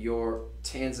on your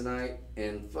Tanzanite,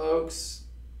 and folks,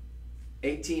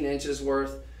 18 inches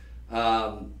worth.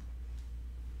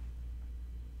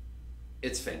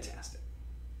 It's fantastic.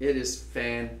 It is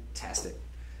fantastic.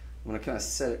 I'm gonna kind of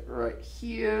set it right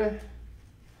here.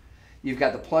 You've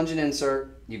got the plunging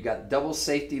insert. You've got double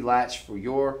safety latch for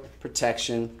your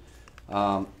protection.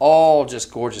 All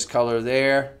just gorgeous color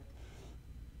there.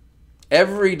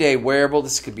 Everyday wearable.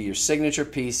 This could be your signature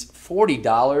piece.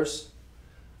 $40.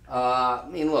 I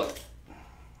mean, look.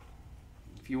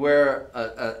 If you wear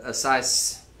a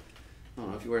size, I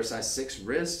don't know, if you wear a size 6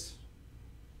 wrist,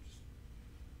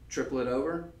 triple it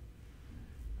over.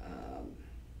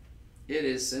 It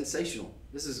is sensational.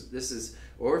 This is,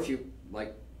 or if you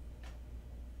like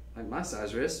my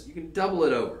size wrist, you can double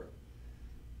it over,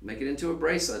 make it into a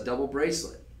bracelet, a double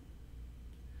bracelet.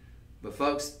 But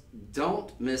folks,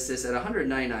 don't miss this at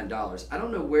 $199. I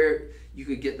don't know where you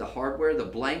could get the hardware, the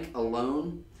blank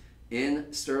alone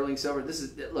in sterling silver. This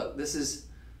is, look, this is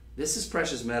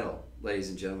precious metal, ladies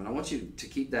and gentlemen. I want you to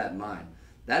keep that in mind.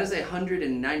 That is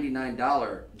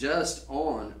 $199 just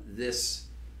on this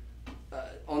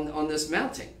on this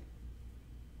mounting.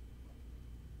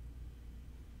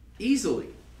 Easily.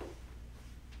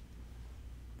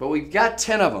 But we've got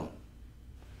 10 of them.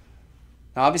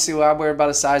 Now, obviously, I wear about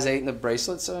a size 8 in the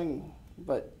bracelet,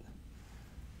 but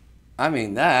I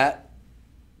mean, that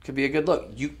could be a good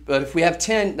look. But if we have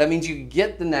 10, that means you can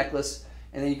get the necklace,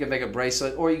 and then you can make a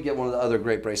bracelet, or you can get one of the other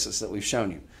great bracelets that we've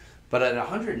shown you. But at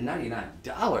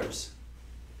 $199,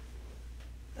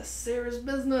 that's serious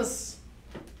business.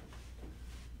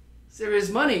 Serious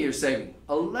money you're saving.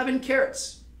 11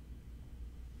 carats.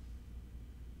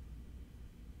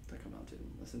 That come out to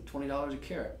less than $20 a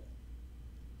carat.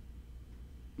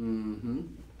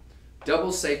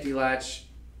 Double safety latch.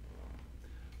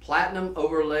 Platinum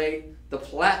overlay. The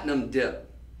platinum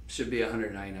dip should be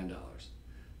 $199.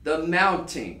 The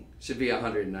mounting should be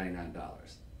 $199.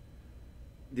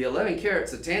 The 11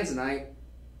 carats of Tanzanite,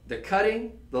 the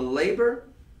cutting, the labor,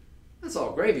 that's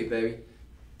all gravy, baby.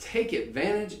 Take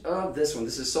advantage of this one.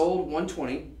 This is sold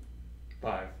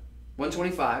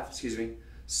 $125, excuse me.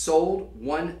 Sold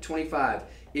 $125.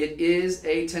 It is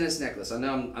a tennis necklace. I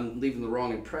know I'm leaving the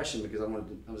wrong impression because I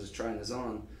was just trying this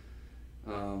on.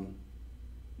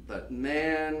 But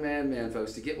man,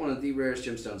 folks, to get one of the rarest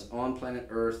gemstones on planet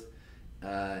Earth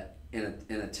in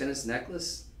a tennis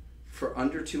necklace for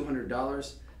under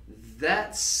 $200,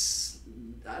 that's,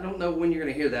 I don't know when you're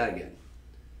going to hear that again.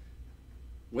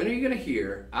 When are you going to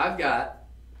hear, I've got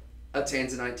a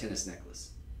Tanzanite tennis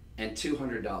necklace and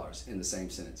 $200 in the same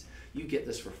sentence? You get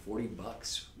this for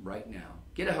 $40 right now.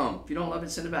 Get it home. If you don't love it,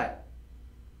 send it back.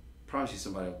 I promise you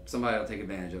somebody will take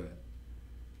advantage of it.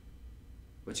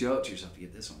 But you owe it to yourself to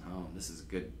get this one home. This is a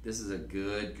good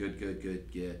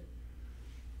get.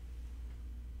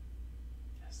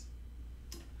 Yes.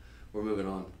 We're moving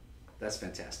on. That's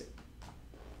fantastic.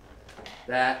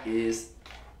 That is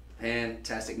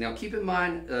fantastic. Now keep in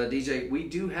mind, DJ, we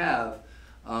do have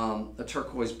a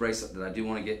turquoise bracelet that I do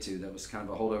want to get to. That was kind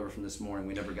of a holdover from this morning.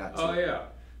 We never got to. Oh, yeah.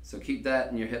 So keep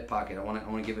that in your hip pocket. I want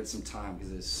to give it some time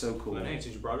because it's so cool. Well, hey,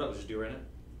 since you brought it up, let's just do it right now.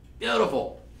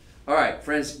 Beautiful. All right,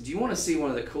 friends, do you want to see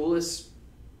one of the coolest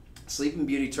Sleeping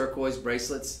Beauty turquoise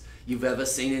bracelets you've ever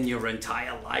seen in your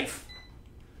entire life?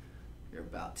 You're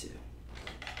about to.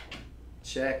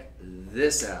 Check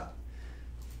this out.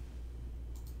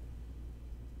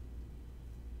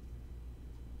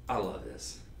 I love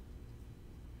this.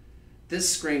 This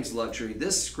screams luxury.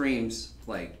 This screams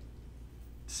like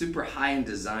super high-end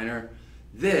designer.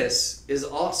 This is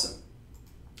awesome.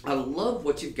 I love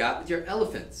what you've got with your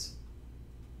elephants.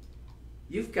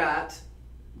 You've got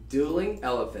dueling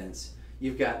elephants.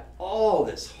 You've got all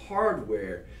this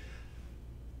hardware.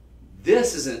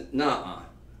 This isn't, nuh-uh.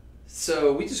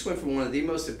 So we just went from one of the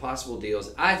most impossible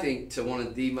deals, I think, to one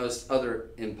of the most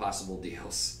other impossible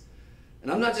deals. And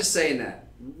I'm not just saying that.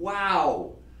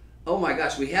 Wow. Oh my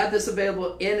gosh, we had this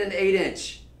available in an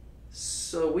 8-inch.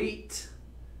 Sweet.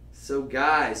 So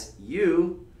guys,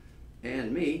 you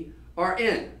and me are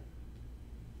in.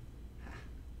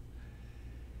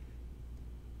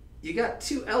 You got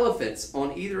 2 elephants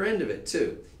on either end of it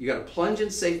too. You got a plunge-in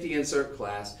safety insert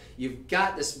class. You've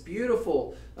got this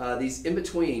beautiful, these in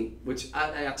between, which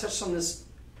I touched on this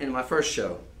in my first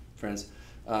show, friends.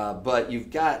 But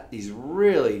you've got these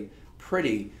really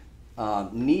pretty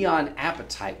neon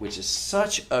apatite, which is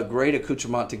such a great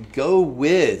accoutrement to go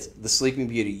with the Sleeping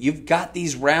Beauty. You've got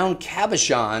these round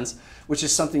cabochons, which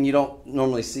is something you don't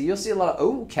normally see. You'll see a lot of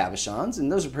oval cabochons,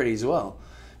 and those are pretty as well.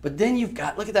 But then you've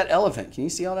got, look at that elephant. Can you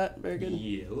see all that? Very good.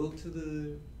 Yeah, a little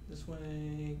to this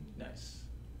way. Nice.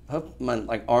 I hope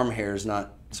my arm hair is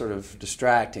not sort of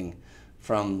distracting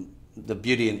from the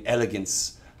beauty and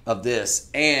elegance of this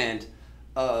and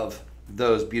of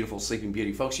those beautiful Sleeping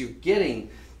Beauty. Folks, you're getting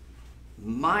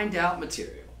mined out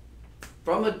material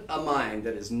from a mine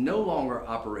that is no longer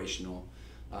operational.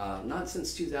 Not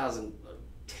since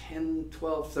 2010,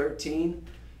 12, 13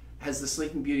 has the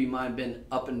Sleeping Beauty mine been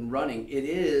up and running. It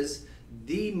is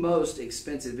the most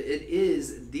expensive. It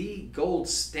is the gold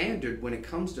standard when it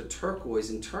comes to turquoise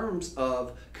in terms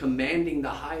of commanding the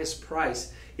highest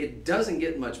price. It doesn't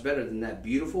get much better than that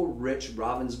beautiful, rich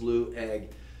robin's blue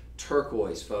egg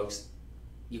turquoise, folks.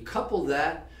 You couple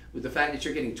that with the fact that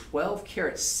you're getting 12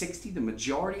 karat 60, the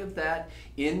majority of that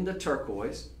in the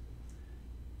turquoise.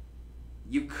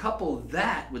 You couple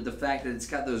that with the fact that it's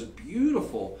got those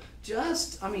beautiful,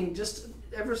 just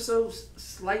ever so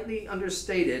slightly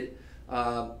understated,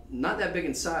 not that big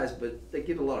in size, but they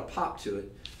give a lot of pop to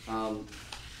it.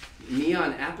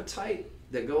 Neon apatite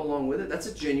that go along with it. That's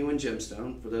a genuine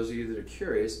gemstone, for those of you that are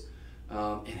curious.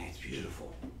 And it's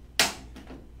beautiful.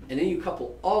 And then you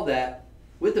couple all that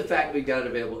with the fact we've got it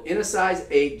available in a size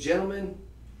 8. Gentlemen,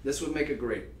 this would make it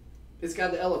great. It's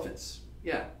got the elephants.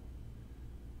 Yeah.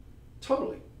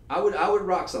 Totally. I would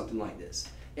rock something like this.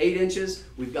 8 inches.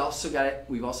 We've also got it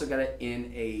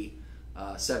in a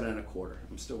 7 1/4.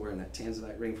 I'm still wearing that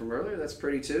Tanzanite ring from earlier. That's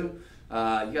pretty too.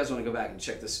 You guys want to go back and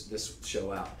check this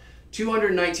show out.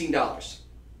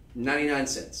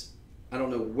 $219.99. I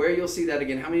don't know where you'll see that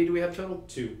again. How many do we have total?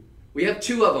 2. We have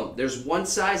 2 of them. There's one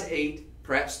size 8,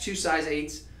 perhaps 2 size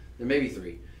 8s. There may be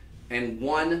 3, and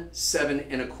one 7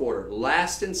 1/4.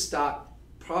 Last in stock.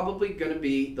 Probably going to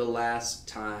be the last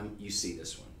time you see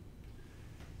this one.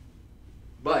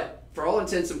 But for all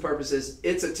intents and purposes,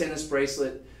 it's a tennis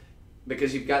bracelet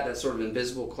because you've got that sort of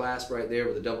invisible clasp right there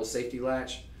with a double safety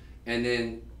latch. And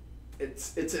then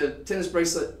it's a tennis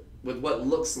bracelet with what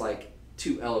looks like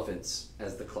 2 elephants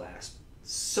as the clasp.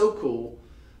 So cool.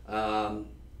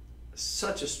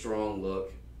 Such a strong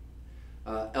look.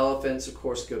 Elephants, of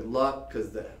course, good luck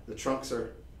because the trunks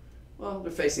are, well,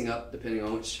 they're facing up depending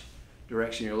on which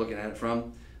direction you're looking at it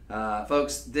from.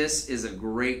 Folks, this is a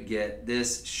great get.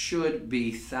 This should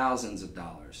be thousands of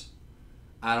dollars.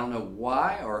 I don't know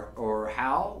why or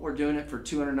how we're doing it for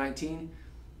 $219,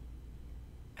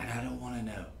 and I don't want to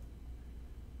know.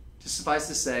 Just suffice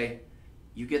to say,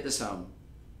 you get this home.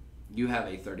 You have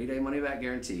a 30-day money-back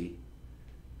guarantee,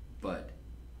 but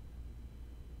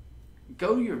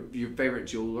go to your favorite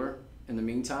jeweler in the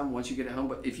meantime once you get it home.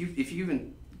 But if you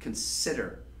even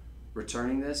consider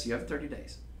returning this, you have 30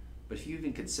 days. But if you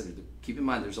even consider, keep in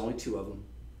mind there's only 2 of them,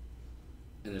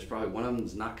 and there's probably one of them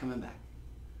that's not coming back.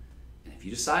 And if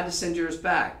you decide to send yours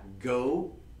back,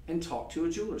 go and talk to a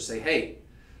jeweler. Say, hey,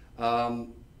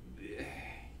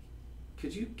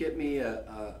 could you get me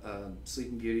a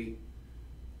Sleeping Beauty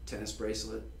tennis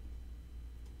bracelet?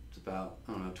 It's about,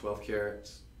 I don't know, 12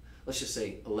 carats. Let's just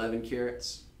say 11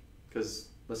 carats, because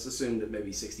let's assume that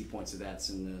maybe 60 points of that's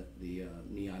in the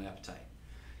neon apatite.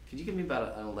 Could you give me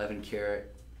about an 11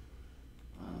 karat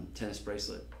tennis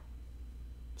bracelet?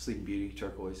 Sleeping Beauty,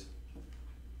 turquoise.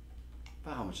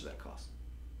 About how much does that cost?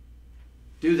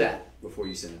 Do that before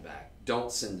you send it back.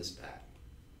 Don't send this back.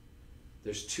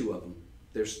 There's 2 of them.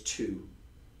 There's 2.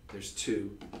 There's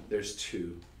 2. There's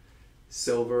 2.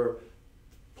 Silver,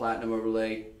 platinum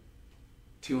overlay,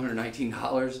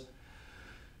 $219.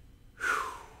 Whew.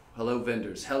 Hello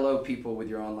vendors, hello people with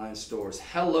your online stores,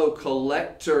 hello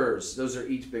collectors. Those are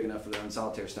each big enough for their own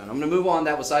solitaire stone. I'm going to move on.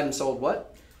 That was item sold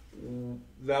what?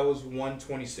 That was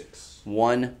 126.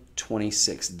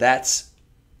 126. That's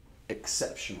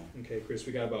exceptional. Okay, Chris,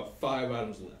 we got about 5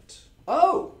 items left.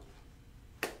 Oh!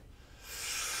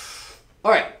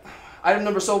 All right. Item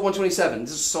number sold 127. This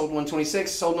is sold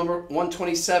 126. Sold number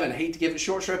 127. I hate to give it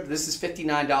short shrift. This is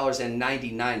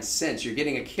 $59.99. You're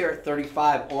getting a carat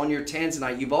 35 on your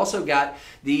Tanzanite. You've also got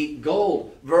the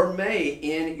gold vermeil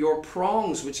in your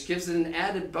prongs, which gives it an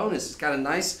added bonus. It's got a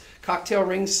nice cocktail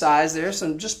ring size there,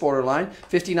 so just borderline.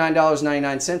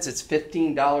 $59.99. It's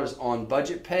 $15 on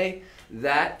budget pay.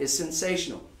 That is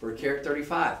sensational for a carat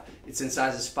 35. It's in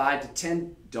sizes 5 to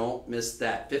 10. Don't miss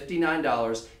that.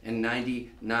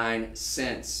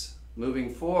 $59.99.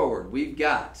 Moving forward, we've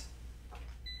got,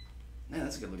 man,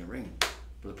 that's a good looking ring.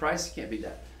 For the price, you can't beat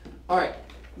that. All right,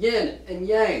 yin and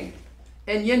yang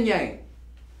and yin yang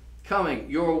coming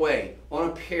your way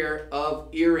on a pair of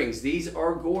earrings. These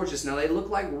are gorgeous. Now they look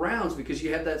like rounds because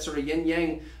you have that sort of yin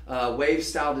yang wave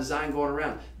style design going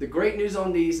around. The great news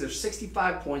on these, there's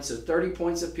 65 points, so 30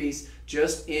 points a piece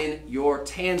just in your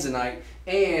Tanzanite,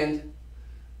 and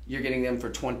you're getting them for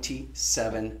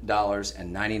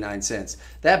 $27.99.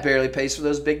 That barely pays for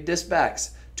those big disc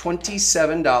backs.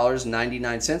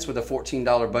 $27.99 with a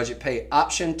 $14 budget pay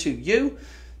option to you.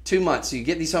 2 months. So you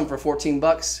get these home for 14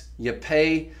 bucks. You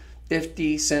pay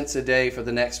 50 cents a day for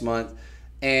the next month,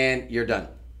 and you're done.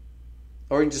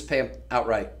 Or you can just pay them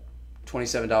outright,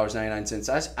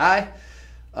 $27.99.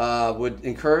 I would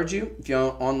encourage you, if you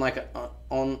own like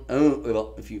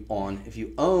if you own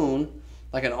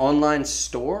like an online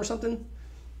store or something,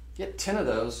 get 10 of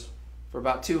those for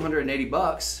about 280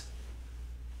 bucks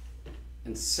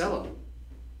and sell them.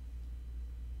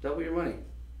 Double your money.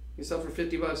 You sell for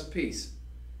 50 bucks a piece.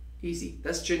 Easy.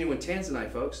 That's genuine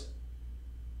Tanzanite, folks.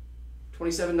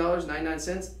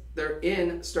 $27.99. They're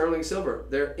in sterling silver.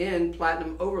 They're in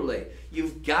platinum overlay.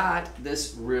 You've got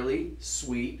this really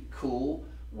sweet, cool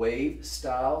wave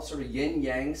style, sort of yin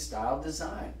yang style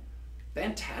design.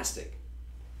 Fantastic.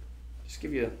 Just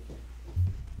give you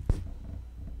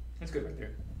That's good right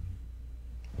there.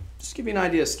 Just give you an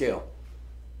idea of scale.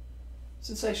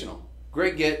 Sensational.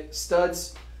 Great get.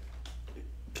 Studs.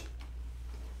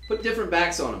 Put different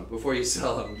backs on them before you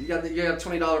sell them. You got a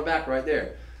 $20 back right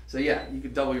there. So yeah, you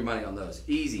could double your money on those.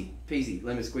 Easy peasy,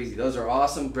 lemon squeezy. Those are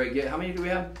awesome. Great get. How many do we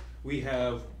have? We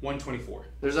have 124.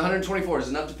 There's 124. There's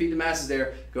enough to feed the masses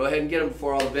there. Go ahead and get them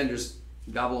before all the vendors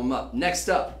gobble them up. Next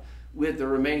up, with the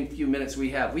remaining few minutes we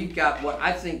have, we've got what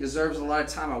I think deserves a lot of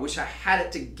time. I wish I had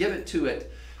it to give it to it,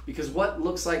 because what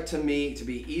looks like to me to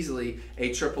be easily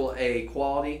a AAA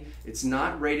quality, it's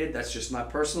not rated, that's just my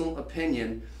personal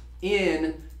opinion,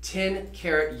 in 10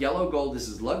 karat yellow gold. This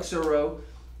is Luxuro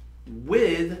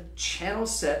with channel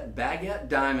set baguette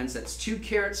diamonds. That's 2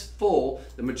 carats full.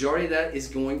 The majority of that is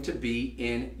going to be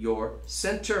in your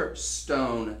center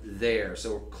stone there.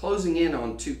 So we're closing in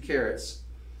on 2 carats.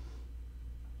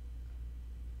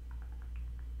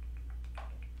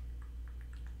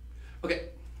 Okay,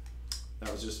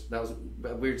 that was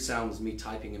a weird sound, was me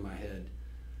typing in my head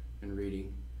and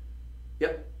reading.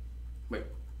 Yep, wait,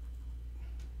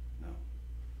 no.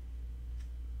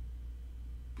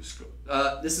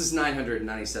 This is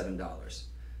 $997.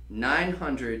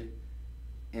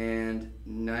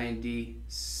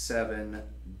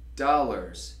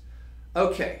 $997.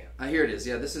 Okay, here it is.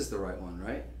 Yeah, this is the right one,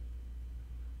 right?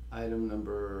 Item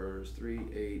number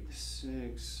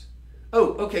 386.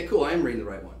 Oh, okay, cool. I am reading the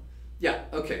right one. Yeah,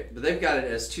 okay, but they've got it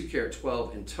as 2 karat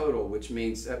 12 in total, which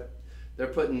means that they're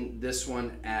putting this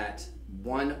one at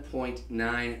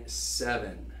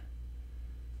 1.97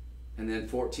 and then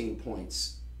 14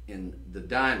 points in the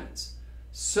diamonds.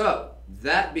 So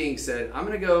that being said, I'm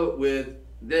going to go with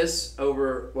this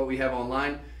over what we have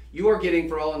online. You are getting,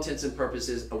 for all intents and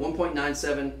purposes, a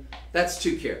 1.97. That's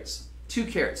 2 carats. 2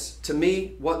 carats. To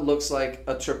me, what looks like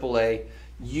a AAA,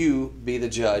 you be the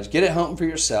judge. Get it home for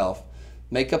yourself.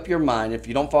 Make up your mind. If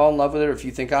you don't fall in love with it, or if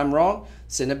you think I'm wrong,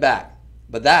 send it back.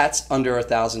 But that's under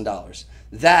 $1,000.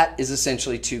 That is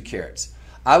essentially 2 carats.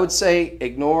 I would say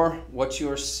ignore what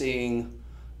you're seeing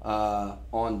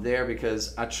on there,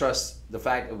 because I trust the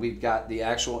fact that we've got the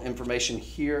actual information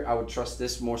here. I would trust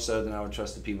this more so than I would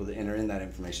trust the people that enter in that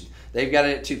information. They've got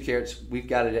it at 2 carats. We've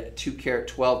got it at 2 karat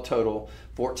 12 total,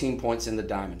 14 points in the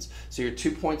diamonds. So you're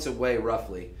 2 points away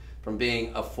roughly from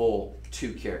being a full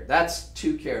 2 carat. That's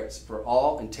 2 carats for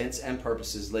all intents and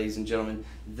purposes, ladies and gentlemen.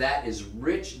 That is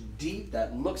rich, deep.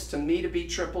 That looks to me to be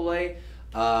AAA.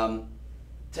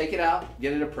 Take it out,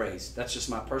 get it appraised. That's just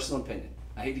my personal opinion.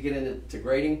 I hate to get into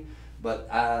grading, But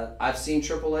I've seen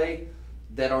AAA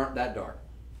that aren't that dark,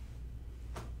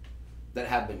 that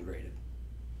have been graded.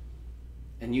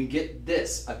 And you get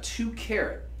this, a 2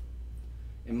 carat,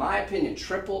 in my opinion,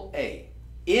 AAA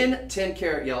in 10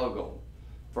 karat yellow gold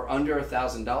for under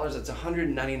 $1,000. That's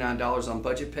 $199 on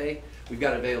budget pay. We've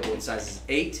got it available in sizes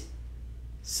 8,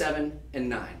 7, and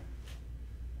 9.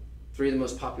 3 of the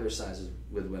most popular sizes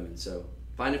with women. So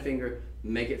find a finger,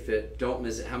 make it fit, don't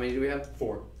miss it. How many do we have?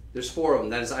 4. There's 4 of them.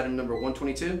 That is item number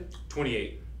 122.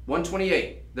 28.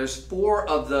 128. There's 4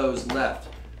 of those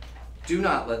left. Do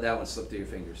not let that one slip through your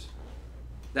fingers.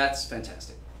 That's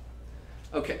fantastic.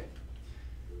 Okay.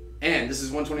 And this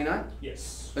is 129?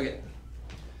 Yes. Okay.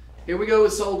 Here we go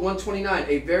with sold 129.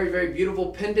 A very, very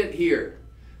beautiful pendant here.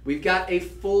 We've got a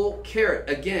full carat.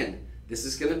 Again, this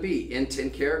is going to be in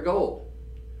 10 karat gold.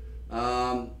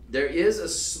 There is a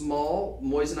small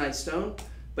moissanite stone,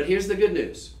 but here's the good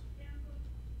news.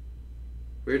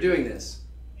 We're doing this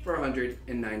for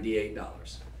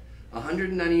 $198.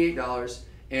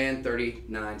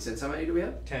 $198.39. How many do we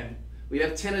have? 10. We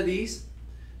have 10 of these.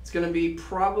 It's going to be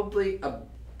probably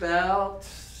about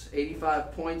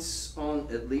 85 points on,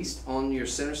 at least, on your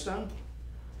center stone.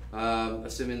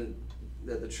 Assuming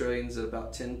that the trillion's at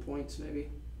about 10 points, maybe.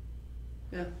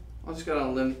 Yeah, I'll just go on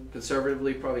a limb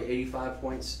conservatively, probably 85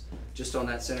 points just on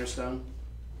that center stone.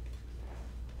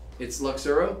 It's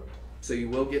Luxuro, so you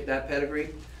will get that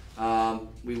pedigree.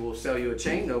 We will sell you a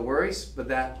chain, no worries, but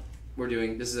that we're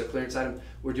doing, this is a clearance item,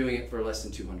 we're doing it for less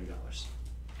than $200.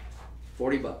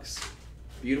 40 bucks.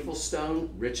 Beautiful stone,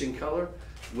 rich in color,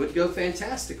 would go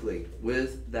fantastically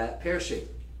with that pear shape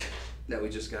that we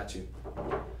just got you.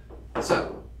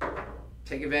 So,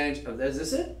 take advantage of that. Is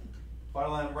this it?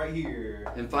 Final item right here.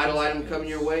 And final item coming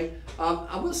your way.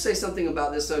 I will say something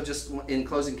about this though, just in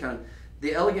closing, kind of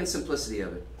the elegant simplicity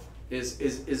of it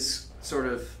is sort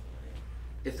of,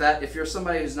 if you're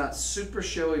somebody who's not super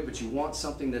showy but you want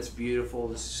something that's beautiful,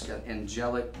 that's just got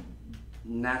angelic,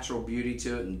 natural beauty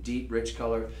to it and deep, rich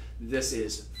color, this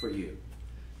is for you.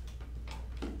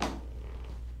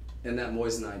 And that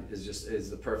moissanite is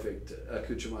the perfect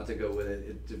accoutrement to go with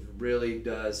it. It really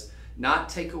does not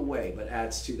take away, but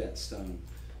adds to that stone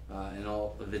in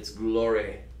all of its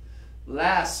glory.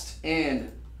 Last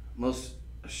and most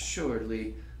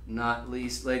assuredly not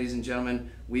least, ladies and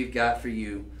gentlemen, we've got for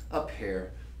you a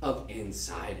pair of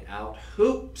inside-out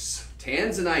hoops.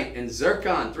 Tanzanite and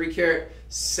zircon, 3 carat,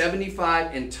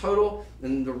 75 in total.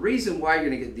 And the reason why you're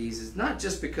going to get these is not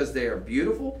just because they are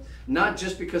beautiful, not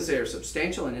just because they are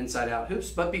substantial and inside-out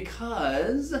hoops, but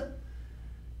because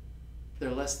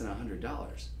they're less than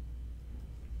 $100.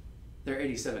 They're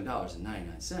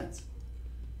 $87.99.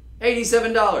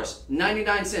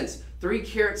 $87.99. 3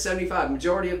 carat 75.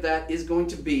 Majority of that is going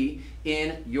to be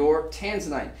in your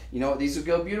Tanzanite. You know what these would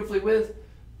go beautifully with?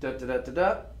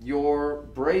 Your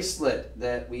bracelet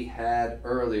that we had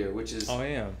earlier, which is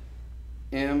MIA.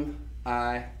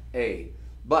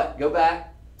 But go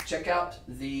back, check out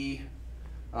the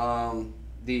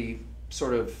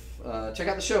sort of check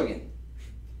out the show again.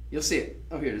 You'll see it.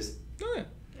 Oh, here it is. Oh, yeah.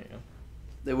 There you go.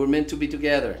 They were meant to be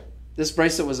together. This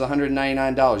bracelet was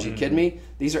 $199. You kidding me?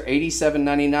 These are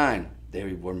 $87.99.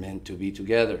 They were meant to be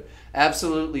together.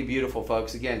 Absolutely beautiful,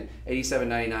 folks. Again,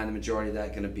 $87.99. The majority of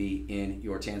that going to be in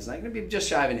your Tanzanite. Going to be just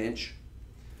shy of an inch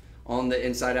on the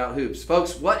inside-out hoops,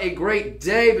 folks. What a great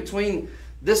day between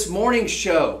this morning's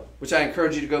show, which I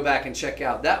encourage you to go back and check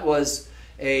out. That was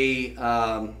a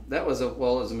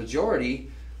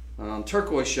majority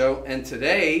turquoise show, and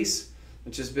today's,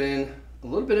 which has been a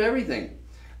little bit of everything.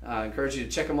 I encourage you to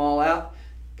check them all out.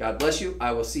 God bless you.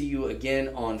 I will see you again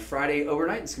on Friday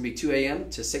overnight. It's going to be 2 a.m.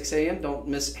 to 6 a.m. Don't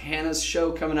miss Hannah's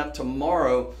show coming up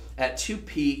tomorrow at 2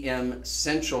 p.m.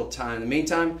 Central Time. In the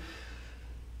meantime,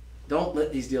 don't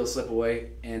let these deals slip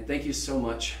away. And thank you so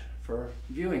much for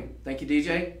viewing. Thank you,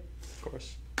 DJ. Of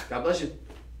course. God bless you.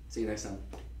 See you next time.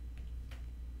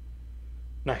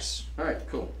 Nice. All right,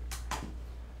 cool.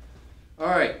 All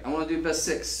right, I want to do best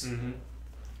 6. Mm-hmm.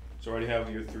 So I already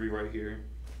have your 3 right here.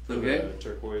 For Okay. the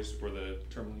turquoise or the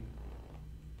tourmaline.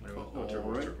 All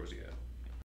right. Turquoise, yeah.